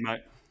an Aussie,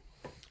 mate.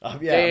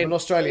 I'm an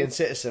Australian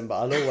citizen,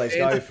 but I'll always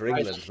go for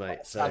England, mate.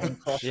 So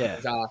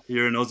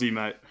You're an Aussie,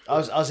 mate. I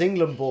was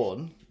England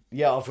born.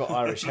 Yeah, I've got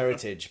Irish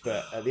heritage,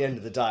 but at the end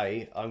of the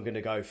day, I'm going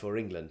to go for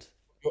England.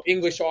 You're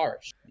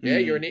English-Irish. Yeah,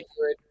 you're an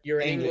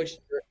English.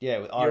 Yeah,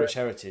 with Irish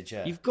heritage.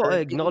 Yeah, you've got to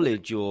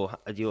acknowledge your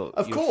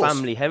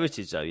family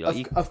heritage, though.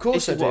 Of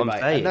course, I do,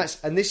 mate.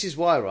 And this is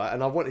why, right?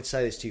 And I wanted to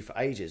say this to you for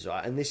ages,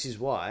 right? And this is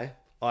why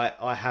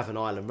I have an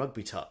Ireland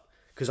rugby top,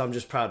 because I'm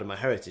just proud of my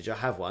heritage. I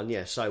have one.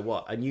 Yeah, so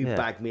what? And you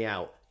bagged me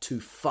out to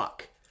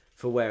fuck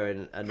for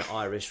wearing an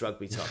Irish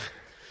rugby top.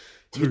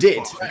 You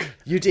did.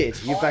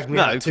 You bagged me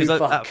out to fuck.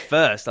 No, because at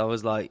first I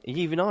was like, "Are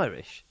you even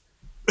Irish?"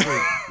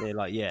 They're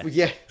like, yeah.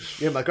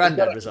 Yeah, my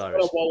granddad was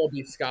Irish. Got a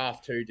wallaby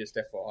scarf too, just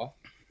FYI.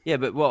 Yeah,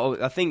 but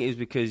I think it was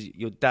because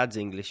your dad's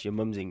English, your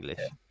mum's English.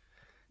 Yeah.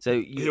 So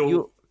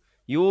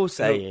you're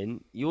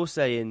saying,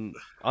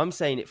 I'm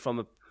saying it from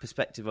a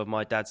perspective of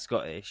my dad's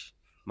Scottish,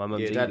 my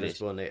mum's English. Dad was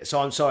born here.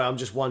 So I'm sorry, I'm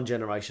just one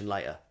generation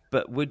later.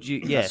 But would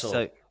you? Yeah.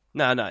 So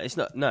no, it's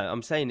not. No,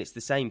 I'm saying it's the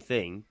same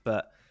thing.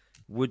 But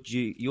would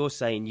you? You're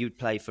saying you'd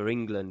play for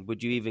England.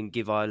 Would you even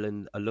give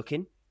Ireland a look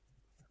in?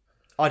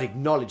 I'd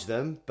acknowledge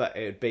them, but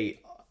it would be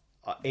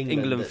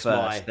England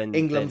first.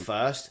 England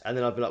first, and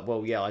then I'd be like,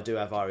 well, yeah, I do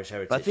have Irish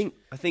heritage. But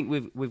I think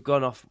we've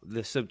gone off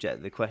the subject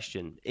of the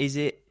question. Is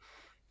it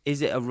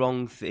a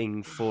wrong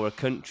thing for a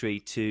country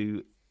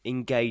to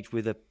engage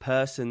with a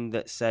person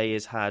that, say,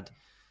 has had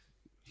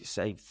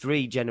say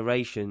 3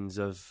 generations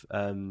of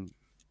them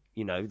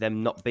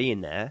not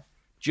being there,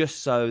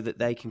 just so that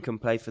they can come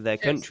play for their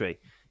country.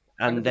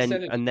 And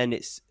then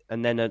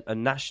a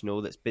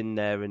national that's been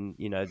there and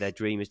their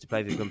dream is to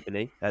play for the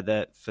company,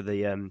 for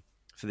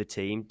the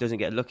team, doesn't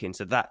get a look in.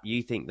 So that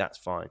you think that's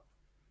fine?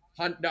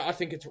 No, I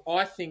think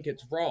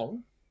it's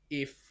wrong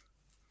if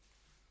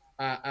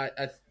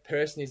a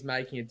person is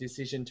making a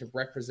decision to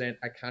represent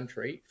a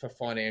country for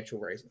financial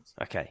reasons.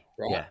 Okay,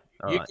 right? Yeah.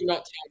 You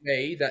cannot tell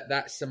me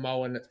that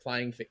Samoan that's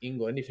playing for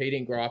England, if he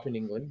didn't grow up in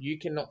England, you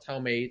cannot tell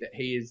me that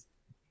he is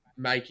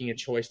making a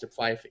choice to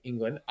play for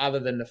England other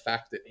than the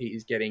fact that he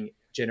is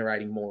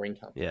generating more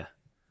income. Yeah.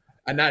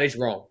 And that is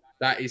wrong.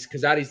 That is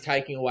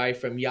taking away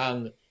from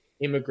young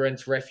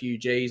immigrants,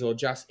 refugees, or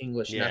just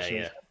English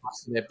nationals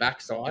busting their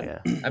backside.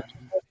 Yeah. And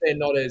because they're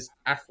not as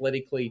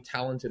athletically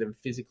talented and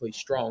physically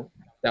strong,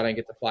 they don't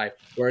get to play.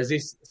 Whereas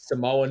this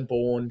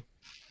Samoan-born,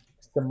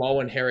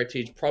 Samoan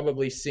heritage,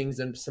 probably sings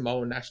a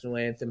Samoan national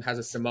anthem, has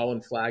a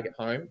Samoan flag at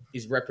home,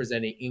 is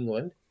representing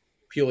England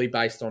purely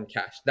based on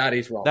cash. That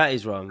is wrong. That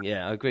is wrong,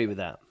 yeah, I agree with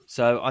that.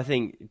 So I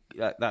think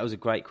that was a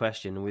great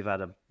question, and we've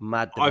had a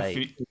mad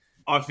debate.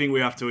 I think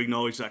we have to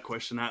acknowledge that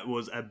question. That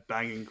was a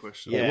banging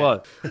question. Yeah. It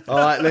was. All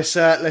right, let's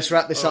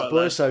wrap this up,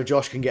 boys, so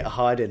Josh can get a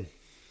hide-in.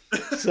 All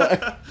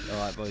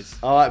right, boys.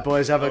 All right,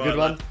 boys, have a good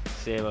one.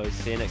 See you, boys.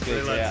 See you next week.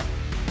 See you later.